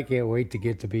say is I can't wait to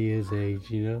get to be his age,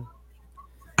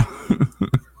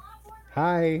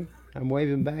 Hi, I'm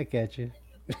waving back at you.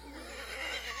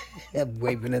 I'm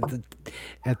waving at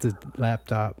the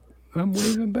laptop. I'm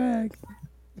waving back.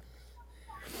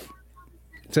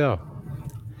 So,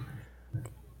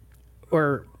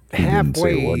 we're He didn't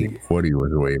say halfway. what he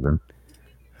was waving.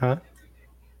 Huh?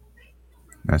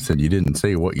 I said you didn't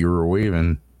say what you were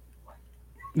waving.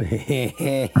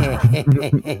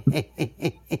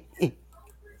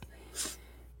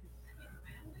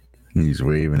 He's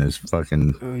waving his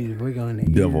fucking Oh, he's wiggling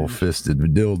the double ears. fisted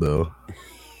dildo.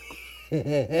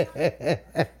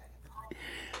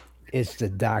 It's the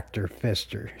Dr.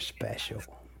 Fister special.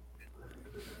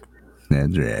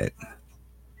 That's right.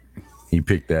 He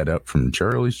picked that up from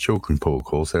Charlie's Choke and Poke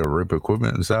Wholesale Rip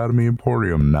Equipment and Sodomy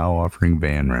Emporium, now offering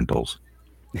van rentals.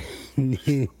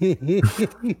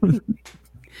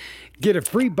 Get a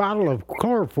free bottle of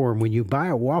chloroform when you buy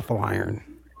a waffle iron.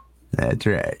 That's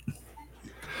right.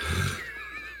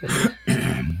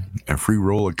 A free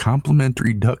roll of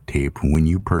complimentary duct tape when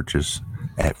you purchase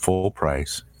at full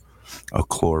price a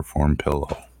chloroform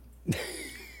pillow.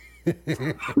 Does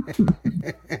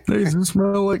it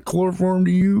smell like chloroform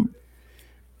to you?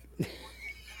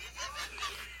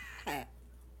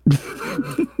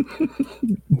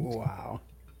 Wow.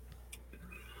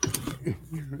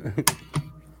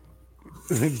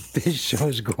 This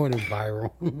show's going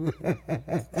viral.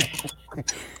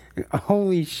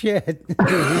 Holy shit.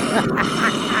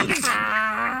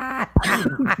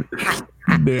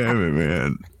 Damn it,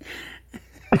 man.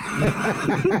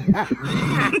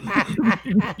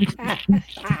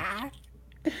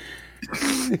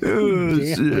 Oh,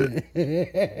 shit.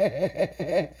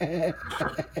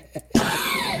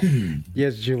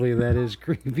 Yes, Julie, that is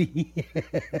creepy.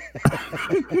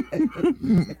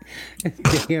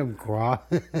 Damn, Qua.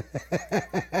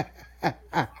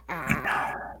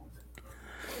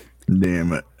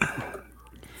 Damn it.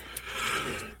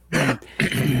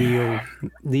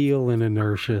 Neil and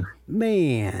inertia.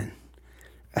 Man.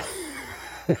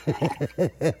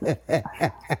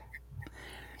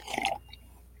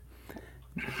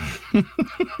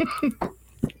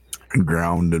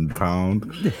 Ground and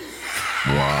pound.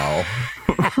 Wow.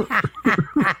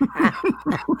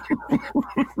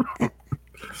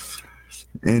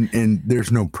 and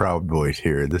there's no Proud Boys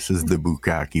here. This is the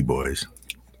Bukkake Boys.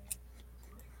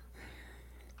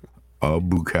 All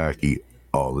Bukkake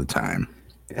all the time.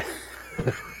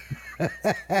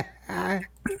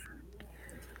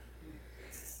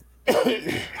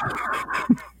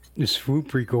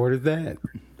 Swoop recorded that.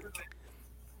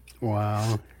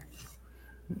 Wow.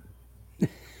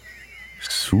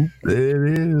 Swoop, there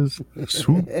it is.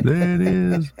 Swoop, there it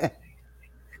is.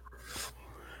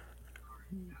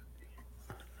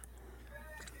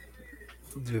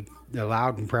 The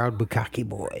loud and proud Bukkake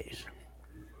Boys.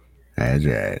 That's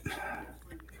right.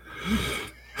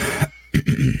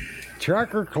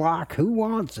 Trucker clock, who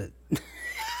wants it?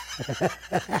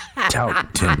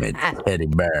 Talk to me, teddy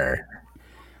bear.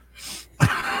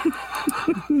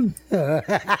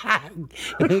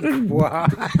 Wow.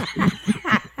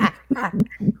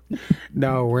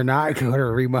 No, we're not going to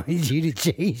remind you to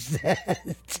change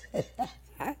that.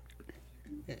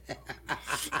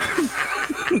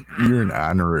 You're an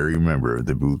honorary member of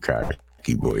the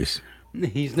Bukkake Boys.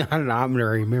 He's not an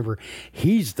honorary member.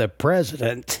 He's the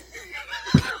president.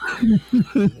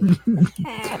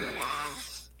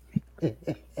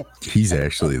 He's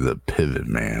actually the pivot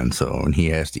man, so and he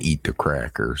has to eat the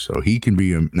cracker, so he can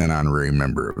be an honorary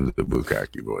member of the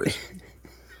Bukkake Boys.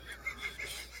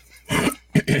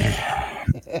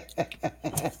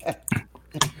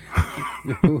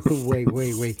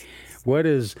 Wait. What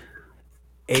is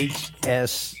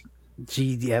HSGFD?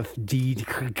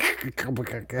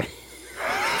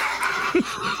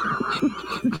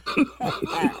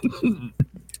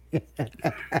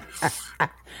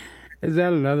 Is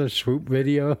that another swoop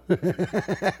video?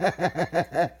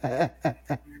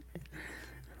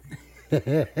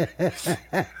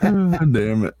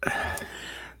 Damn it.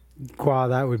 Wow,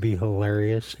 that would be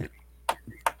hilarious.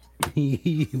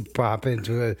 You pop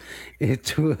into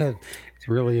a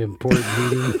really important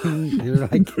meeting. You're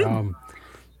like,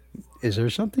 is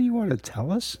there something you want to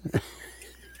tell us?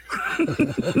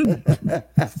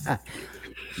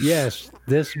 Yes,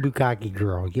 this Bukkake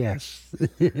girl, yes.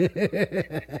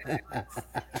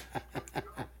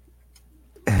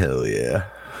 Hell yeah.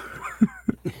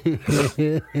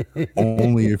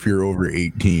 Only if you're over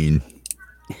 18.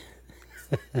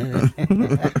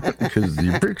 Because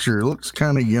your picture looks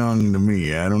kind of young to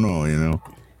me. I don't know, you know.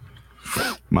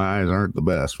 My eyes aren't the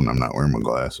best when I'm not wearing my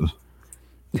glasses.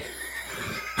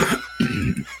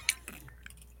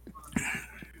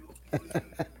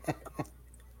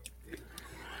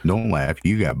 Don't laugh.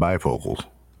 You got bifocals.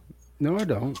 No, I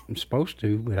don't. I'm supposed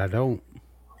to, but I don't.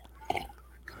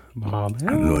 Mom,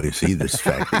 I know you see this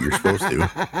fact that you're supposed to.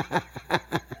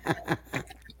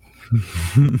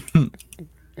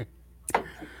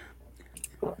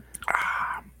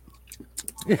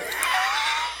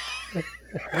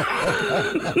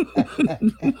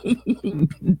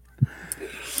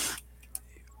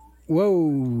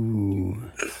 Whoa.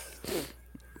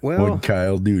 Well, What'd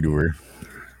Kyle do to her?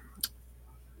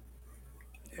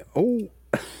 oh.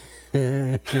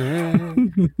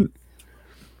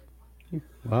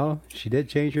 Well, she did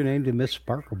change her name to Miss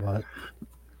Sparklebutt.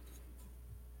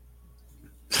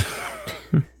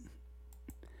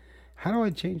 How do I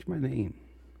change my name?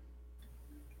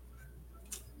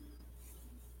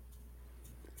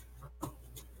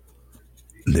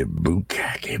 The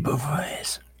Bukkake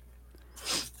Boys.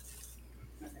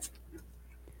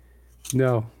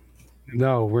 No,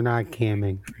 we're not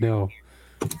camming. No,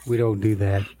 we don't do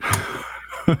that.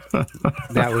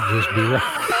 That would just be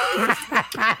right.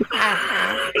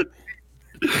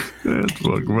 That's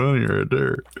fucking funny right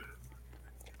there.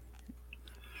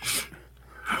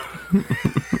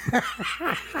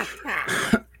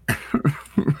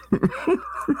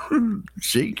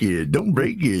 Shake it, don't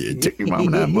break it. Took your mom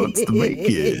 9 months to make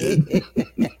it.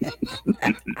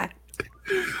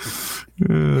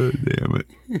 Oh, damn it.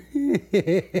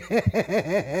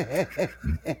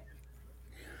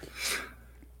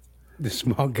 The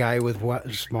small guy with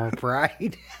what? Small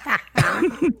pride.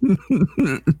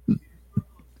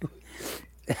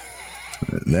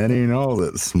 That ain't all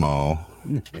that's small.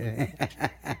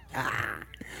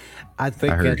 I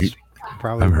think I heard that's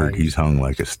probably. I've heard right. he's hung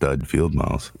like a stud field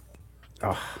mouse.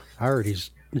 Oh, I heard he's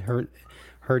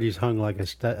hung like a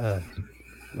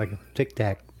tic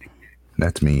tac,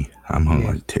 That's me. I'm hung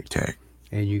Yeah. like Tic Tac.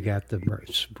 and you got the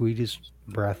sweetest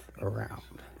breath around.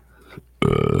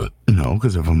 No,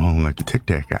 because if I'm hung like a Tic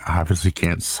Tac, I obviously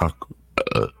can't suck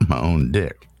my own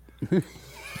dick.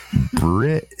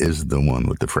 Britt is the one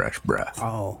with the fresh breath.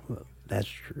 Oh, that's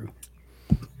true.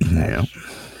 Yeah.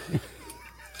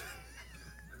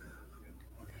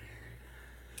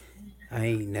 I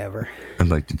ain't never. I'd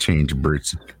like to change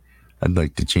Britt's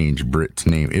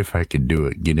name if I could do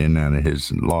it. Get in on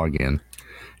his login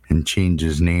and change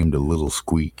his name to Little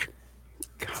Squeak.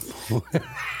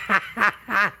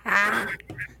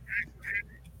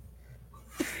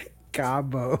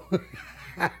 Cabo.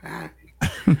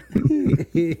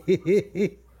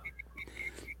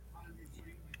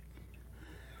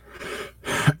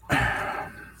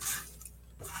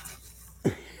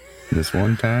 This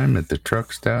one time at the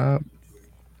truck stop,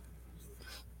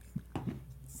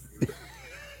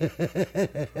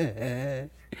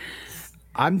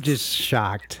 I'm just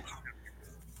shocked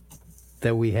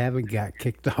that we haven't got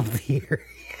kicked off the air.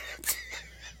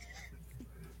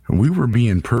 we were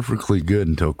being perfectly good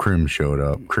until Krim showed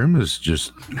up. Krim is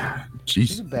just,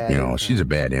 she's a bad she's a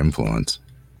bad influence.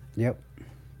 Yep.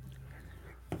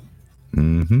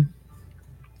 Mm-hmm.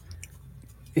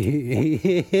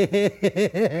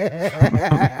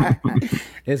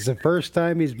 It's the first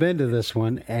time he's been to this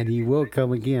one, and he will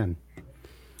come again.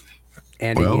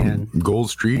 And Well, again. Gold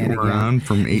Street, and we're again. on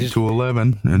from 8 Just to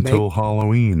 11 until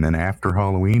Halloween. Then after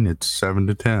Halloween, it's 7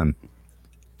 to 10.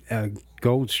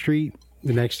 Gold Street,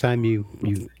 the next time you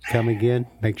come again,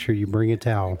 make sure you bring a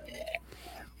towel.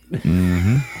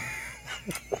 Mm-hmm.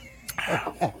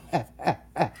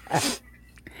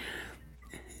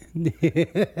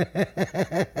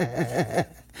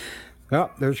 Oh,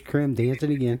 there's Krim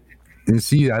dancing again. And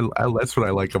see, I that's what I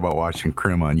like about watching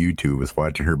Krim on YouTube, is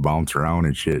watching her bounce around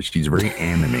and shit. She's very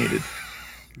animated.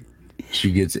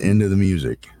 She gets into the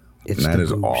music. It's and that the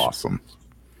is boobs. awesome.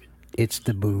 It's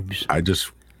the boobs. I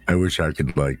wish I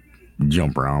could like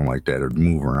jump around like that or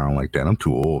move around like that. I'm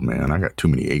too old, man. I got too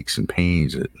many aches and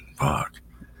pains that fuck.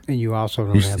 And you also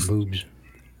don't You have s- boobs.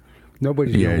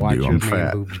 Nobody's Yeah, going to I watch do. your I'm man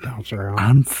fat. boobs bounce around.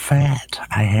 I'm fat.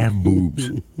 I have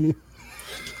boobs.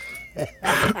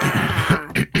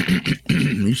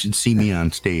 You should see me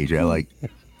on stage. I like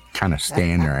kind of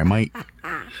stand there. I might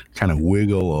kind of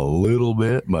wiggle a little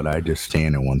bit, but I just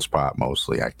stand in one spot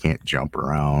mostly. I can't jump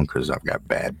around because I've got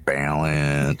bad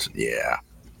balance. Yeah.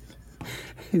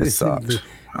 It sucks.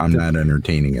 I'm not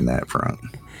entertaining in that front.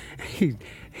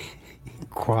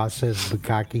 Crosses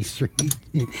Bukaki Street.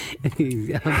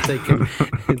 I'm thinking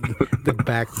the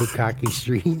back Bukaki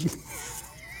Street.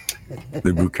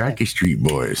 The Bukkake Street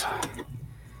Boys.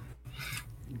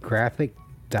 Graphic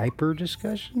diaper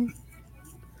discussion?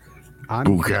 I'm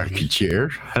Bukkake chair.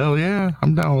 Hell yeah.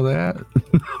 I'm down with that.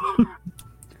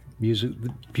 music.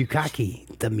 Bukaki,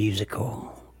 the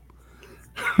musical.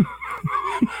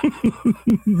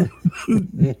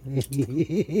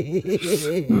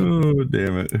 Oh,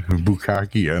 damn it.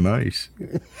 Bukkake on ice.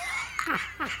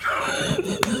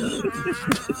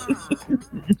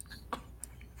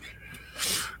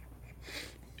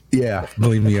 Yeah,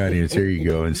 blame the audience. There you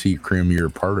go. And see, Krim, you're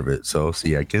a part of it. So,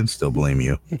 see, I can still blame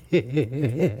you.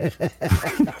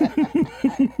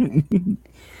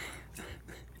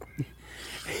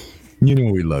 You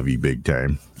know we love you big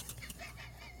time.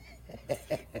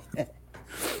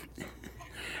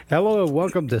 Hello and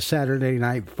welcome to Saturday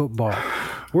Night Football.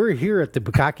 We're here at the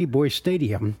Bukkake Boys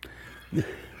Stadium,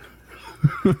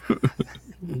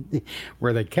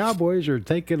 where the Cowboys are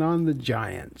taking on the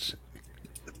Giants.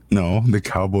 No, the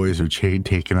Cowboys are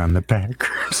taking on the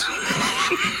Packers.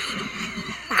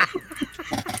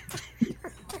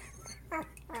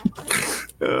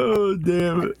 Oh,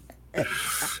 damn it.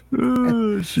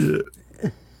 Oh, shit.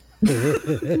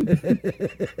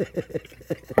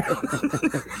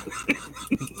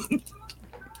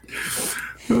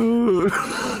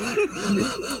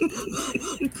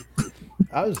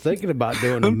 I was thinking about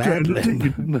doing a Mad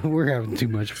Lib, but we're having too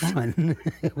much fun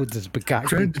with this Bukkake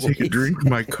Trying to take a Boys. drink of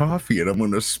my coffee and I'm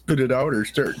going to spit it out or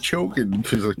start choking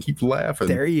because I keep laughing.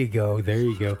 There you go. There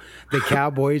you go. The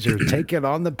Cowboys are taking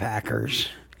on the Packers.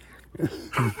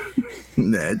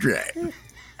 That's right.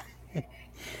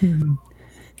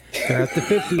 They're at the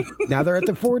 50. Now they're at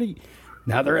the 40.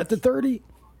 Now they're at the 30.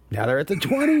 Now they're at the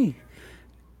 20.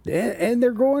 And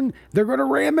they're going to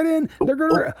ram it in. They're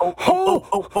going to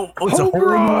It's a home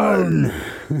run.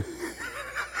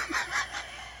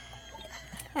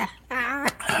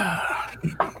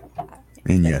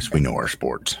 And yes, we know our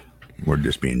sports. We're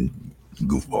just being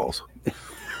goofballs.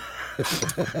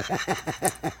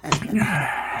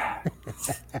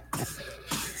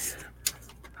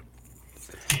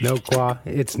 No, Qua,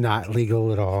 it's not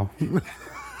legal at all.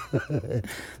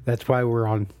 That's why we're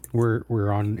on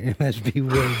MSB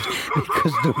Waves,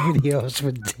 because nobody else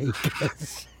would take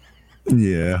us.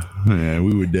 Yeah,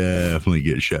 we would definitely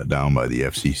get shut down by the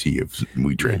FCC if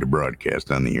we tried to broadcast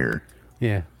on the air.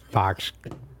 Yeah, Fox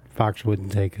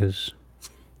wouldn't take us.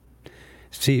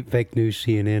 See, fake news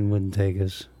CNN wouldn't take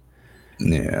us.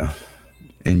 Yeah,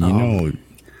 and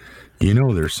you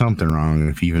know, there's something wrong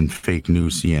if even fake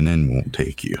news CNN won't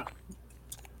take you.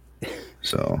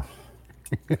 So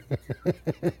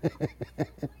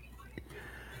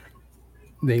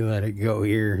they let it go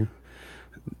here.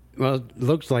 Well, it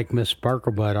looks like Miss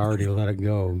Sparklebutt already let it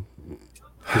go.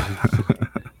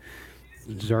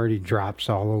 It's already drops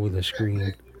all over the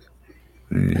screen.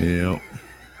 yeah.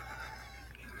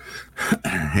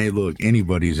 Hey, look,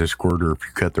 anybody's a squirter if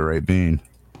you cut the right vein.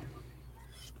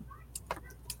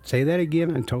 Say that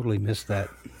again. I totally missed that.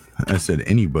 I said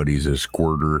anybody's a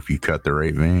squirter if you cut the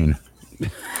right vein.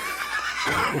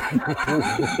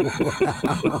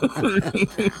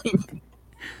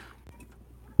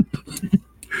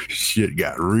 Shit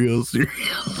got real serious.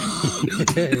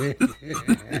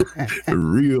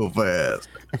 Real fast.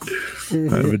 I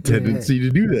have a tendency to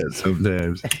do that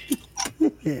sometimes.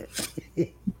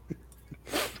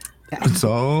 It's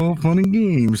all fun and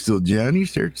games till Johnny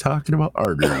starts talking about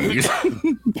arteries.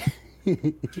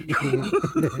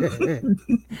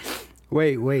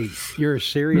 Wait. You're a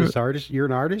serious artist? You're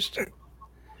an artist?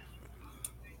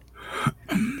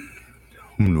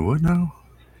 What now?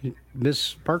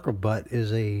 Miss Sparklebutt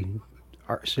is a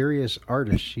serious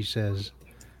artist, she says.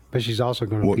 But she's also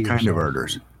going to What kind of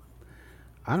artist?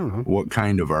 I don't know. What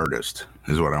kind of artist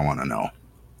is what I want to know.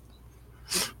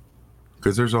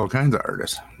 Because there's all kinds of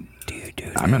artists.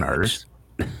 Dude, I'm an artist.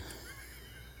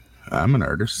 I'm an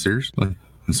artist, seriously.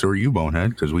 And so are you,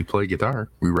 Bonehead, because we play guitar.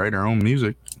 We write our own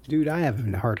music. Dude, I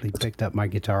haven't hardly picked up my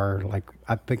guitar. Like,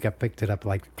 I think I picked it up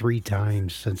like 3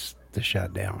 times since the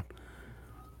shutdown.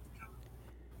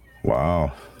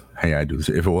 Wow. Hey, I do. If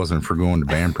it wasn't for going to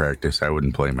band practice, I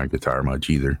wouldn't play my guitar much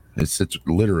either. It sits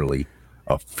literally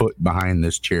a foot behind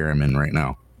this chair I'm in right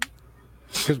now.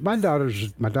 Because my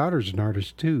daughter's an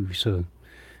artist too, so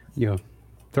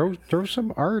throw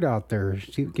some art out there.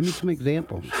 See, give me some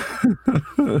examples. Sparkle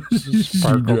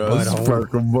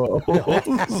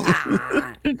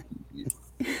butthole.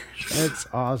 That's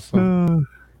awesome.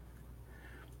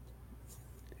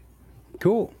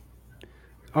 Cool.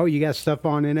 Oh, you got stuff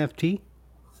on NFT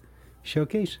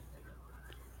showcase?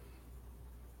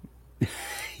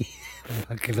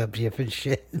 Fucking up Jeff and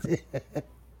shit.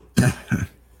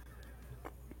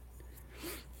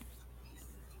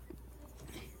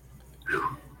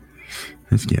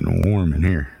 It's getting warm in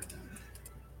here.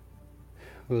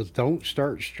 Well, don't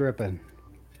start stripping.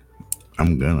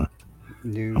 I'm gonna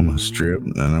No. strip,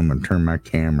 and I'm gonna turn my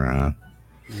camera on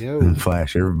No. and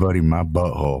flash everybody my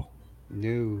butthole.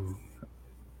 No.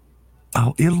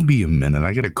 Oh, it'll be a minute.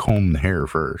 I gotta comb the hair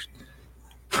first.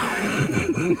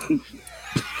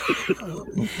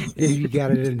 You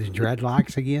got it into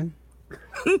dreadlocks again?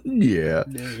 Yeah.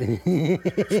 I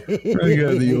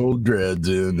got the old dreads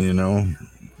in,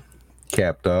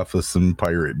 capped off with some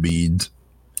pirate beads.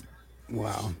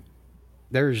 Wow.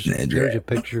 There's That's a right.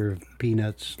 picture of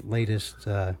Peanut's latest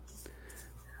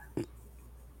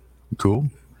Cool.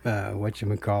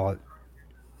 Whatchamacallit,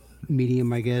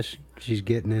 medium, I guess. She's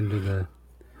getting into the.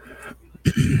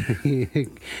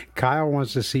 Kyle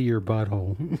wants to see your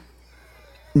butthole.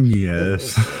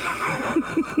 Yes.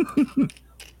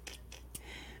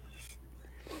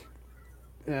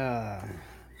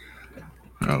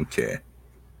 Okay.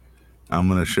 I'm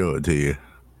gonna show it to you.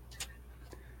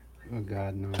 Oh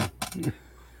God, no.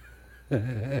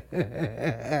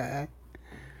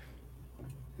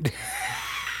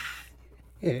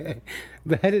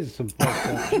 That is some fucked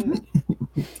up shit.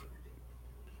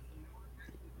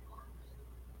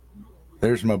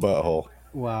 There's my butthole.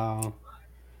 Wow.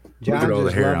 Look at all the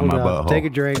just hair on leveled my up. butthole. Take a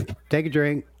drink. Take a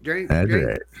drink. Drink. That's drink.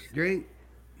 right. Drink.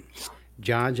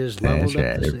 John just leveled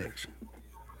That's up to right. 6.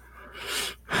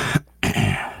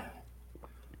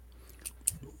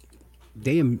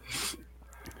 Damn.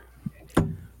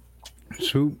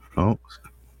 Swoop. Oh,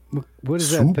 What is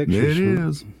swoop, that picture? there it Swoop?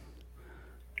 is.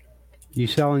 You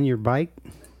selling your bike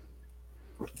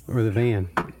or the van?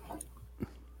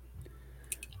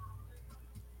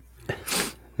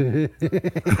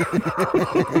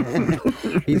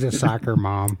 He's a soccer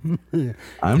mom.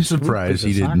 I'm surprised is a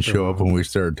he didn't soccer show up when we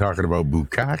started talking about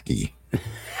bukkake.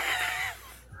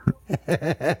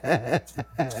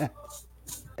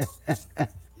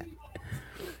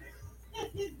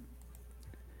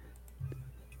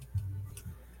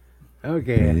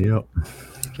 Okay, Yep.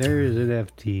 there is an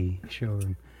FT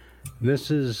showroom.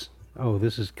 This is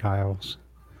Kyle's.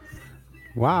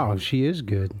 Wow, she is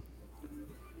good.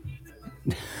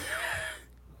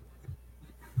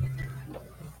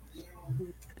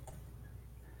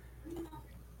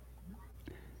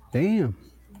 Damn.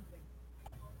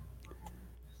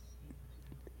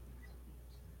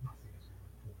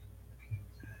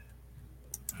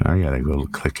 I gotta go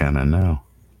click on it now.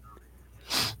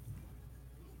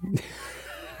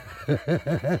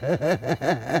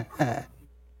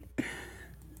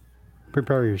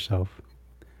 Prepare yourself.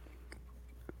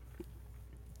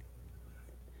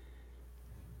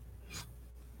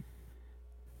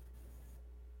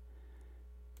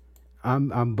 I'm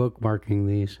bookmarking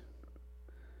these.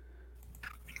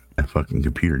 That fucking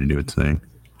computer to do its thing.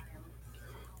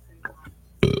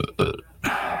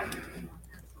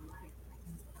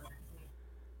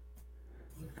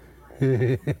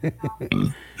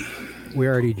 We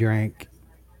already drank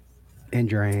and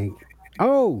drank.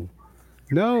 Oh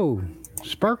no,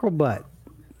 Sparkle Butt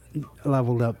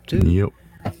leveled up too.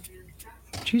 Yep.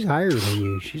 She's higher than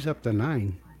you. She's up to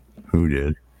 9. Who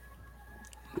did?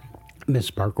 Miss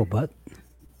Sparkle Butt,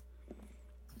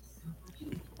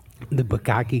 the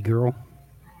Bukkake girl.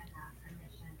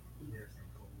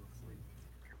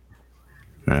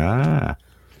 Ah.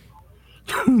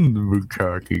 The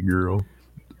bukkake girl.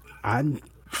 I'd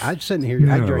sit in here.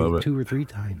 Yeah, I I love drank it. 2 or 3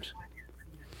 times.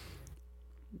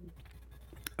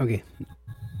 Okay,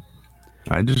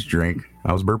 I just drank.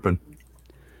 I was burping.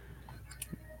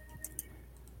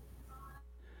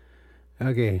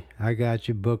 okay, I got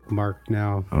you bookmarked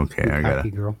now. Okay, I gotta.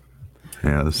 Bukkake girl.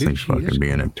 Yeah, this Dude, thing's she is fucking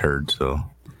being a turd, so.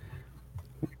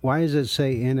 Why does it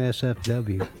say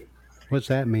NSFW? What's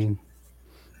that mean?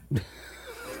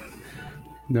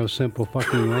 No simple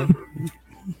fucking way.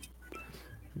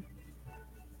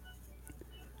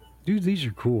 Dude, these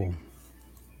are cool.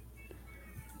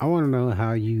 I want to know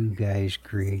how you guys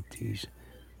create these.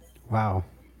 Wow.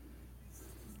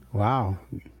 Wow.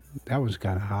 That was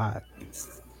kind of hot.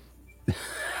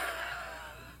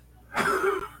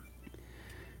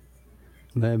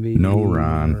 Let me No, be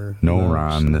Ron. your No, love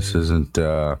Ron. This slave. isn't,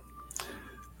 oh,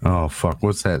 fuck.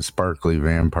 What's that sparkly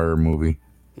vampire movie?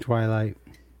 Twilight.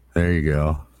 There you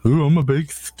go. Ooh, I'm a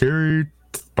big, scary,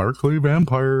 sparkly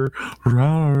vampire.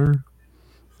 Rawr.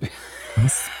 I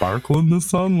sparkle in the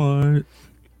sunlight.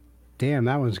 Damn,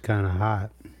 that one's kind of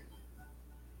hot.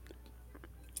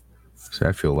 See,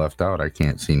 I feel left out. I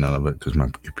can't see none of it because my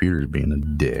computer's being a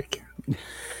dick.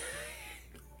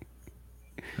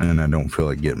 And I don't feel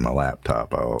like getting my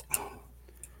laptop out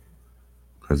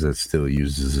because it still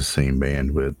uses the same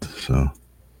bandwidth. So,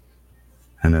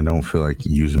 and I don't feel like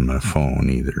using my phone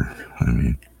either. I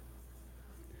mean,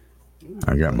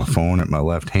 I got my phone at my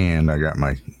left hand. I got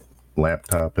my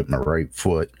laptop at my right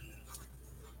foot.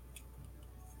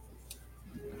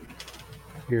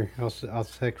 Here, I'll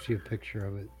text you a picture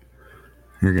of it.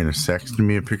 You're gonna text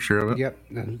me a picture of it? Yep,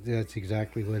 that's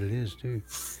exactly what it is, too.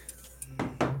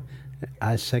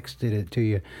 I sexted it to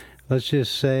you. Let's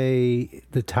just say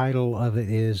the title of it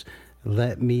is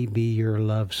Let Me Be Your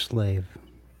Love Slave.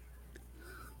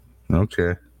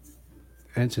 Okay.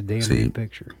 That's a damn See, good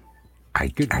picture. I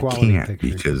quality can't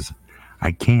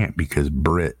picture. because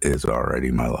Britt is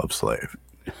already my love slave.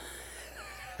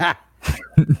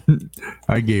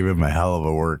 I gave him a hell of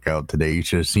a workout today. You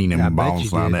should have seen I him bet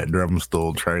bounce you on did. that drum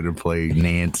stool trying to play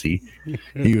Nancy.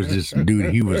 He was just,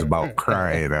 dude, he was about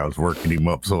crying. I was working him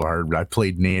up so hard. I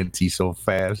played Nancy so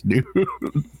fast, dude.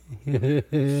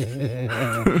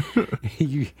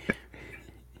 You-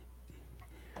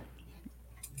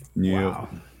 Yeah.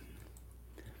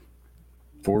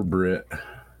 Poor Brit.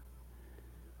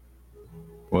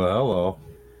 Well, hello.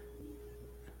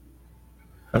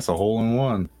 That's a hole in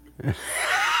one.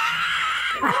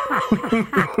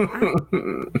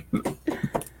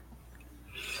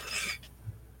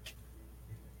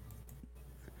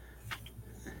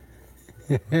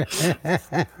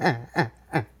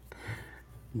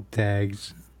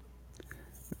 Tags.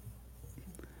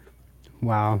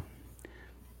 Wow.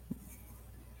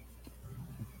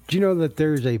 Do you know that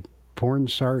there's a porn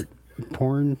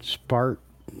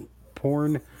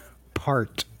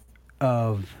part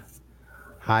of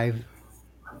Hive?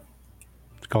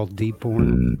 It's called deep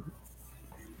porn.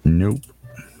 Nope.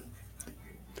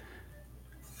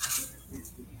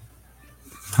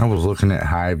 I was looking at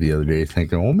Hive the other day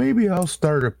thinking, well, maybe I'll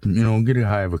start a, get a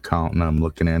Hive account. And I'm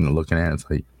looking at it. It's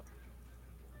like,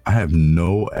 I have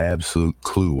no absolute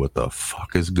clue what the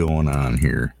fuck is going on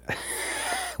here.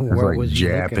 There's What like was you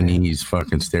looking at? Japanese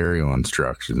fucking stereo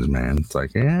instructions, man. It's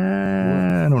like,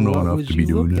 I don't know What enough was to be you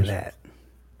doing looking this. at?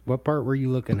 What part were you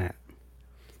looking at?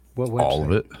 What website? All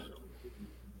of it.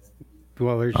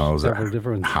 Well, there's I was several at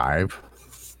different. Hive.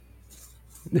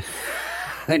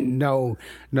 No,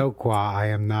 Qua, I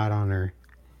am not on her.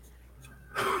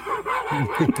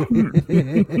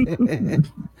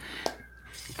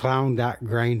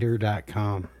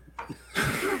 Clown.grinder.com.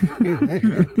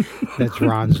 That's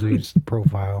Ron's new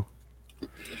profile.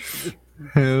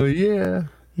 Hell yeah.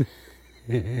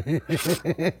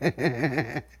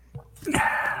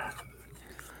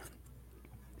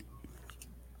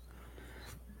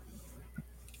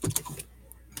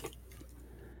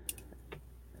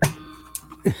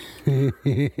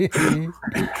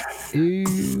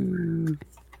 Ew.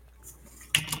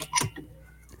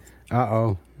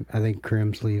 Uh-oh. I think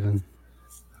Krim's leaving.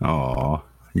 Oh,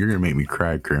 you're going to make me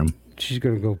cry, Krim. She's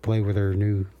going to go play with her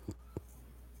new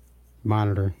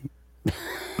monitor.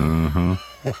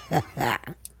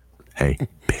 Hey,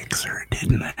 Pixar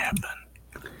didn't happen.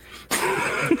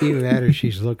 Either that or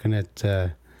she's looking at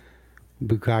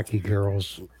Bukkake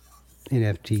Girl's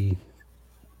NFT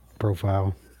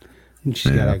profile. And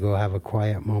she's got to go have a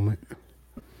quiet moment.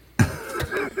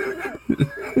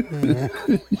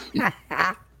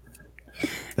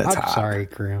 That's I'm hot. sorry,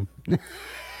 Krim.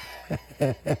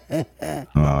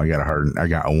 Oh, I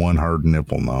got one hard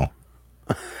nipple now.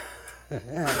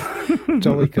 It's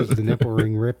only because the nipple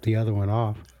ring ripped the other one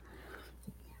off.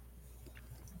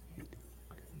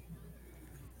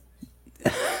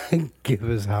 Give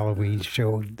us Halloween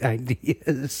show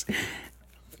ideas.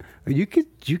 You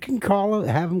can call it,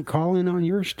 have them call in on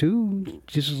yours too,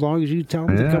 just as long as you tell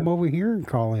them to Yeah. come over here and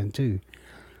call in too.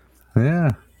 Yeah,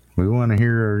 we want to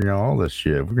hear all this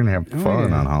shit. We're gonna have fun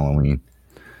yeah. on Halloween.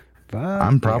 Fuck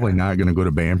I'm probably yeah. not gonna go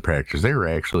to band practice. They were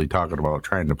actually talking about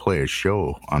trying to play a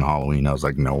show on Halloween. I was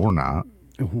like, no, we're not.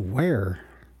 Where?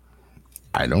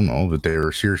 I don't know, but they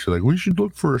were seriously like, we should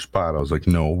look for a spot. I was like,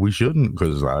 no, we shouldn't,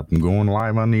 because I'm going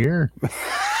live on the air.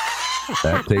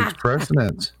 That takes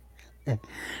precedence.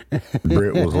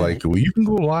 Britt was like, well, you can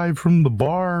go live from the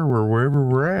bar or wherever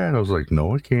we're at. I was like,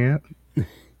 no, I can't.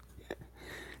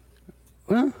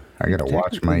 Well, I gotta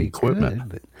watch my technically you equipment. could,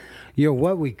 but you know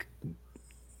what we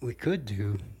could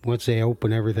do once they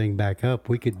open everything back up.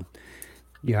 We could,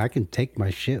 I can take my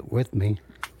shit with me.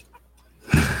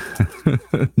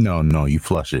 No, you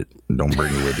flush it. Don't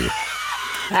bring it with you.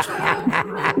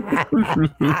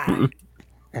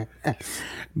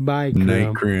 Bye, Krim.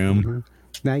 Night, Krim.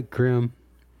 Night, Krim.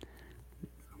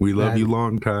 We love you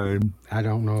long time. I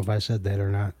don't know if I said that or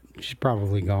not. She's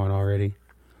probably gone already.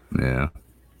 Yeah.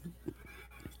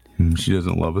 She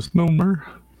doesn't love us no more.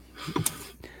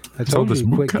 I told you this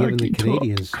to quit giving the Bukkake talk.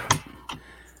 Canadians.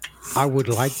 I would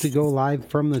like to go live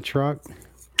from the truck,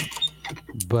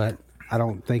 but I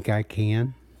don't think I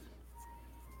can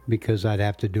because I'd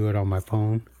have to do it on my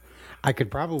phone. I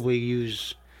could probably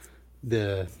use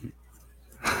the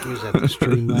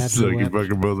Streamlabs. Sucky web.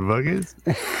 fucking motherfuckers.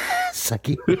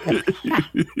 Sucky.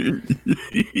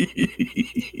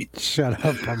 Shut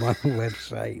up, I'm on the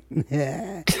website.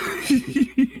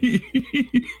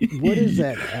 What is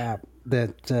that app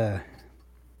that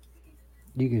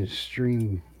you can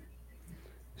stream?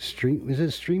 Is it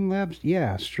Streamlabs?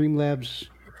 Yeah, Streamlabs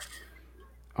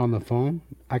on the phone.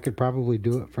 I could probably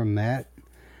do it from that,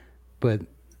 but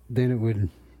then it would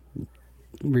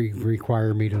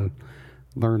require me to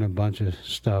learn a bunch of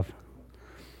stuff.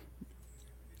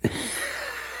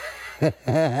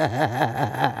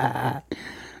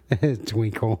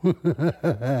 Twinkle,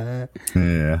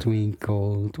 Yeah.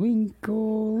 twinkle,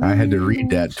 twinkle. I had to read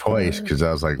that little twice star. because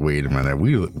I was like, wait a minute,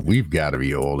 we've got to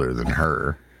be older than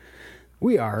her.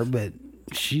 We are, but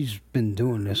she's been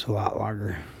doing this a lot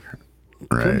longer.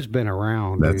 Right. Kim's been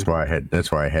around. That's dude. why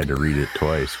I had to read it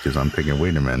twice because I'm thinking,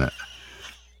 wait a minute.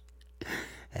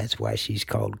 That's why she's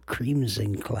called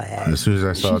Crimson Clad. As soon as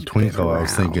I saw She's been Twinkle, I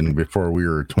was around. thinking before we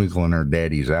were twinkling our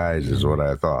daddy's eyes is what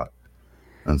I thought.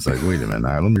 I was like, wait a minute,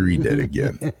 let me read that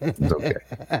again. It's okay.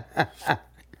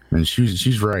 And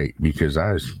she's right because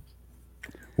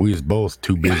we was both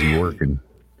too busy working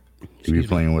to be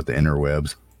playing with the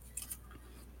interwebs.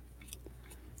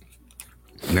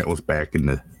 And that was back in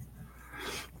the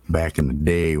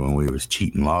day when we was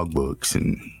cheating logbooks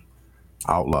and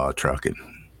outlaw trucking.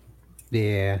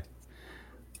 Yeah.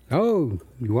 Oh,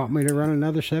 you want me to run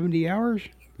another 70 hours?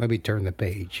 Let me turn the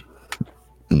page.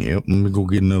 Yep, let me go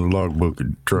get another logbook at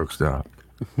the truck stop.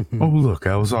 Oh, look,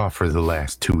 I was off for the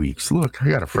last 2 weeks. Look, I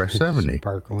got a fresh 70.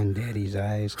 Sparkle in Daddy's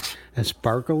eyes. A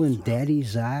sparkle in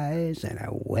Daddy's eyes and a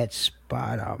wet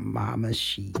spot on Mama's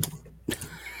sheet.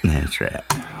 That's right.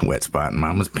 Wet spot in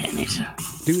Mama's panties.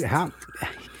 Dude, how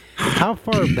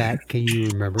far back can you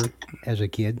remember as a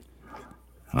kid?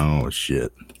 Oh,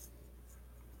 shit.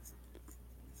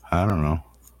 I don't know.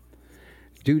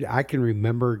 Dude, I can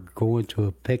remember going to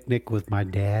a picnic with my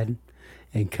dad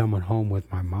and coming home with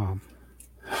my mom.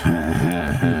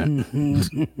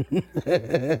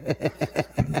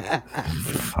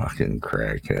 Fucking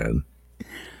crackhead.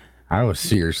 I was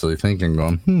seriously thinking,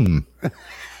 going,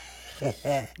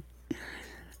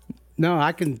 No,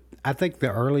 I think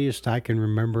the earliest I can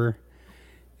remember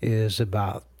is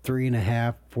about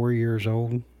 3.5, 4 years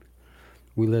old.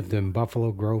 We lived in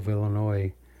Buffalo Grove,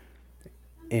 Illinois.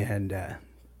 And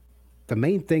the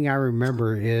main thing I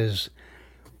remember is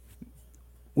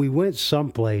we went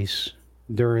someplace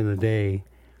during the day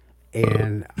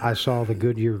and I saw the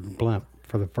Goodyear blimp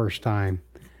for the first time.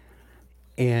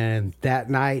 And that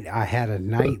night I had a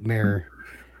nightmare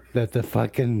that the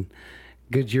fucking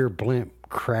Goodyear blimp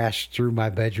crashed through my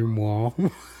bedroom wall.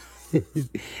 And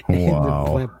Wow.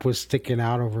 the blimp was sticking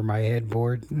out over my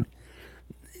headboard.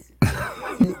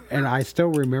 And I still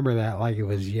remember that like it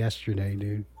was yesterday,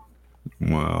 dude.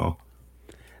 wow.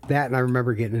 That, and I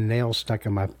remember getting a nail stuck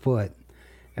in my foot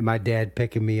and my dad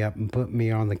picking me up and putting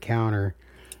me on the counter,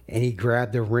 and he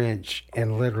grabbed the wrench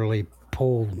and literally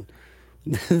pulled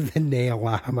the nail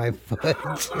out of my foot.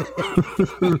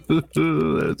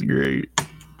 That's great.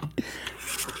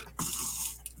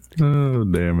 Oh,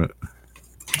 damn it.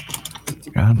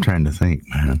 I'm trying to think,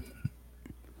 man.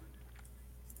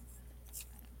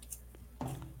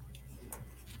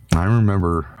 I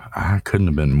remember I couldn't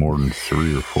have been more than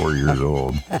 3 or 4 years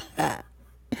old.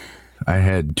 I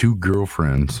had 2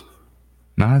 girlfriends.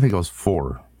 No, I think I was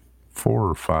 4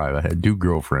 or 5. I had 2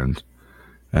 girlfriends.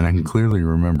 And I can clearly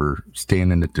remember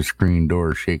standing at the screen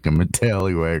door shaking my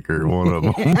tallywhacker at one of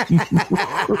them.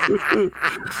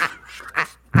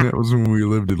 That was when we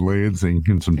lived in Lansing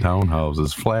in some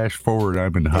townhouses. Flash forward,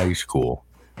 I'm in high school.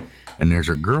 And there's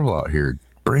a girl out here,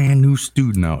 brand new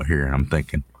student out here. And I'm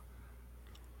thinking,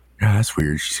 yeah, that's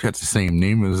weird. She's got the same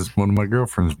name as one of my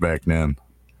girlfriends back then.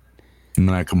 And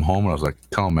then I come home and I was like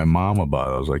telling my mom about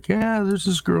it. I was like, yeah, there's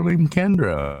this girl named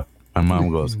Kendra. My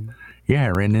mom goes, yeah, I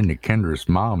ran into Kendra's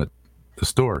mom at the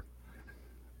store.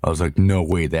 I was like, no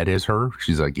way, that is her?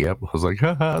 She's like, yep. I was like,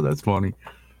 haha, that's funny.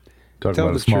 Talk Tell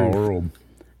about a the small truth. world.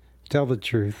 Tell the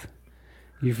truth.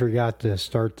 You forgot to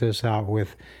start this out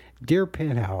with, Dear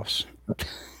Penthouse.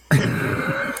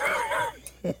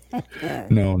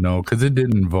 No, because it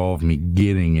didn't involve me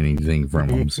getting anything from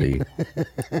them, see.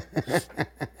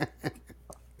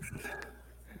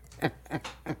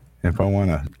 If I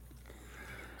want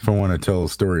to tell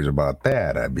stories about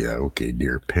that, I'd be like, okay,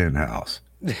 dear Penthouse.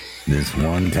 This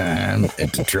one time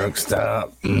at the truck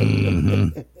stop.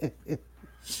 Mm-hmm.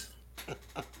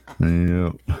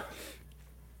 Yep.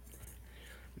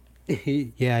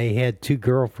 Yeah, he had 2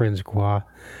 girlfriends, Qua.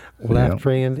 Left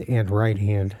hand and right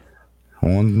hand.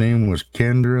 One's name was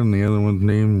Kendra and the other one's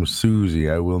name was Susie.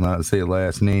 I will not say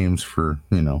last names for,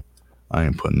 I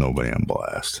ain't putting nobody on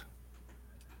blast.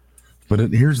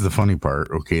 But here's the funny part.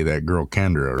 Okay, that girl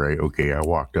Kendra, right? Okay, I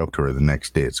walked up to her the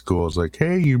next day at school. I was like,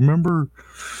 hey, you remember,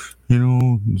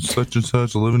 such and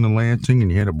such living in Lansing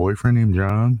and you had a boyfriend named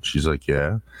John? She's like,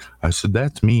 yeah. I said,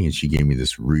 that's me. And she gave me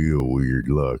this real weird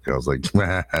look. I was like,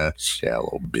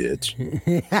 shallow bitch.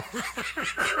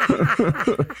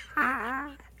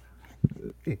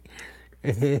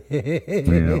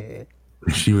 Yeah.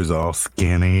 She was all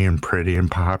skinny and pretty and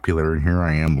popular, and here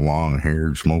I am, long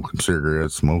haired, smoking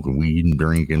cigarettes, smoking weed, and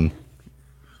drinking.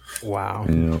 Wow.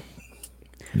 You know,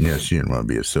 yeah, she didn't want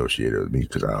to be associated with me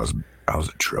because I was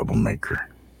a troublemaker,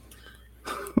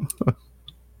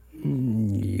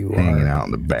 You hanging are. out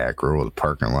in the back row of the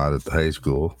parking lot at the high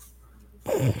school,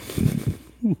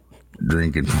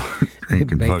 drinking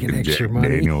Making fucking extra Jack money.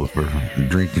 Daniels for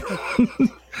drinking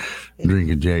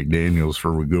drinking Jack Daniels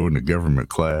for we go into government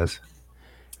class.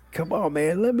 Come on,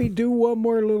 man. Let me do one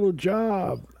more little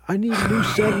job. I need a new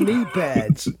set of knee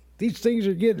pads. These things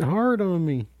are getting hard on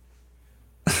me.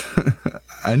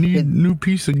 I need a new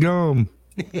piece of gum.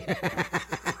 It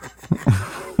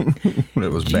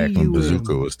was back when GUM.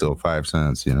 Bazooka was still 5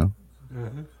 cents, you know?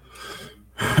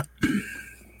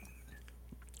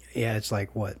 Yeah, it's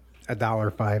like what?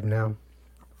 $1.05 now.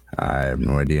 I have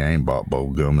no idea. I ain't bought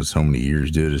bubble gum in so many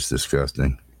years, dude. It's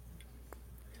disgusting.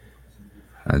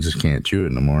 I just can't chew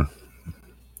it no more.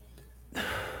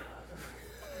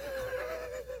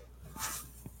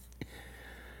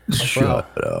 Shut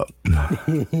up.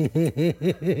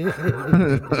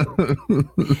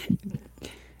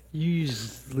 You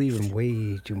just leaving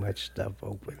way too much stuff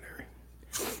open there.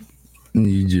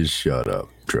 You just shut up,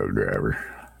 truck driver.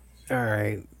 All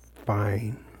right,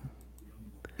 fine.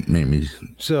 Make me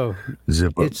So,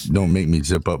 zip up. It's- Don't make me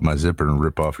zip up my zipper and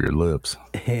rip off your lips.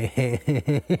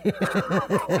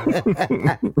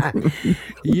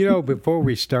 before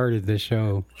we started the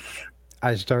show,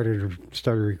 I started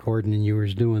recording, and you were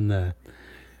doing the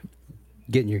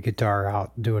getting your guitar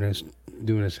out, doing a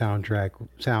sound check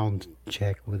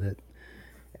with it,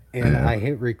 and I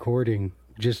hit recording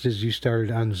just as you started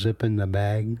unzipping the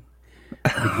bag.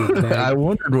 I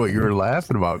wondered what you were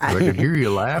laughing about because I could hear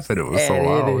you laughing. It was so And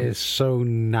loud. it is so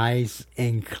nice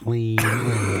and clean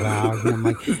and loud. And I'm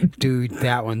like, dude,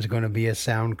 that one's going to be a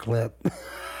sound clip.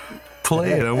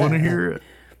 Play it. I want to hear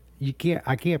it.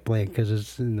 I can't play it because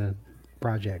it's in the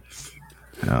project.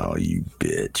 Oh, you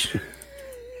bitch.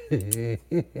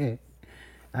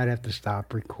 I'd have to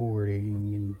stop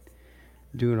recording and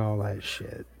doing all that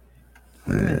shit.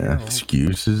 Yeah,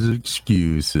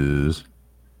 excuses.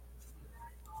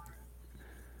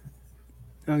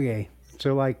 Okay,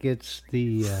 so like it's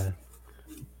the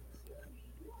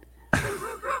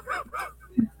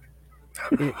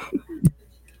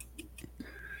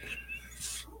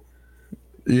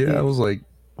Yeah, I was like,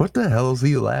 what the hell is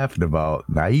he laughing about?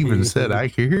 And I even said, I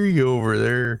can hear you over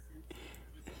there.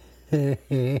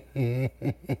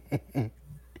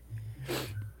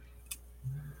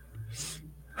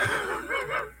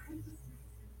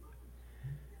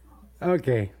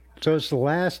 Okay, so it's the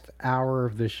last hour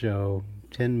of the show,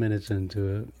 10 minutes into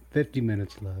it, 50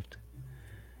 minutes left.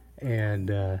 And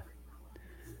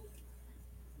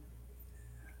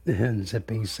the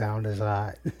zipping sound is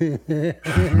hot.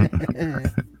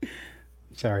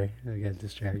 Sorry, I got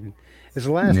distracted. It's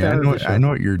the last Yeah, hour of the show. I know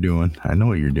what you're doing.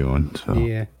 So.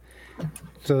 Yeah.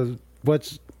 So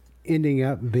what's ending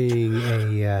up being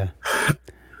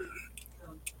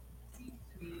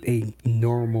a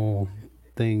normal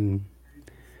thing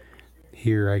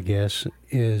here, I guess,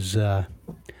 is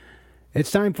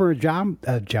it's time for a job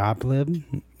lib,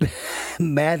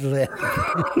 Mad Lib.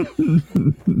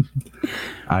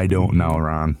 I don't know,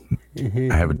 Ron.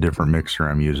 I have a different mixer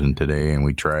I'm using today, and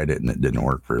we tried it, and it didn't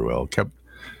work very well.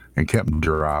 It kept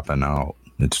dropping out.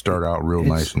 It started out real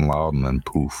nice and loud, and then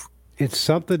poof. It's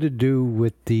something to do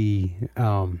with the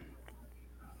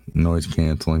Noise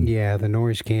canceling. yeah, the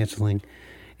noise canceling.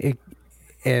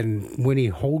 And when he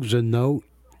holds a note,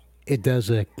 it does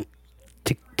a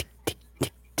tick tick tick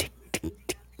tick tick tick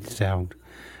tick sound.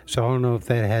 So I don't know if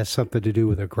that has something to do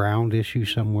with a ground issue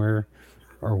somewhere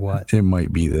or what. It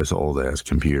might be this old ass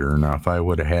computer. Now, if I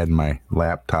would have had my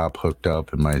laptop hooked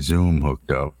up and my Zoom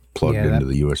hooked up, plugged Yeah, into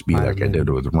the USB might like have I did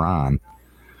with Ron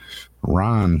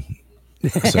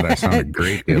said I sounded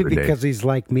great the other day. Because he's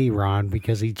like me, Ron,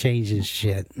 because he changes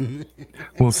shit.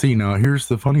 Well, see, now here's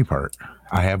the funny part.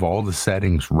 I have all the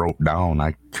settings wrote down.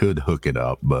 I could hook it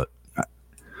up, but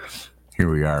here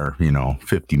we are,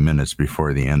 50 minutes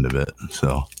before the end of it.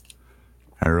 So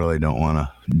I really don't want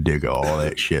to dig all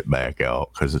that shit back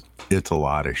out because it's a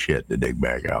lot of shit to dig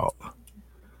back out.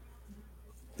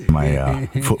 My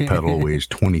foot pedal weighs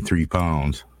 23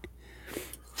 pounds.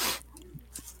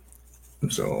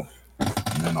 So,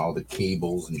 and then all the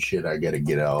cables and shit I got to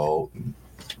get out.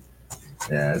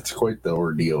 Yeah, it's quite the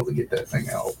ordeal to get that thing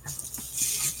out.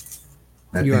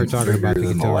 That You are thing's talking about bigger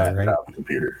the than guitar, right? laptop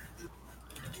computer.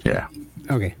 Yeah,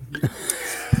 Okay.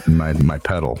 my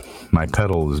pedal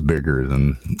is bigger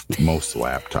than most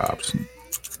laptops.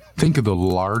 Think of the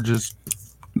largest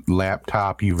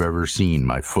laptop you've ever seen,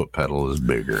 my foot pedal is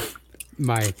bigger.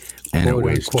 My And it quote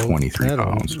weighs unquote 23 pedal.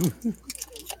 pounds.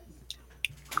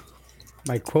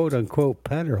 My quote unquote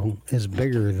pedal is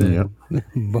bigger than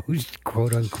most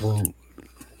quote unquote.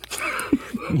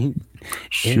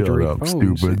 Shut Android up,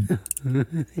 phones. stupid.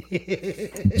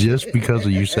 Just because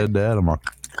you said that, I'm like,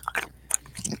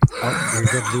 Oh, there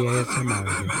goes the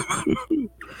ASMR again.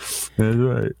 that's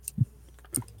right.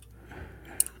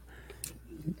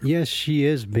 Yes, she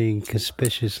is being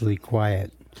conspicuously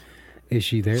quiet. Is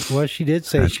she there? Well, she did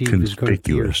say That's she was going to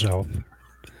pee conspicuous. herself.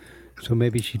 So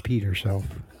maybe she peed herself.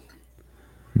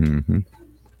 Mm-hmm.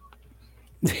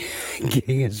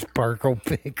 Getting a sparkle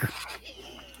picker.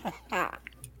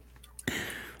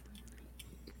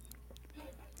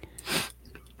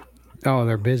 Oh,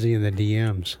 they're busy in the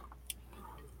DMs.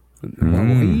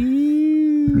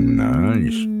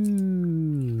 Nice.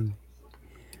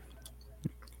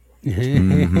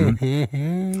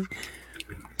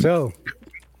 So,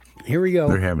 here we They're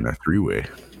go. having a three-way.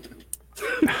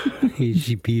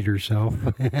 She peed herself.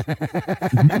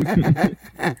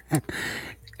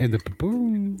 And the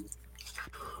boom.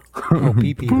 Oh,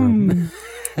 pee pee room.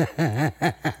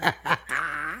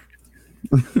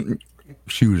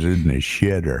 She was in the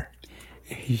shitter.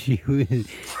 She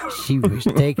was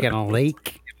taking a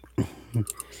leak.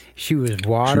 She was She was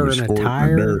watering a squirting the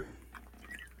tire, dirt.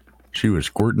 She was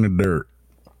squirting the dirt.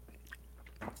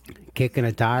 kicking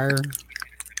a tire.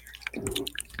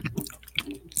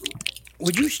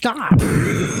 Would you stop? Good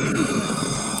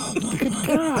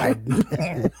God. Oh,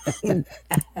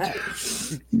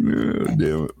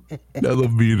 damn it. I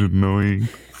love being annoying.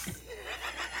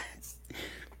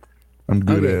 I'm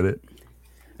good Okay. at it.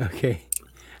 Okay.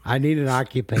 I need an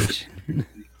occupation.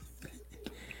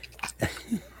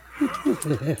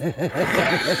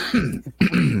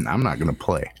 I'm not going to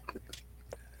play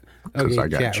because Okay, I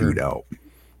got chat chewed room. out.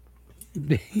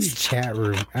 Chat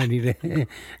room. I need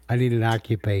an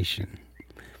occupation.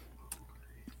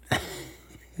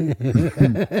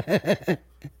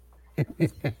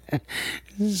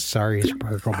 Sorry,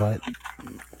 Sparkle Butt.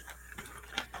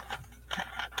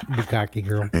 Bukkake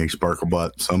girl. Hey, Sparkle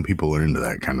Butt, some people are into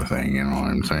that kind of thing, you know what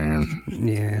I'm saying?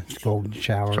 Yeah, it's golden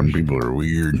showers. Some people are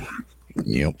weird.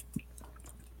 Yep.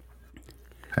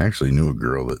 I actually knew a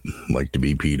girl that liked to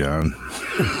be peed on.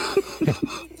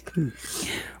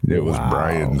 It was Wow.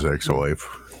 Brian's ex-wife.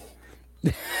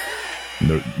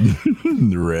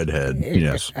 The redhead,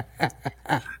 yes.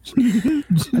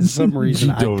 For some reason,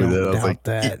 She I told me don't that. I was doubt like,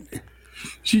 that.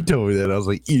 She told me that. I was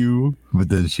like, ew. But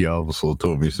then she also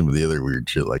told me some of the other weird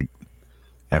shit. Like,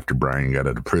 after Brian got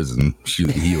out of prison,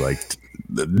 he liked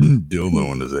the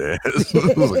dildo in his ass.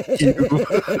 I was like, ew.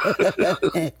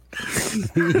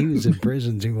 He was in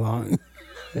prison too long.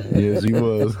 Yes, he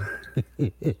was.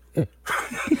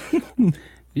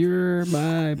 You're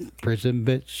my prison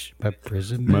bitch. My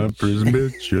prison bitch. My prison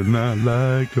bitch, you're not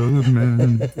like other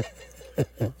men.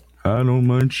 I don't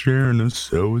mind sharing a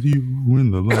cell with you when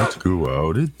the lights go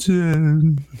out at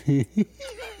 10.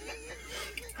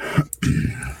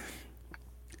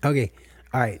 Okay.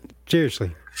 All right.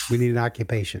 Seriously, we need an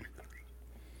occupation.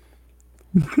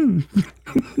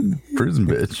 Prison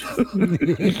bitch.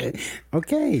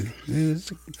 Okay.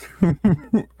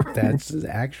 That's the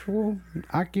actual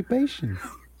occupation.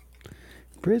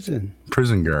 Prison.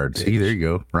 Prison guard. See, there you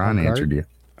go. Ron Guard? answered you.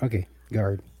 Okay.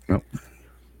 Guard. Nope.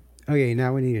 Okay.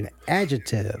 Now we need an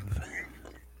adjective.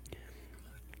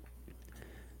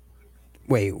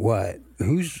 Wait, what?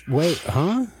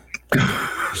 Huh?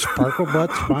 Sparkle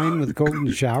Butt's fine with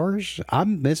golden showers?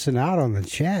 I'm missing out on the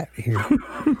chat here.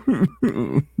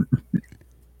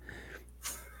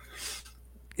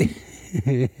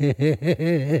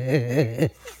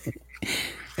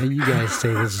 And you guys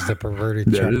say this is the perverted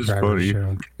That truck is driver funny.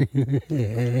 show.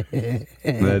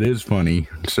 That is funny.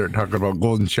 Start talking about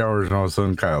golden showers and all of a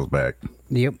sudden Kyle's back.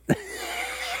 Yep.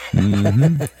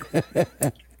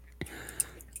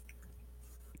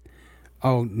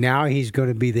 Oh, now he's going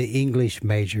to be the English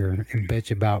major and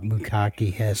bitch about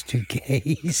Bukkake has 2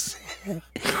 Ks.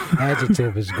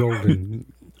 Adjective is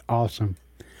golden. Awesome.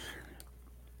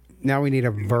 Now we need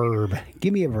a verb.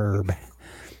 Give me a verb.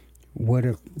 What?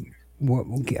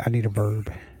 I need a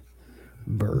verb.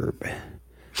 Verb.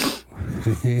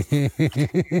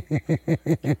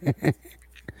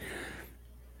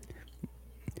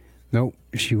 Nope,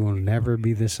 she will never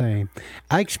be the same.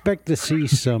 I expect to see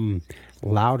some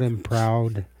Loud and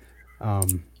Proud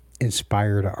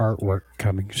inspired artwork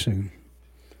coming soon.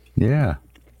 Yeah.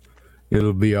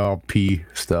 It'll be all pee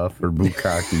stuff or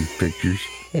bukkake pictures.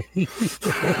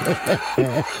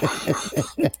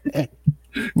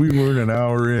 We weren't an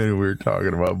hour in. We were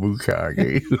talking about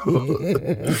bukkake.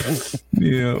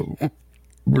 Yeah,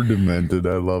 we're demented.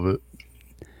 I love it.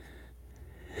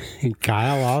 And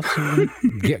Kyle also.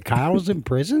 Kyle was in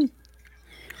prison.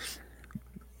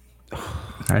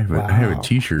 I have a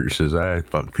T-shirt that says I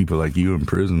fuck people like you in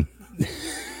prison.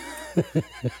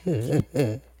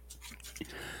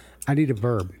 I need a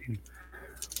verb.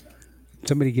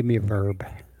 Somebody give me a verb.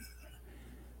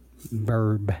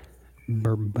 Verb.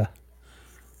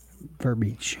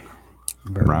 Verbiage.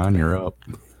 Verb. Ron, you're up.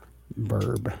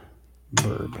 Verb.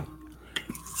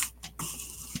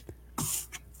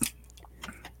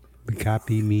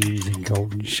 Copy memes and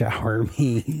golden shower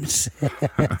memes.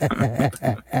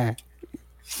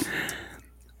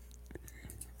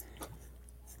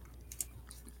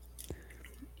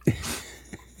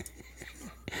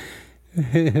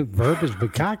 Verb is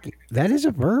bukkake. That is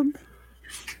a verb?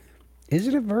 Is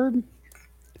it a verb?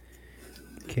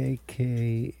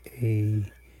 KKAKE.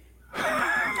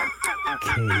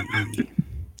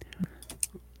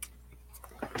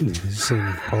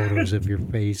 Sending photos of your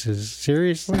faces.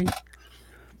 Seriously?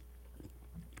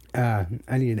 I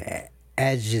need an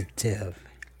adjective.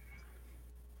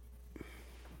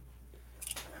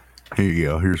 Here you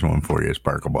go. Here's one for you,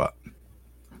 Sparklebot.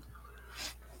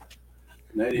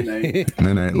 Nighty night.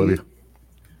 Night night. Love you.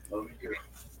 Love you.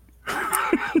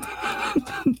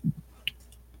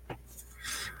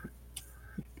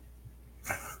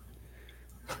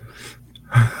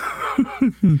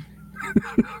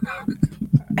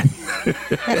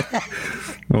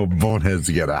 Oh, Bonehead's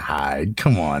got to hide.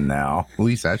 Come on now. At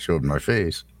least I showed my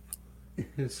face.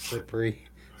 Slippery.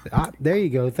 There you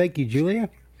go. Thank you, Julia.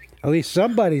 At least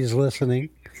somebody's listening.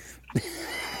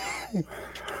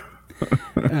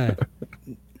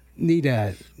 Need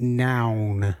a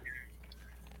noun.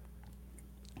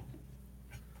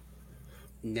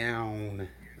 Noun.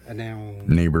 A noun.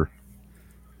 Neighbor.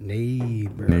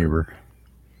 Neighbor.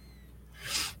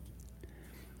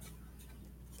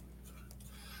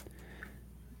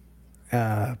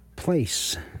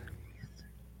 Place.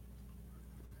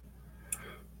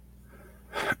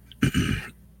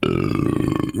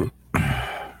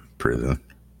 Prison.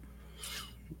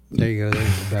 There you go.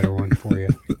 There's a better one for you.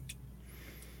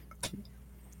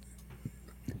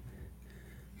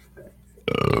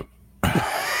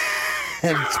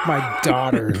 That's my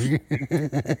daughter.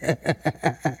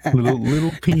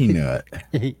 Little peanut.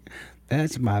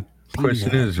 That's my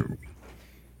Question peanut. is,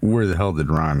 where the hell did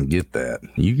Ron get that?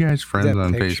 You guys friends That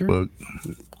on picture? Facebook?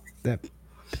 That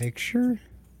picture?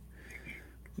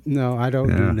 No, I don't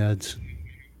do nuts.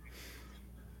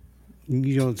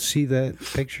 You don't see that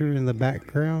picture in the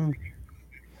background?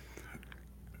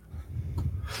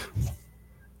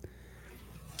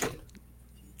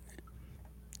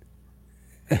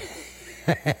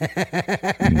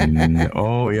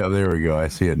 Oh, yeah, there we go. I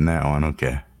see it now. And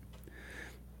okay.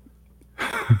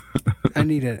 I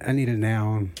need a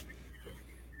noun.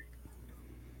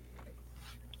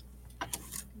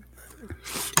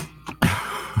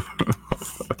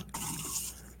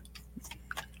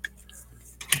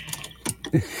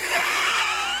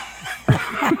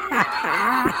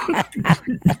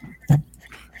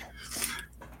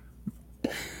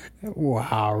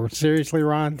 Wow, seriously,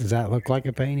 Ron? Does that look like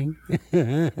a painting?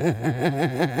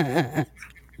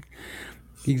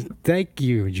 Thank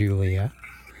you, Julia.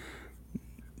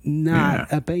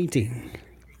 Not a painting.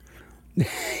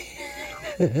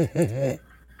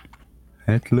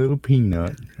 That little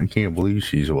peanut. I can't believe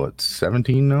she's, what,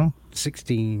 17 now?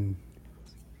 16.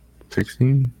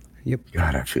 16? Yep.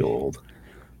 God, I feel old.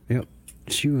 Yep.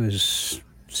 She was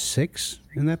 6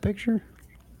 in that picture.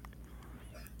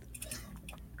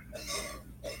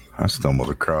 I stumbled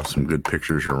across some good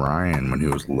pictures of Ryan when he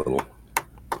was little.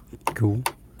 Cool.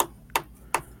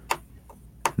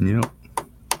 Yep.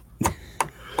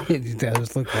 It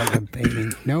does look like a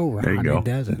painting. No, There you Ron, go. it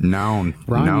doesn't. Noun.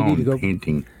 Ron, you Noun need to go-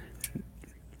 painting.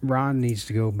 Ron needs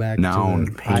to go back Noun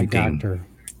to the eye painting. doctor.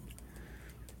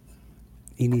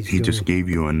 He needs He to just go. gave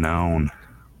you a noun.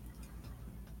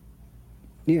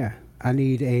 Yeah, I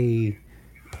need a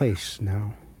place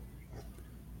now.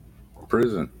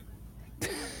 Prison.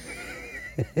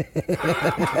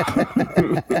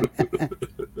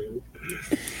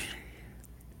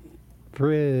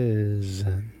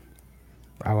 Prison.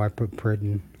 Oh, I put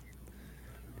prison.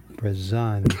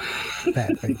 Prison.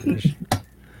 Fat fingers.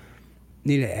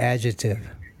 Need an adjective.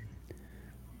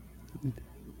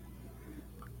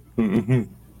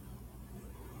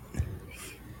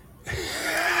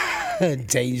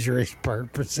 Dangerous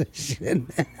preposition.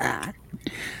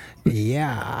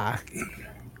 Yeah.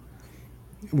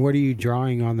 What are you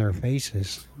drawing on their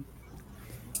faces?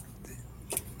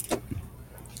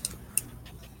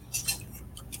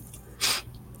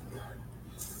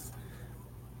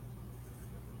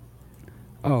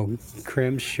 Oh,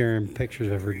 Krim's sharing pictures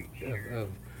of her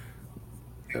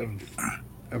of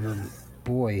her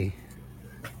boy.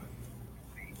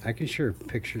 I can share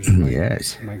pictures of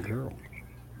Yes. my girl.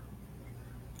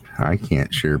 I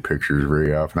can't share pictures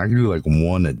very often. I can do like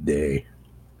one a day.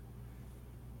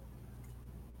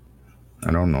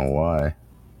 I don't know why.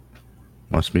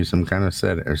 Must be some kind of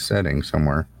setting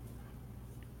somewhere.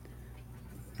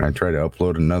 I try to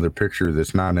upload another picture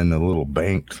that's not in the little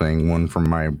bank thing, one from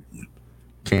my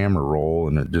camera roll,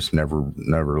 and it just never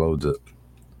loads it.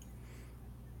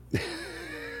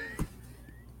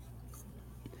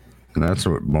 And that's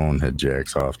what Bonehead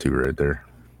jacks off to right there.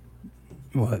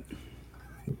 What?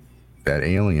 That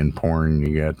alien porn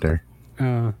you got there.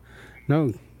 No,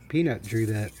 Peanut drew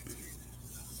that.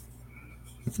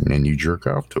 And you jerk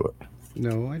off to it.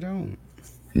 No, I don't.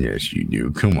 Yes, you do.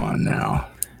 Come on now.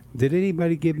 Did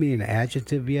anybody give me an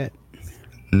adjective yet?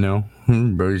 No,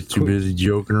 everybody's too busy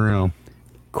joking around.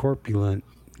 Corpulent.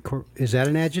 Is that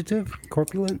an adjective?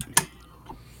 Corpulent?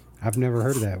 I've never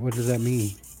heard of that. What does that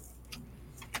mean?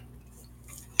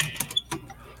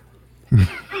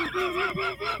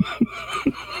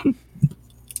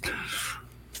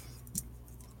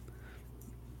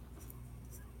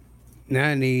 Now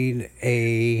I need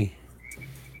a.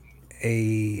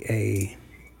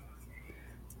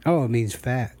 Oh, it means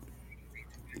fat.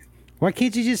 Why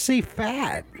can't you just say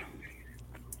fat?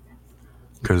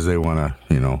 Because they want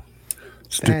to,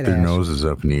 stick Fat their ass. noses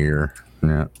up in the air.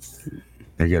 Yeah.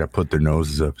 They got to put their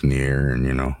noses up in the air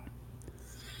and,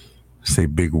 say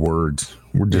big words.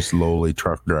 We're just lowly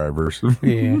truck drivers.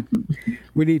 Yeah.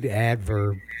 We need the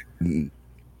adverb.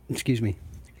 Excuse me.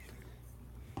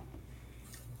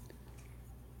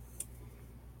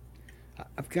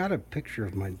 I've got a picture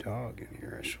of my dog in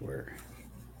here, I swear.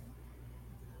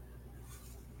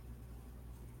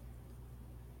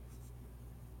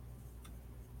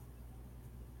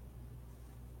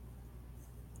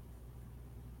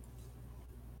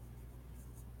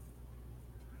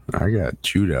 I got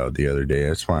chewed out the other day.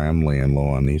 That's why I'm laying low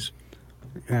on these.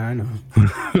 Yeah, I know.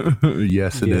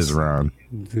 Yes, it is, Yes. Ron.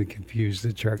 To confuse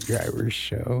the truck drivers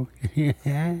show. We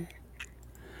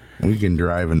can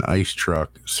drive an ice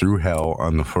truck through hell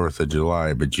on the 4th of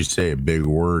July, but you say a big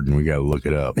word and we got to look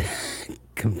it up.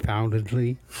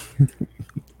 Confoundedly.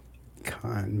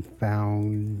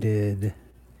 Confoundedly.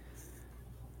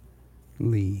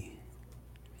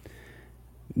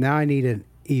 Now I need an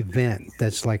event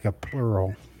that's like a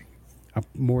plural.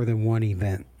 More than one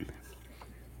event.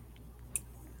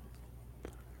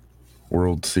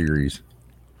 World Series.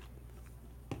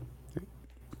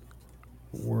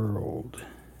 World.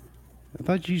 I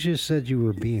thought you just said you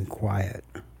were being quiet.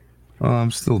 Well,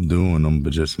 I'm still doing them,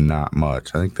 but just not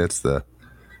much. I think that's the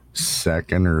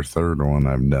second or third one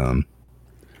I've done.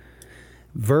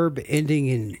 Verb ending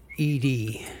in ed.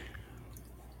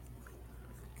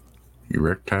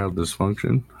 Erectile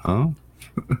dysfunction? Huh?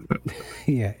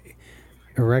 Yeah.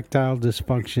 Erectile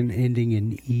dysfunction ending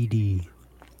in ed.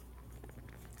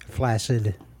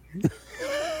 Flaccid.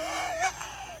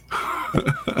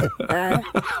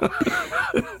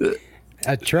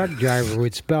 A truck driver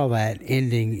would spell that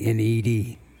ending in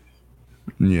ed.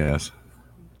 Yes.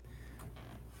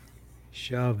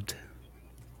 Shoved.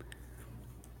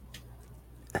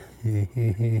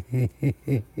 Need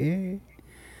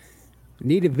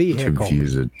a vehicle.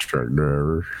 Confuse a truck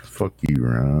driver. Fuck you,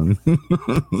 Ron.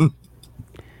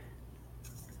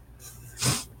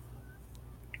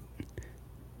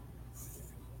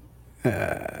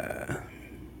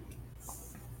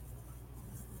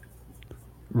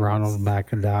 Ronald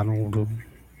McDonald.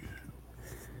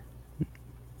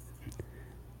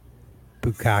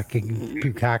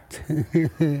 Bukaked.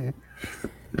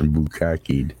 And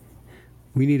bukakied.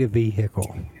 We need a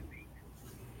vehicle.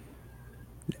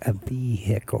 A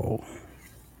vehicle.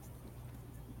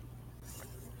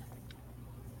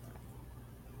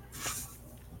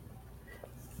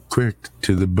 Quick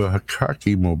to the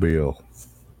Bukaki mobile.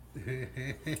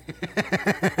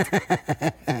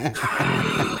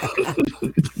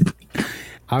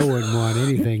 I wouldn't want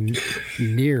anything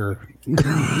near.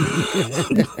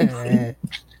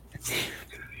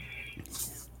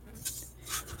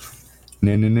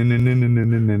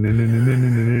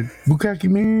 Bukaki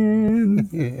man.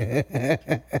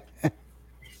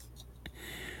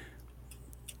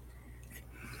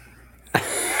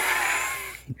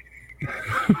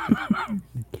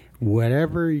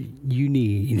 Whatever you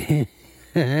need.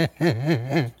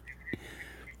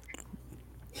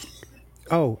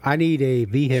 Oh, I need a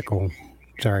vehicle.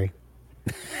 Sorry.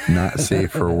 Not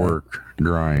safe for work.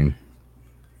 Drawing.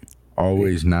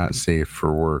 Always not safe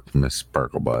for work, Miss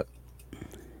Sparklebutt.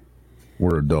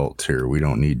 We're adults here. We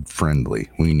don't need friendly.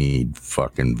 We need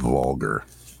fucking vulgar.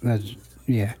 That's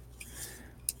yeah.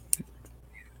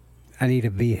 I need a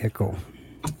vehicle.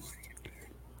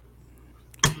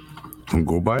 I'll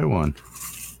go buy one.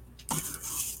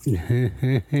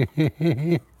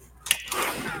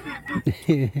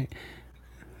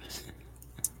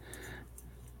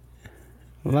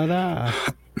 Lada.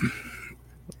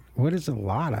 What is a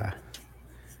Lada?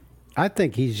 I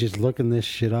think he's just looking this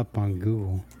shit up on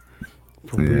Google.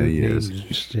 For Yeah, weird he names is.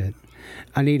 and shit.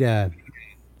 I need a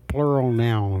plural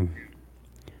noun.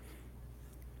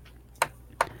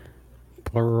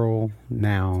 Plural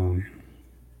noun.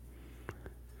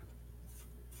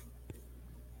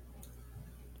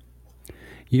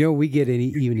 You know, we get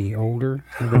even older.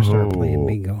 We're gonna start playing Oh.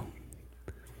 bingo.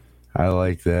 I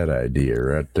like that idea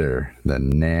right there. The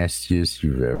nastiest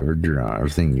you've ever drawn.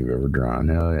 Everything you've ever drawn.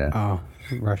 Hell yeah. Oh,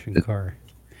 Russian car.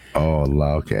 Oh,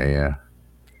 okay, yeah.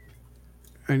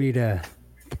 I need a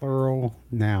plural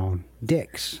noun.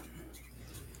 Dicks.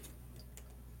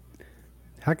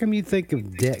 How come you think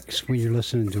of dicks when you're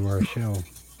listening to our show?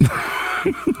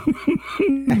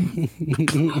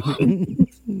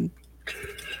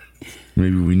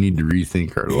 Maybe we need to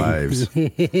rethink our lives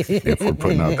if we're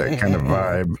putting out that kind of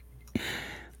vibe.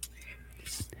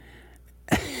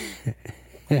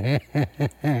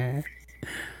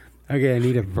 Okay, I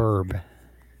need a verb.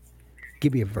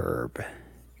 Give me a verb.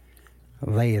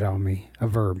 Lay it on me. A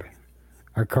verb.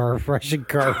 A car, Russian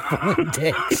car full of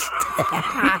dicks.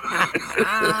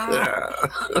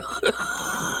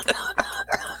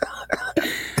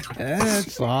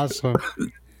 That's awesome.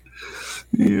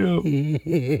 Yeah.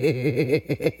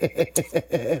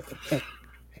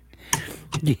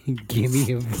 Give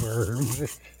me a verb.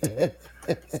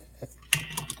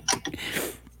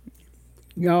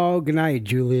 Oh, good night,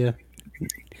 Julia.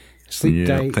 Sleep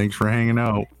Yeah. tight. Thanks for hanging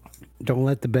out. Don't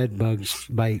let the bed bugs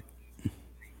bite.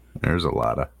 There's a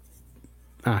lot of.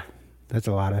 That's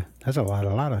a lot of.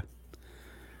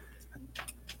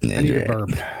 I need a verb.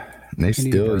 They need a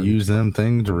still verb. use them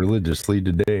things religiously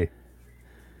today.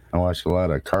 I watched a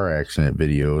lot of car accident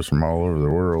videos from all over the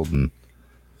world, and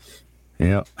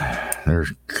yep,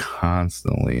 there's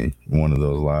constantly one of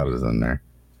those ladas in there.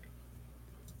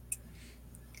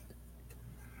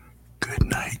 Good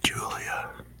night, Julia.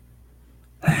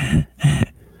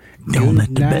 Don't let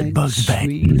the bed bugs bite.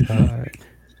 Sweetheart.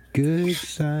 Good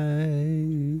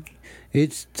side.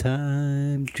 It's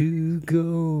time to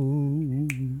go.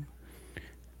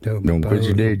 Don't quit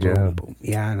your day job.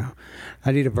 Yeah, I know.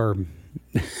 I need a verb.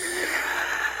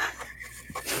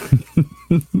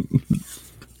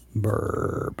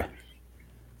 Verb.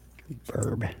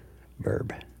 Verb.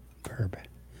 Verb. Verb. Verb.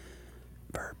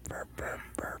 Verb. Verb.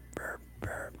 Verb. Verb.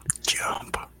 Verb.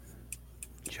 Jump.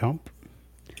 Jump.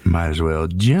 Might as well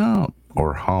jump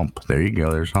or hump. There you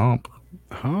go. There's hump.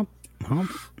 Hump.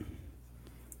 Hump.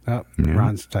 Oh, Yeah.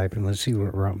 Ron's typing. Let's see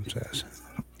what Ron says.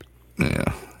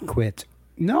 Yeah. Quit.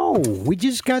 No, we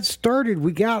just got started.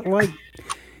 We got like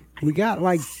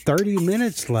 30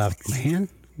 minutes left, man.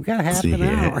 We got half See, an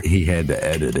hour. he had to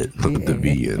edit it, put the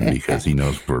V in because he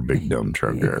knows we're big dumb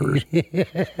truck drivers.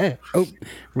 Oh,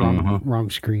 wrong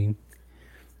screen.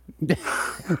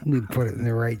 Let me put it in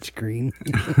the right screen.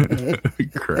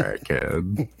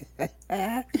 Crackhead.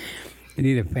 I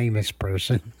need a famous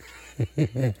person.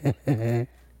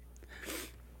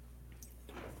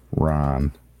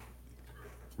 Ron.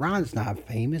 Ron's not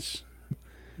famous.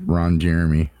 Ron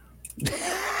Jeremy. The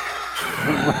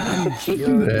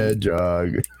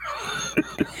hedgehog.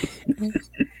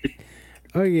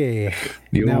 Okay.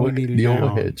 The Now we old, need a the old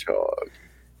noun. hedgehog.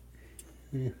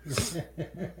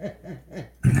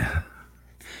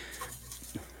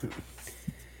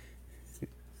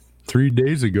 Three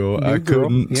days ago, New I girl,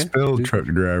 couldn't yeah. spell truck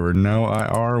driver. Now I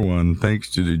are one, thanks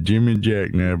to the Jimmy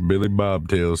Jackknife Billy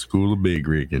Bobtail School of Big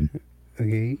Rigging.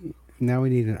 Okay. Now we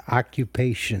need an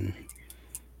occupation.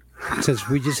 Since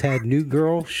we just had new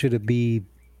girl, should it be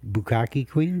Bukkake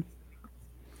Queen?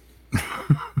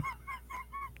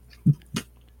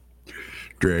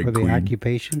 Drag For the queen.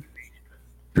 occupation?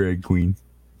 Drag queen.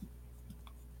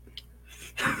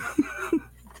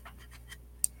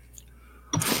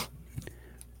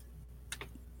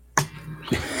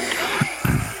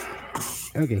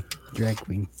 Okay, drag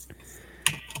queen.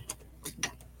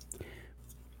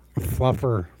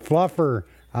 Fluffer.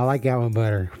 I like that one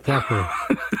better. Fluffer.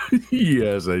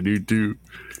 Yes, I do too.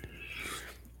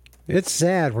 It's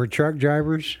sad. We're truck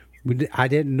drivers. I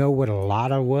didn't know what a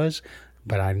lotta was,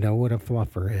 but I know what a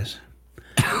fluffer is.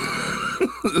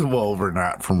 Well, we're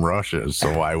not from Russia,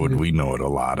 so why would we know what a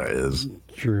Lada is?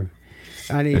 True.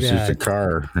 I need It's just a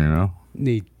car, you know?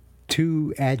 need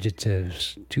Two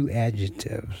adjectives. Two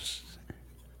adjectives.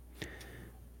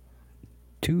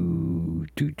 Two.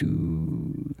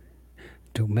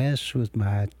 Don't mess with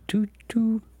my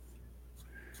tutu.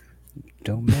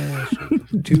 Don't mess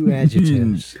with two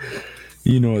adjectives.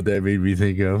 You know what that made me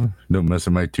think of? Don't mess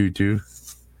with my tutu.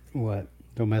 What?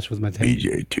 Don't mess with my tape.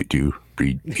 BJ Tutu.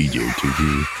 BJ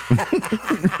Tutu.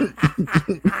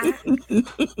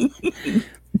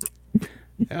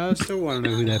 I still want to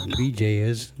know who that BJ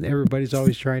is. Everybody's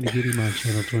always trying to get him on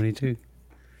Channel 22.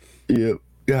 Yep.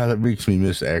 God, that makes me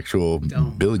miss actual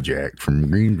Billy Jack from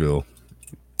Greenville.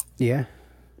 Yeah.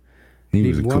 He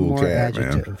was Need a one cool more cat, man.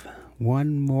 adjective.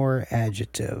 One more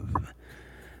adjective.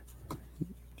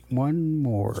 One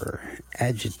more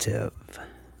adjective.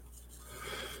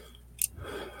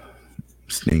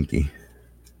 Stinky.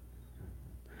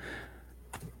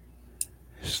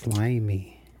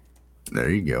 Slimy. There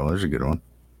you go. There's a good one.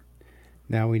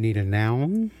 Now we need a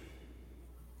noun.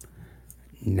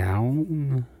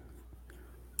 Noun.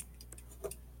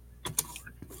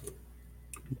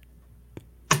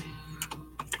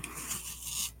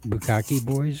 Bukkake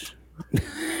boys.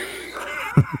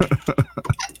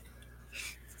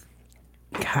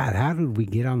 God, how did we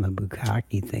get on the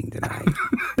bukkake thing tonight?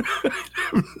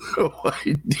 No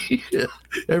idea.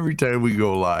 Every time we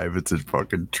go live, it's a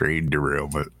fucking train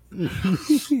derailment.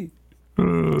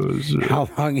 Oh, shit. How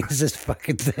long is this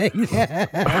fucking thing?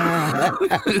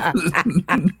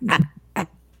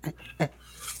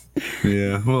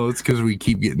 Yeah, well, it's because we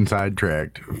keep getting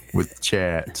sidetracked with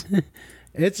chat.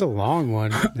 It's a long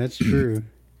one. That's true.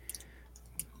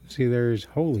 See, there's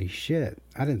holy shit.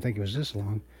 I didn't think it was this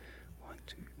long. 1,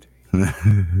 2,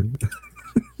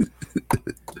 3.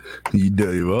 You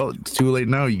do well. It's too late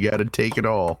now. You got to take it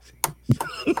all.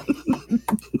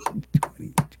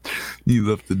 You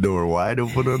left the door wide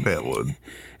open on that one.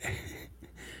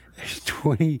 There's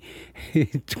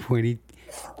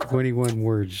 21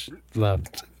 words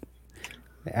left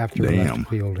after Damn. left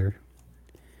fielder.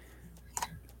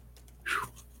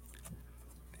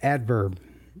 Adverb.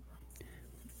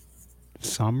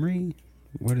 Summary?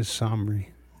 What is summary?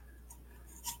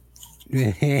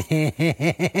 It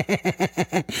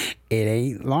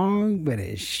ain't long, but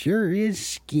it sure is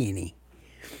skinny.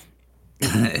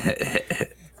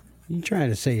 You trying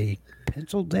to say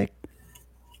pencil dick?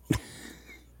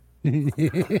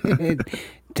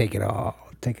 Take it all.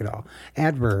 Take it all.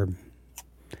 Adverb.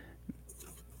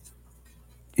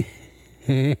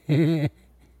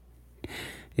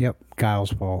 Yep,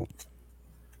 Kyle's fault.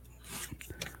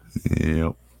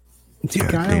 Yep. See,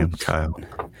 Goddamn Kyle.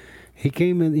 He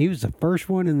came in. He was the first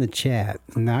one in the chat.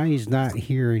 Now he's not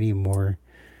here anymore.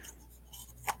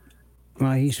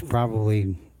 Well, he's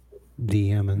probably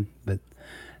DMing, but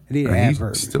I need an He's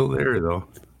adverb. still there, though.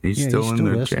 He's Yeah, still he's in still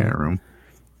the listening. chat room.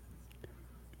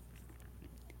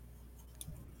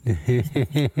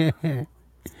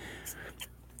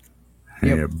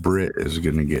 Yeah, Britt is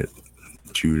going to get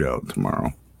chewed out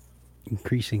tomorrow.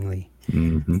 Increasingly.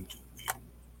 Mm-hmm.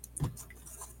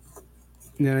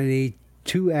 Then I need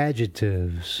 2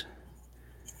 adjectives.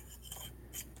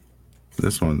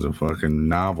 This one's a fucking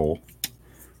novel.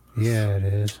 Yeah, it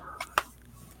is.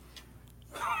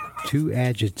 2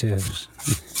 adjectives.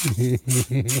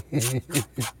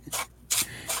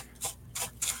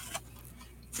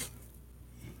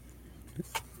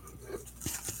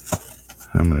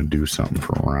 I'm going to do something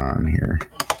for Ron here.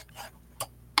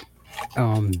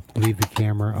 Leave the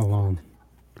camera alone.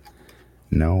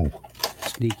 No.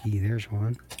 Sneaky, there's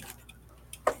one.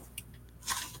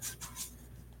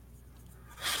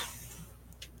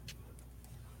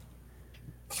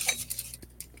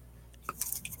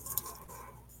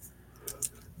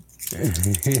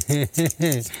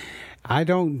 I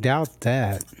don't doubt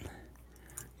that.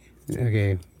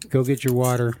 Okay, go get your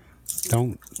water.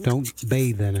 Don't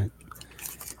bathe in it.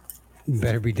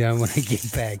 Better be done when I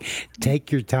get back.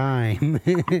 Take your time.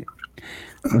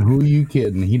 Who are you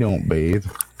kidding? He don't bathe.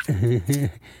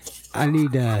 I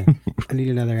need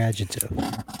another adjective.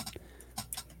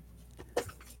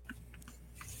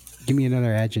 Give me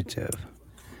another adjective.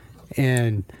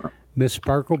 And Miss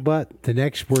Sparklebutt, the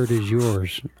next word is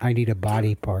yours. I need a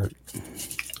body part.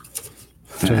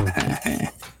 So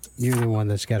you're the one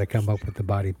that's got to come up with the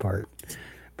body part.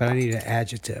 But I need an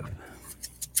adjective.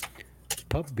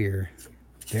 Pub beer.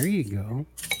 There you go.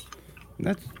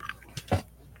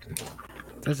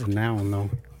 That's a noun though.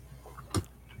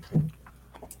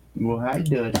 Well, hi,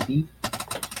 Dusty.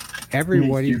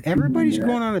 Everybody's Peanut.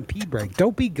 going on a pee break.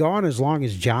 Don't be gone as long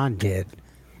as John did.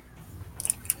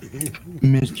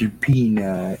 Mr.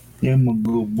 Peanut, I'm a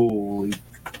good boy.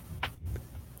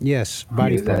 Yes,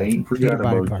 body Yes, I part. ain't Need a forgot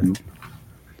body about part. you.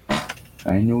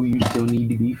 I know you still need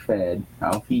to be fed.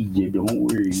 I'll feed you, don't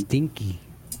worry. Stinky.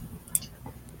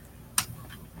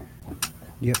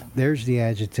 Yep, there's the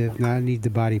adjective. Now I need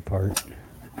the body part.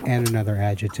 And another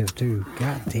adjective, too.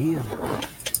 God damn.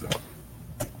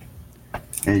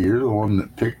 Hey, you're the one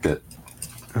that picked it.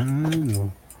 I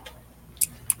know.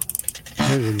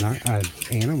 There's an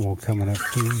animal coming up,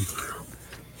 too.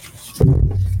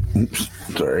 Oops,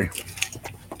 sorry.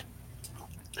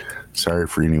 Sorry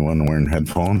for anyone wearing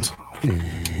headphones.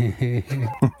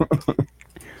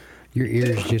 Your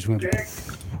ears just went...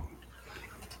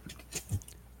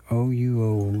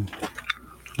 O-U-O.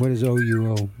 What is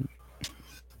O-U-O?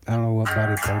 I don't know what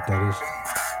body part that is.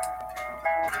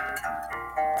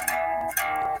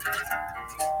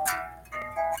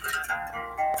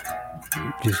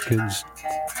 Just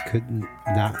couldn't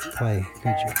not play,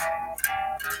 could you?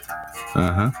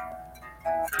 Uh-huh.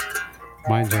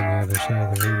 Mine's on the other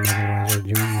side of the room, otherwise I'd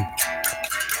join you.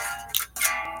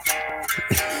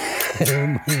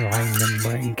 My lineman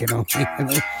brain can only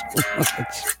handle so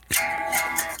much.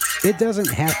 It doesn't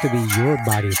have to be your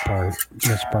body part,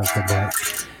 Miss Parker, but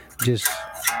just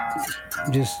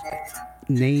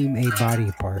name a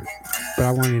body part. But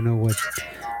I want to know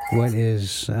what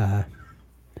is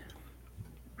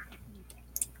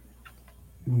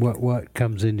what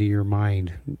comes into your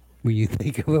mind when you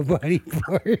think of a body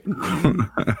part.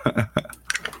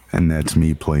 And that's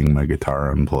me playing my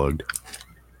guitar unplugged.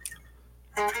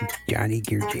 Johnny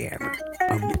Gear Jammer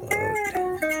unplugged.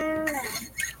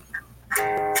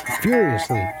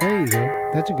 Furiously. There you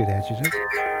go. That's a good adjective.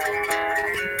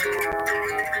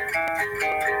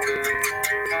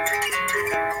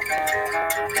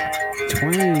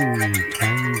 Twang,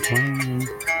 twang, twang.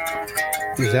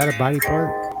 Is that a body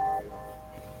part?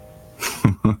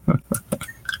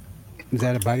 Is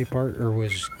that a body part, or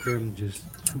was Grim just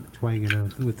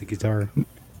twanging with the guitar?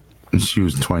 She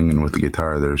was twanging with the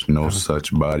guitar. There's no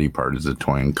such body part as a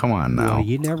twang. Come on now. Well,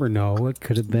 you never know. It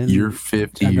could have been. You're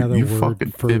 50. Another You're word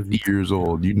fucking for- 50 years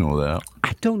old. You know that.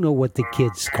 I don't know what the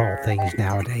kids call things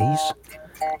nowadays.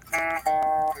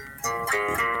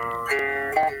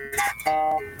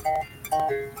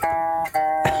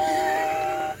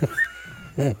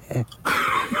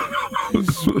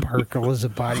 Sparkle is a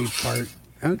body part.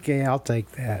 Okay, I'll take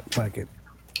that. Fuck it.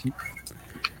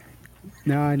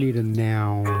 Now I need a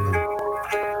noun.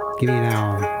 Give me a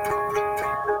noun.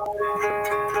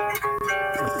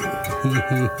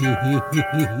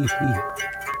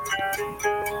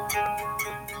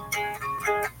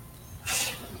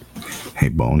 Hey,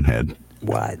 bonehead.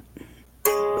 What?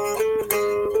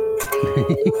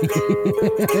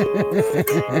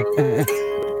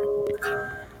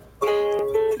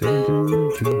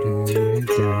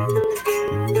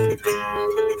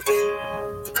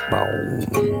 Boom.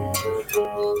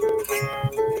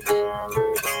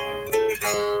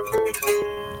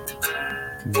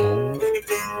 Boom.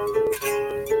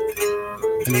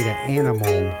 I need an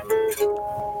animal.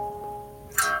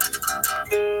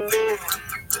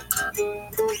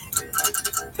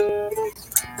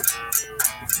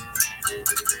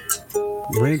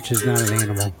 Wrench is not an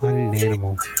animal. I need an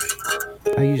animal.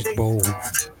 I used bowl.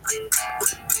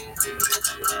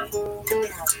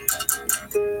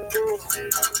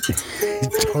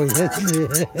 Toilet.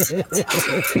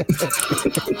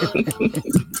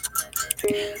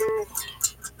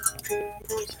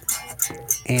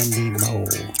 Andy Mo.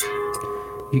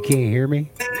 You can't hear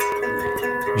me?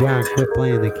 John, quit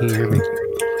playing. They can't hear me.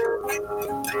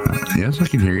 Yes, I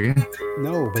can hear you.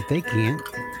 No, but they can't.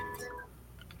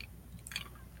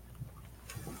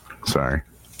 Sorry.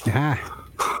 Ah.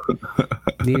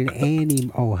 Need an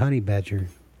Andy. Oh, honey badger.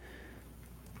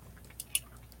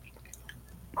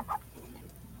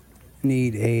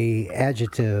 Need a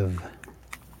adjective.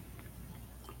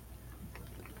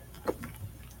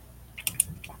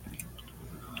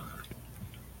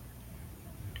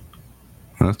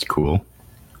 That's cool.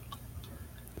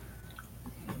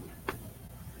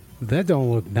 That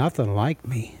don't look nothing like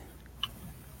me.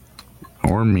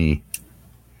 Or me.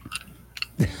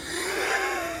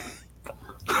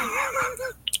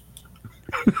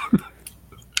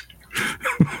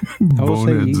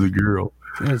 Bonehead's a girl.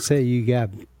 I'd say you got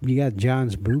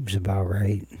John's boobs about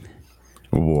right.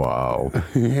 Wow.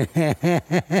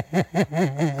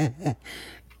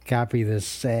 Copy the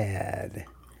sad.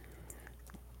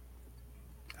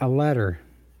 A letter.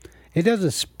 It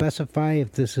doesn't specify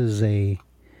if this is a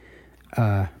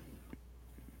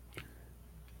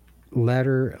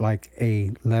letter, like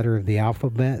a letter of the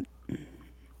alphabet.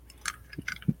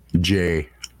 J.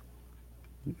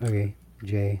 Okay,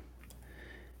 J.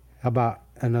 How about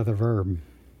another verb?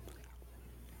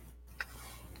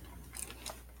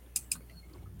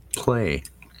 play.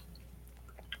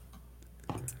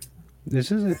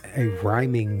 This isn't a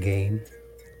rhyming game.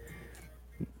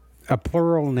 A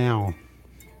plural noun.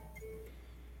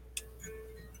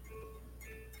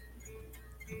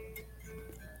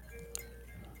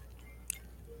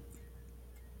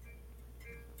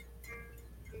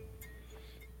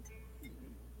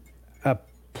 A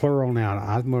plural noun.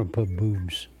 I'm going to put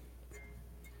boobs.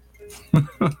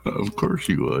 Of course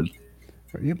you would.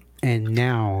 Yep. And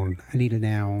noun. I need a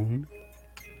noun.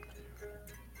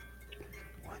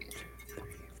 1, 2, 3,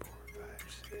 4, 5,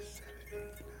 6, 7, 8, 9,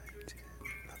 10,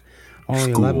 11.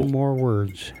 Only School. 11 more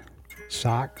words.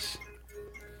 Socks.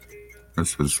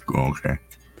 This is okay.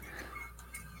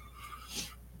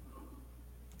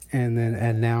 And then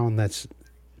a noun that's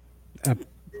a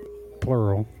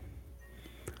plural.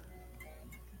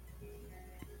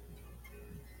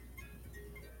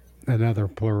 Another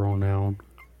plural noun.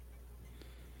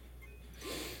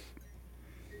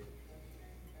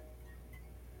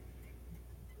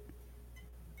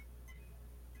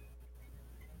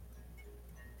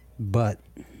 But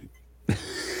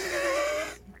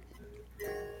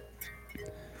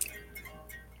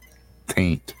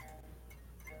Taint.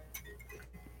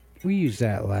 we used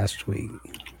that last week.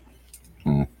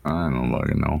 Oh, I don't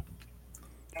fucking know.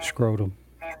 Scrotum.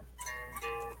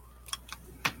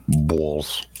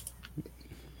 Balls.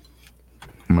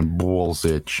 My balls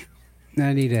itch.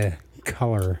 I need a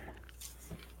color.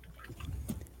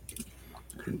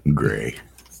 Gray.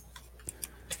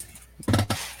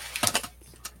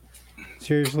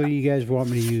 Seriously, you guys want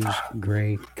me to use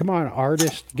gray? Come on,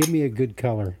 artist, give me a good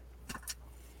color.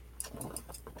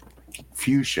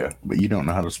 Fuchsia, but you don't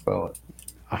know how to spell it.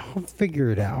 I'll figure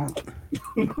it out.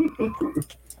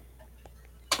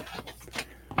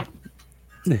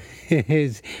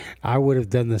 I would have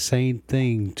done the same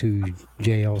thing to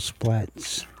JL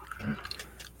Splats.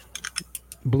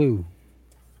 Blue.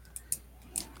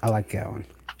 I like that one.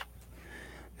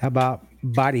 How about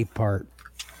body part?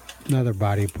 Another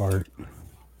body part.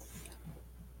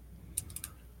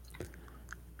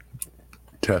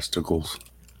 Testicles.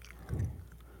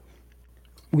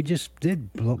 We just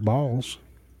did balls.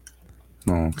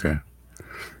 Oh, okay.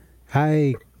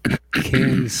 Hi,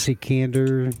 Ken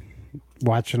Sikander,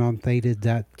 watching on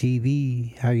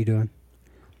Theta.tv. How you doing?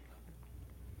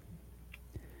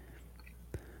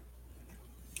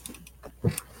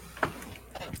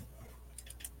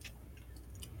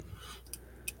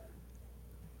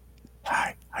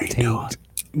 Hi, how you doing? Taint.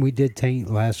 We did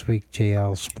taint last week,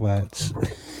 JL Splats.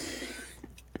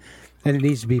 And it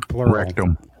needs to be plural.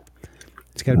 Rectum.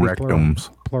 It's got to be Rectums.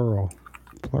 plural.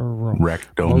 Plural.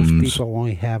 Rectums. Most people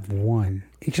only have one,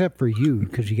 except for you,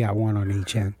 because you got one on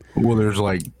each end. Well, there's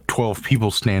like 12 people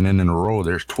standing in a row.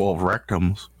 There's 12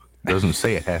 rectums. Doesn't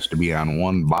say it has to be on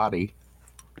one body.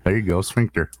 There you go,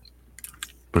 sphincter.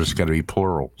 But it's got to be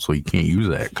plural, so you can't use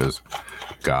that because,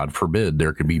 God forbid,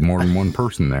 there could be more than one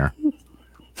person there.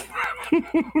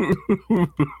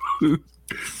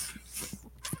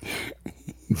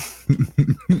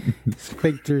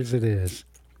 Sphincters it is.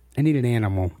 I need an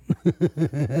animal.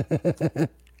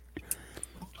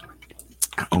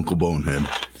 Uncle Bonehead.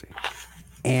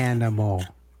 Animal.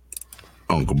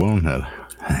 Uncle Bonehead.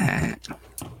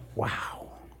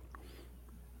 Wow.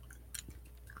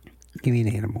 Give me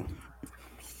an animal.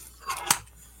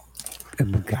 A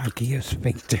bukkake of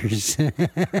sphincters.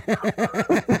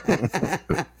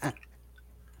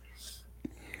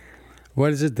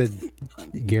 What is it that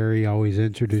Gary always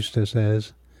introduced us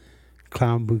as?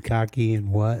 Clown bukkake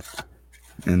and what?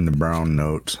 And the brown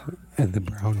notes. And the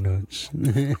brown notes.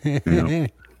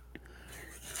 Yep.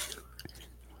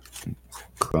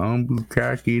 Clown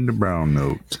bukkake and the brown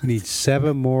notes. We need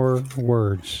 7 more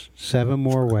words. 7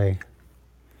 more way.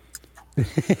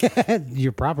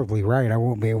 You're probably right. I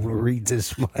won't be able to read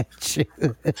this much. It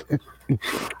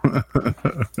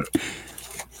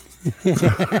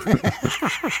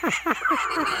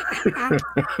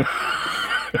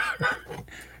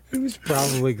was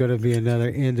probably going to be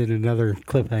another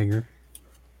cliffhanger.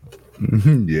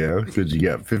 Yeah, because you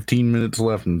got 15 minutes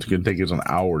left and it's going to take us an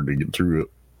hour to get through it.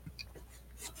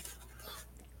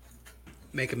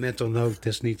 Make a mental note.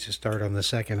 This needs to start on the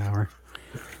second hour.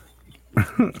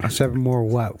 7 more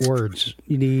what? Words.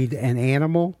 You need an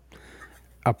animal,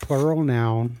 a plural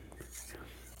noun,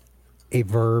 a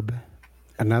verb,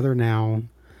 another noun,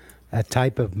 a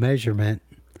type of measurement,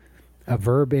 a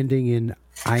verb ending in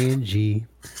ing,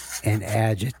 an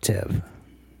adjective.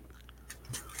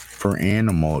 For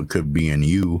animal, it could be an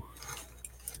U.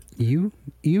 You?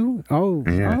 Oh,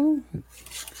 Yeah. oh.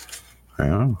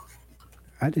 Yeah.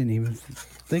 I didn't even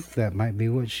think that might be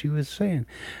what she was saying.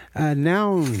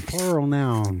 Noun, plural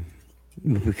noun.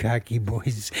 Bukkake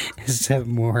Boys 7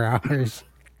 more hours.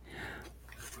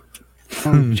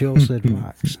 Oh, Jill said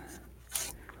Fox.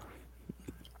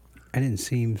 I didn't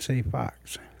see him say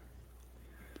Fox.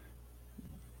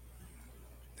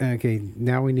 Okay,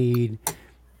 now we need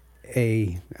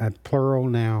a plural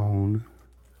noun.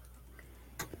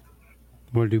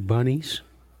 Want to do bunnies?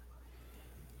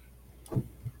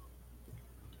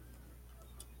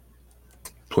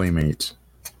 Playmates.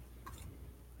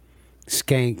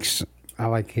 Skanks. I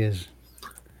like his.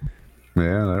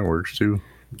 Yeah, that works too.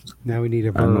 Now we need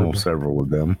a I know verb. several of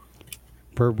them.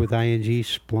 Verb with ing,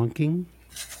 splunking.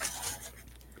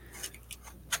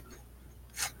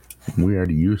 We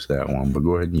already used that one, but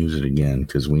go ahead and use it again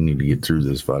because we need to get through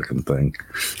this fucking thing.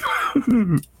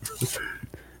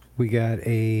 We got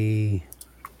a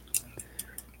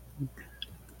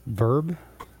verb.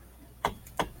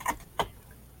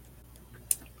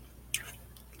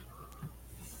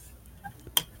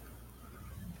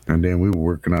 And then we were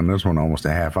working on this one almost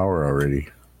a half hour already.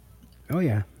 Oh,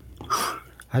 yeah.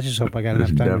 I just hope I got It's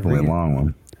enough time to definitely read a long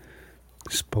one.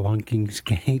 it. Spelunking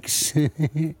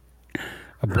skanks.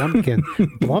 A blumpkin.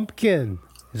 Blumpkin.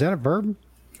 Is that a verb?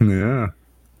 Yeah.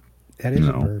 That is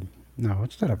a No. verb. No,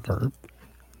 it's not a verb.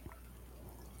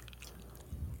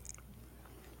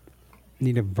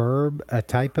 Need a verb, a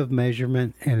type of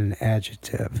measurement, and an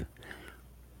adjective.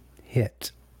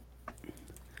 Hit.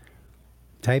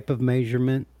 Type of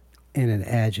measurement and an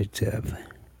adjective.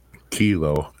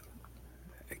 Kilo.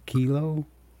 A kilo.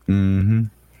 Mm-hmm.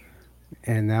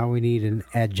 And now we need an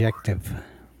adjective.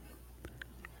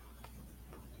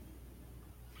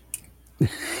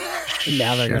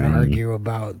 Now they're going to Shiny. argue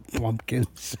about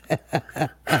plumpkins.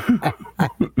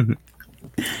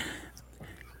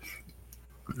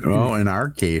 Well, in our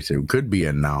case, it could be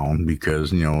a noun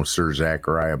because, Sir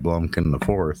Zachariah Blumkin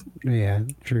IV. Yeah,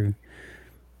 true.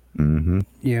 Mm-hmm.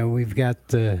 Yeah, we've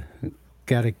got a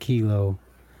kilo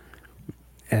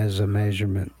as a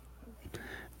measurement.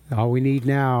 All we need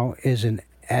now is an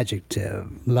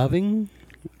adjective. Loving.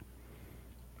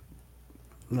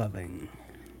 Loving.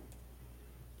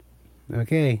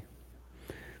 Okay.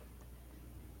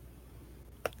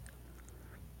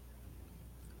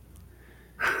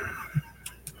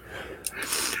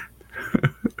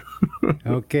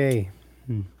 Okay.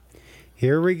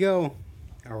 Here we go.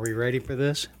 Are we ready for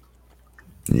this?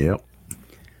 Yep.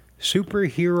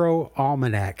 Superhero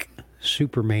Almanac.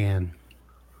 Superman.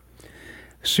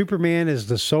 Superman is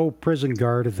the sole prison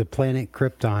guard of the planet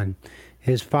Krypton.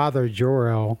 His father,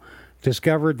 Jor-El,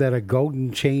 discovered that a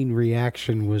golden chain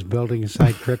reaction was building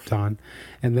inside Krypton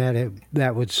and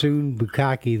that would soon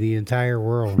bukkake the entire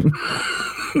world.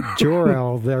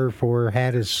 Jor-El, therefore,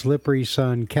 had his slippery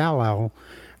son, Kal-El,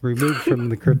 removed from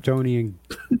the Kryptonian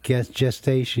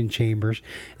gestation chambers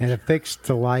and affixed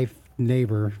the life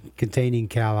neighbor containing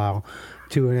Kal-El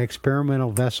to an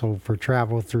experimental vessel for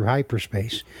travel through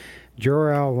hyperspace.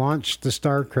 Jor-El launched the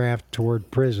starcraft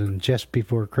toward prison just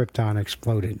before Krypton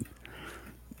exploded.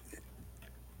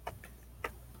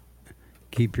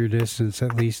 Keep your distance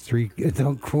at least 3.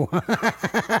 Don't go.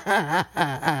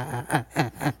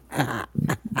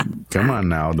 Come on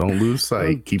now. Don't lose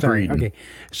sight. Keep Sorry, reading. Okay.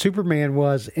 Superman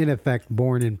was, in effect,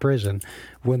 born in prison.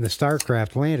 When the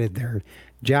starcraft landed there,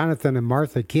 Jonathan and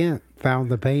Martha Kent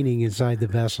found the painting inside the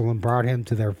vessel and brought him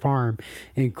to their farm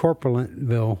in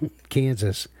Corporantville,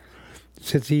 Kansas.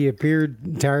 Since he appeared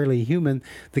entirely human,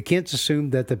 the Kents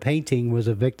assumed that the painting was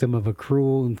a victim of a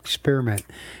cruel experiment.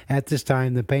 At this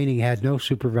time, the painting had no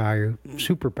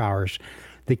superpowers.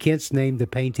 The Kents named the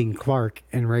painting Clark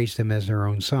and raised him as their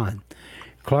own son.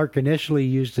 Clark initially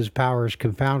used his powers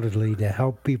confoundedly to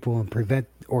help people and prevent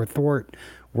or thwart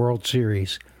World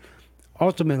Series.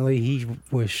 Ultimately, he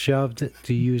was shoved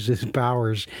to use his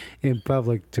powers in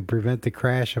public to prevent the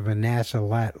crash of a NASA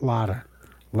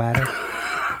ladder.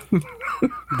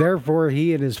 Therefore,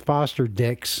 he and his foster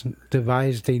dicks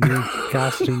devised a new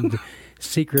costumed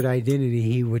secret identity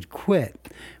he would quit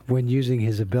when using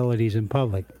his abilities in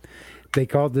public. They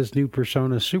called this new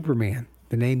persona Superman,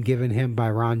 the name given him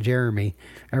by Ron Jeremy,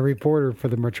 a reporter for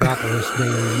the Metropolis Daily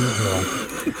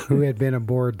Negro, who had been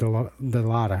aboard the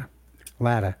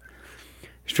Lada.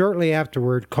 Shortly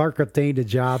afterward, Clark obtained a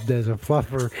job as a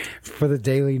fluffer for the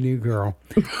Daily New Girl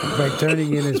by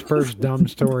turning in his first dumb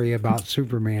story about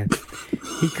Superman.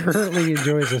 He currently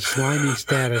enjoys a slimy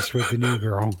status with the New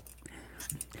Girl.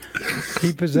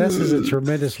 He possesses a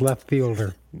tremendous left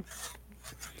fielder.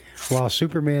 While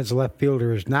Superman's left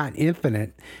fielder is not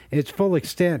infinite, its full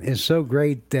extent is so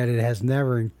great that it has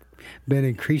never been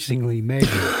increasingly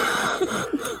measured.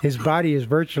 His body is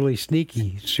virtually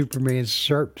sneaky. Superman's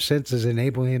sharp senses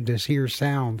enable him to hear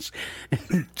sounds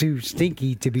too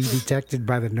stinky to be detected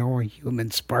by the normal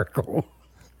human Sparkle.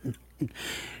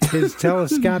 His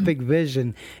telescopic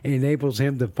vision enables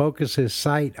him to focus his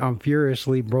sight on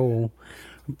Furiously Bull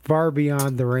far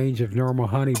beyond the range of normal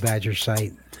honey badger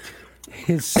sight.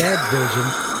 His sad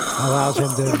vision allows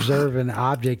him to observe an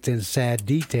object in sad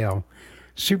detail.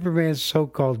 Superman's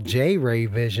so-called J-ray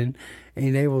vision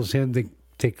enables him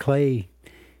to play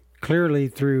clearly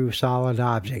through solid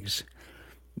objects.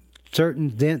 Certain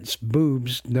dense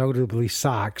boobs, notably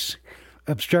socks,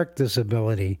 obstruct this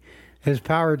ability. His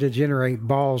power to generate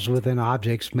balls within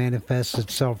objects manifests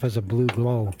itself as a blue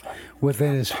glow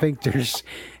within his sphincters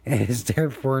and is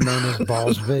therefore known as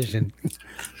Balls vision.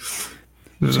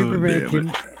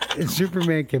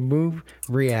 Superman can move,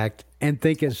 react, and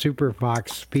think at Superfox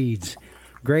speeds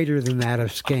greater than that of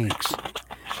Skanks.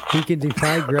 He can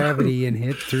defy gravity and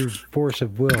hit through force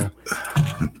of will.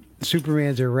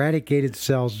 Superman's eradicated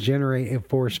cells generate and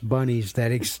force bunnies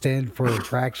that extend for a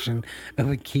fraction of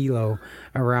a kilo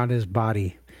around his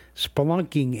body,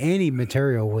 spelunking any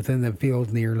material within the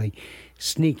field nearly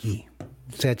sneaky,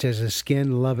 such as a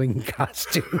skin-loving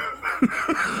costume.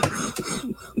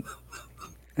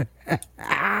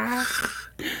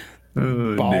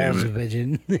 Oh, Balls damn it.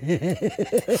 vision.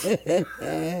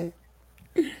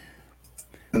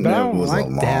 And But I that don't was like a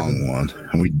to have- long one.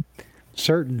 And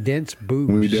Certain dense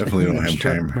boobs. We definitely don't have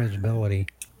obstruct time. visibility.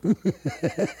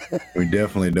 we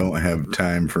definitely don't have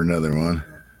time for another one.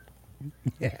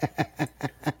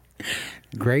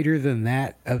 Greater than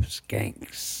that of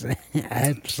Skanks.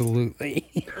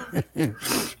 Absolutely.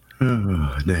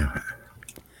 Oh, damn it.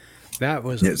 That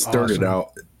was It started awesome.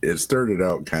 out. It started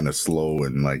out kind of slow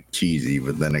and like cheesy,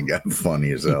 but then it got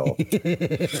funny as hell.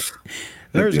 There's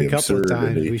the a couple of times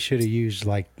absurdity. we should have used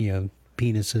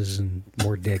penises and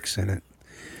more dicks in it,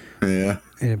 Yeah.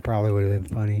 and it probably would have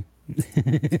been funny.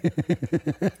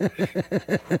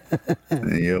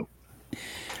 Yep.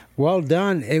 Well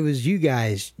done. It was you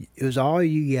guys. It was all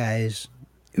you guys.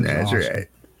 It was That's awesome.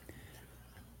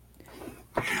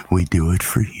 right. We do it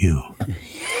for you.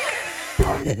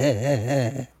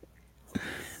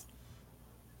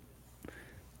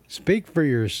 Speak for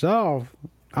yourself.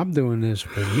 I'm doing this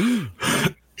for me.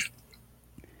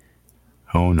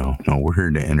 Oh no, we're here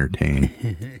to entertain.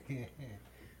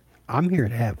 I'm here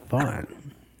to have fun.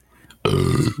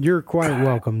 You're quite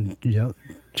welcome, Jill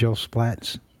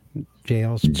Splats.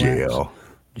 Jail Splats. Jail.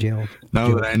 Jail. Now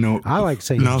Jill. that I know, I like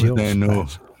saying now Jill that I know,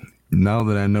 Splats. now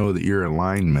that I know that you're a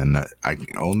lineman,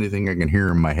 only thing I can hear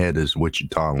in my head is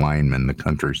Wichita Lineman, the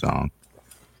country song.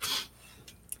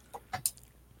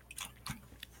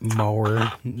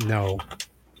 Mower. No.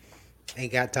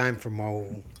 Ain't got time for mower.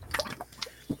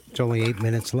 It's only 8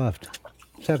 minutes left.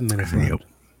 7 minutes left. Yep.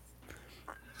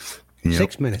 Yep.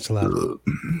 6 minutes left.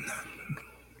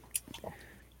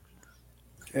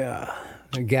 Yeah.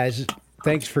 Guys,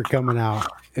 thanks for coming out.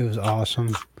 It was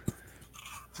awesome.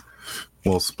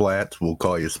 Well, Splats, we'll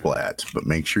call you Splats, but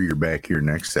make sure you're back here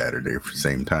next Saturday for the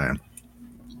same time,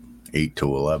 8 to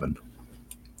 11.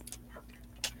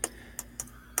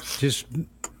 Just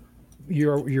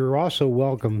you're also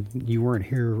welcome. You weren't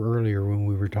here earlier when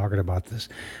we were talking about this,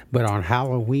 but on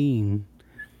Halloween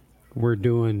we're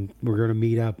going to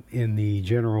meet up in the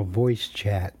general voice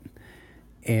chat,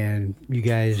 and you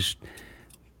guys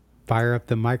fire up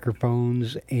the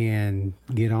microphones and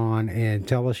get on and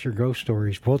tell us your ghost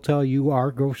stories. We'll tell you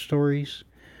our ghost stories.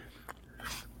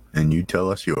 And you tell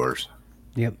us yours.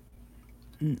 Yep.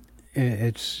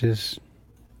 It's just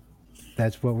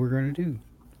that's what we're going to do.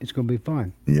 It's going to be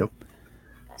fun. Yep.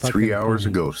 Fucking 3 hours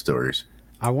of funny. ghost stories.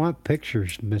 I want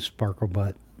pictures, Miss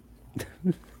Sparklebutt.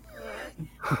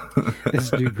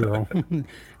 This new girl.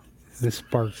 This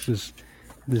Sparks,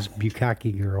 this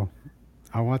Bukaki girl.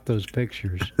 I want those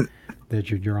pictures that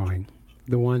you're drawing.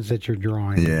 The ones that you're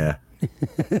drawing. Yeah.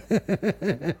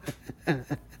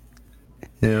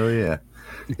 Hell yeah.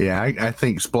 Yeah, I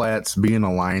think Splats, being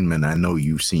a lineman, I know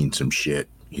you've seen some shit.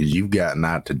 Because you've gotten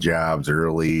out to jobs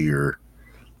early or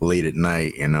late at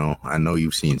night, you know. I know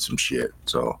you've seen some shit.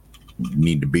 So you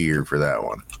need to be here for that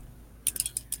one.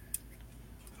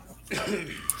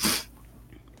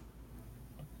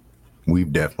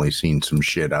 We've definitely seen some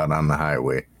shit out on the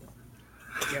highway.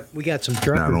 Yep. We got some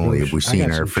trucker Not only have we ghost- I seen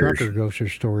got our some fair trucker grocer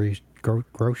stories.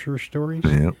 Grocer stories?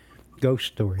 Yep. Ghost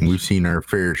stories. We've seen our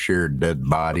fair share of dead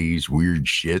bodies, weird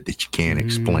shit that you can't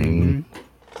explain.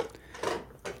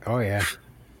 Oh, yeah.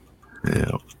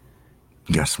 Yeah.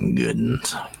 Got some good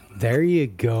ones. There you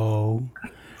go.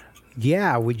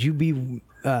 Yeah, would you be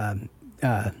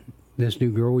this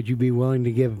new girl? Would you be willing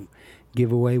to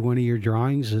give away one of your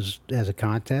drawings as a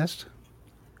contest?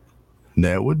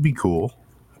 That would be cool.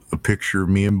 A picture of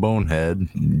me and Bonehead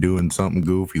doing something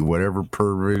goofy, whatever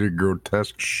perverted,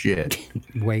 grotesque shit.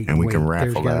 Wait, And we wait, can there's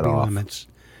raffle gotta that be off. limits.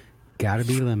 Gotta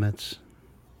be limits.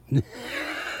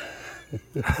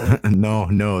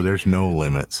 No, there's no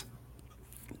limits.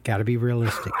 Gotta be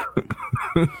realistic.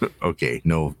 Okay,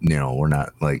 no, we're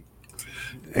not like,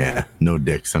 yeah, no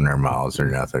dicks in our mouths or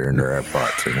nothing, or our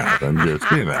butts or nothing. Just,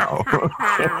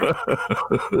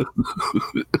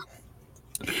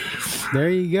 There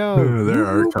you go. there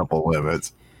are a couple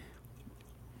limits.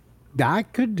 I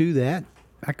could do that.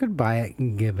 I could buy it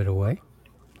and give it away.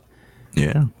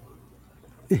 Yeah.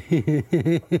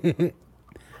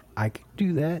 I could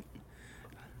do that.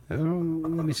 Let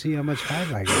me see how much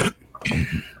time I got. I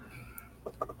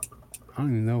don't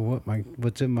even know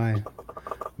what's in my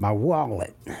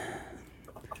wallet.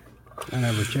 I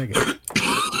never check it.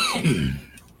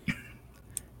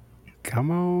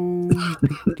 Come on,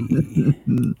 Petey.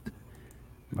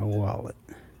 My wallet.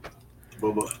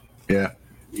 Bubba, Yeah.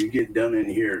 you get done in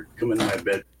here, come in my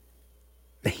bed.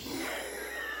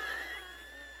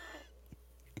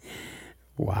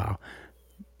 Wow.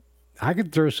 I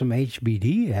could throw some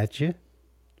HBD at you,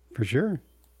 for sure.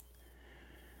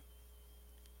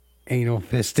 Anal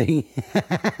fisting.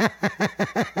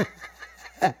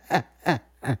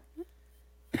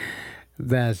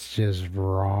 That's just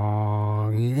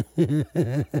wrong.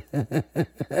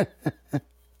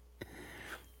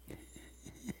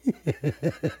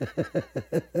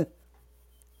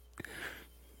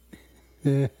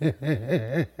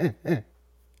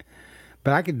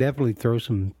 But I could definitely throw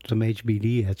some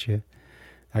HBD at you.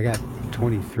 I got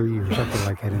 23 or something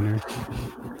like that in there.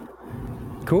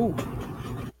 Cool.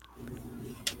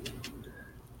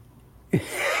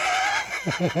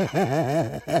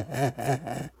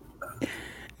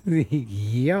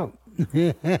 Yup.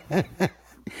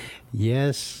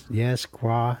 Yes,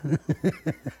 Qua.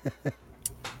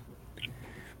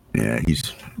 Yeah, he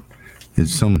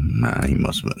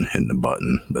must have been hitting the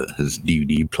button, but his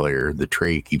DVD player, the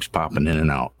tray keeps popping in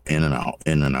and out, in and out,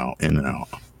 in and out, in and out.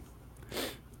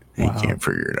 He Wow. can't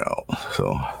figure it out.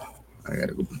 So I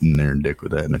gotta go in there and dick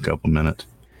with that in a couple minutes.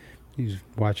 He's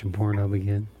watching Pornhub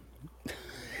again.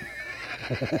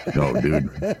 No, dude,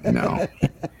 no.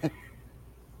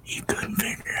 He couldn't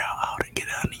figure out how to get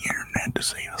on the internet to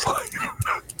save his life.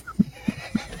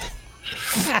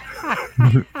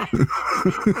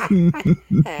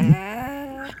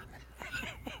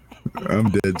 I'm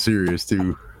dead serious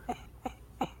too.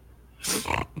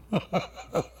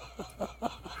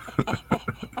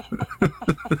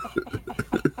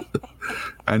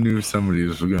 I knew somebody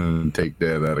was going to take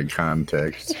that out of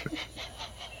context.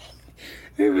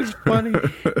 It was funny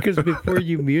because before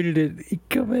you muted it, he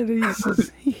come in and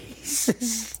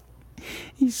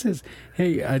he says,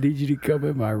 "Hey, I need you to come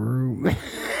in my room."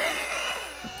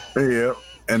 Yep.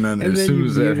 And then as then soon you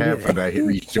as that muted it. happened, I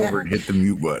reached over and hit the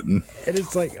mute button And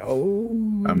it's like, oh,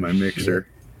 on my mixer.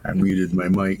 I muted my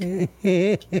mic.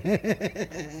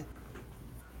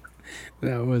 that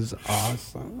was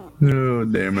awesome. Oh,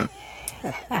 damn it.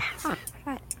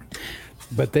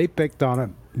 But they picked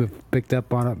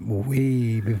up on it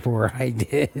way before I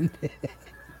did.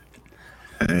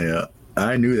 Yeah.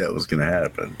 I knew that was going to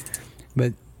happen.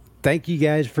 But thank you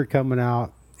guys for coming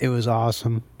out. It was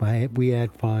awesome. We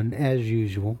had fun as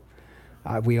usual.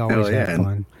 We always Hell yeah, have and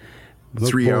fun. Look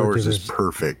 3 forward to hours is this.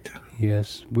 perfect.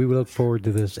 Yes, we look forward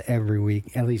to this every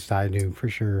week. At least I do, for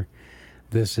sure.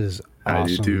 This is awesome. I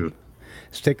do too.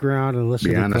 Stick around and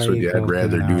listen Be to honest Clay with you, go I'd for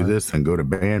rather an do hour. this than go to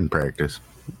band practice,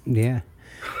 Yeah.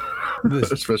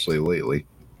 This, especially lately.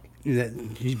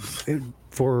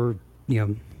 for,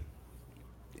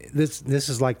 this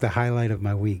is like the highlight of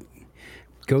my week.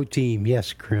 Go team.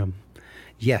 Yes, Krim.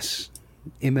 Yes.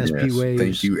 MSP Yes, Waves.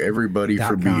 thank you everybody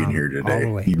for being .com, here all the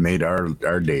today. way. You made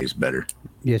our days better.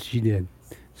 Yes, you did.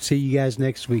 See you guys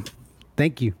next week.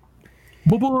 Thank you.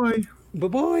 Bye-bye.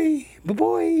 Bye-bye.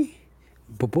 Bye-bye.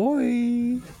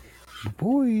 Bye-bye.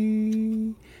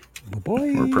 Bye-bye.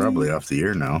 Bye-bye. We're probably off the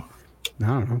air now. I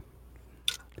don't know.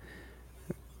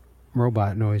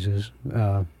 Robot noises.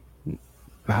 I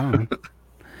don't know.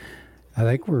 I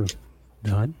think we're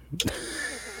done.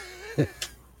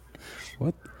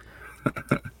 What?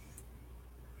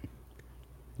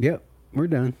 Yep, we're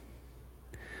done.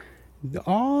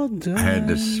 All done. I had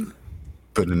to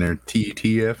put in there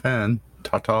TTFN.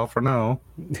 Ta-ta for now.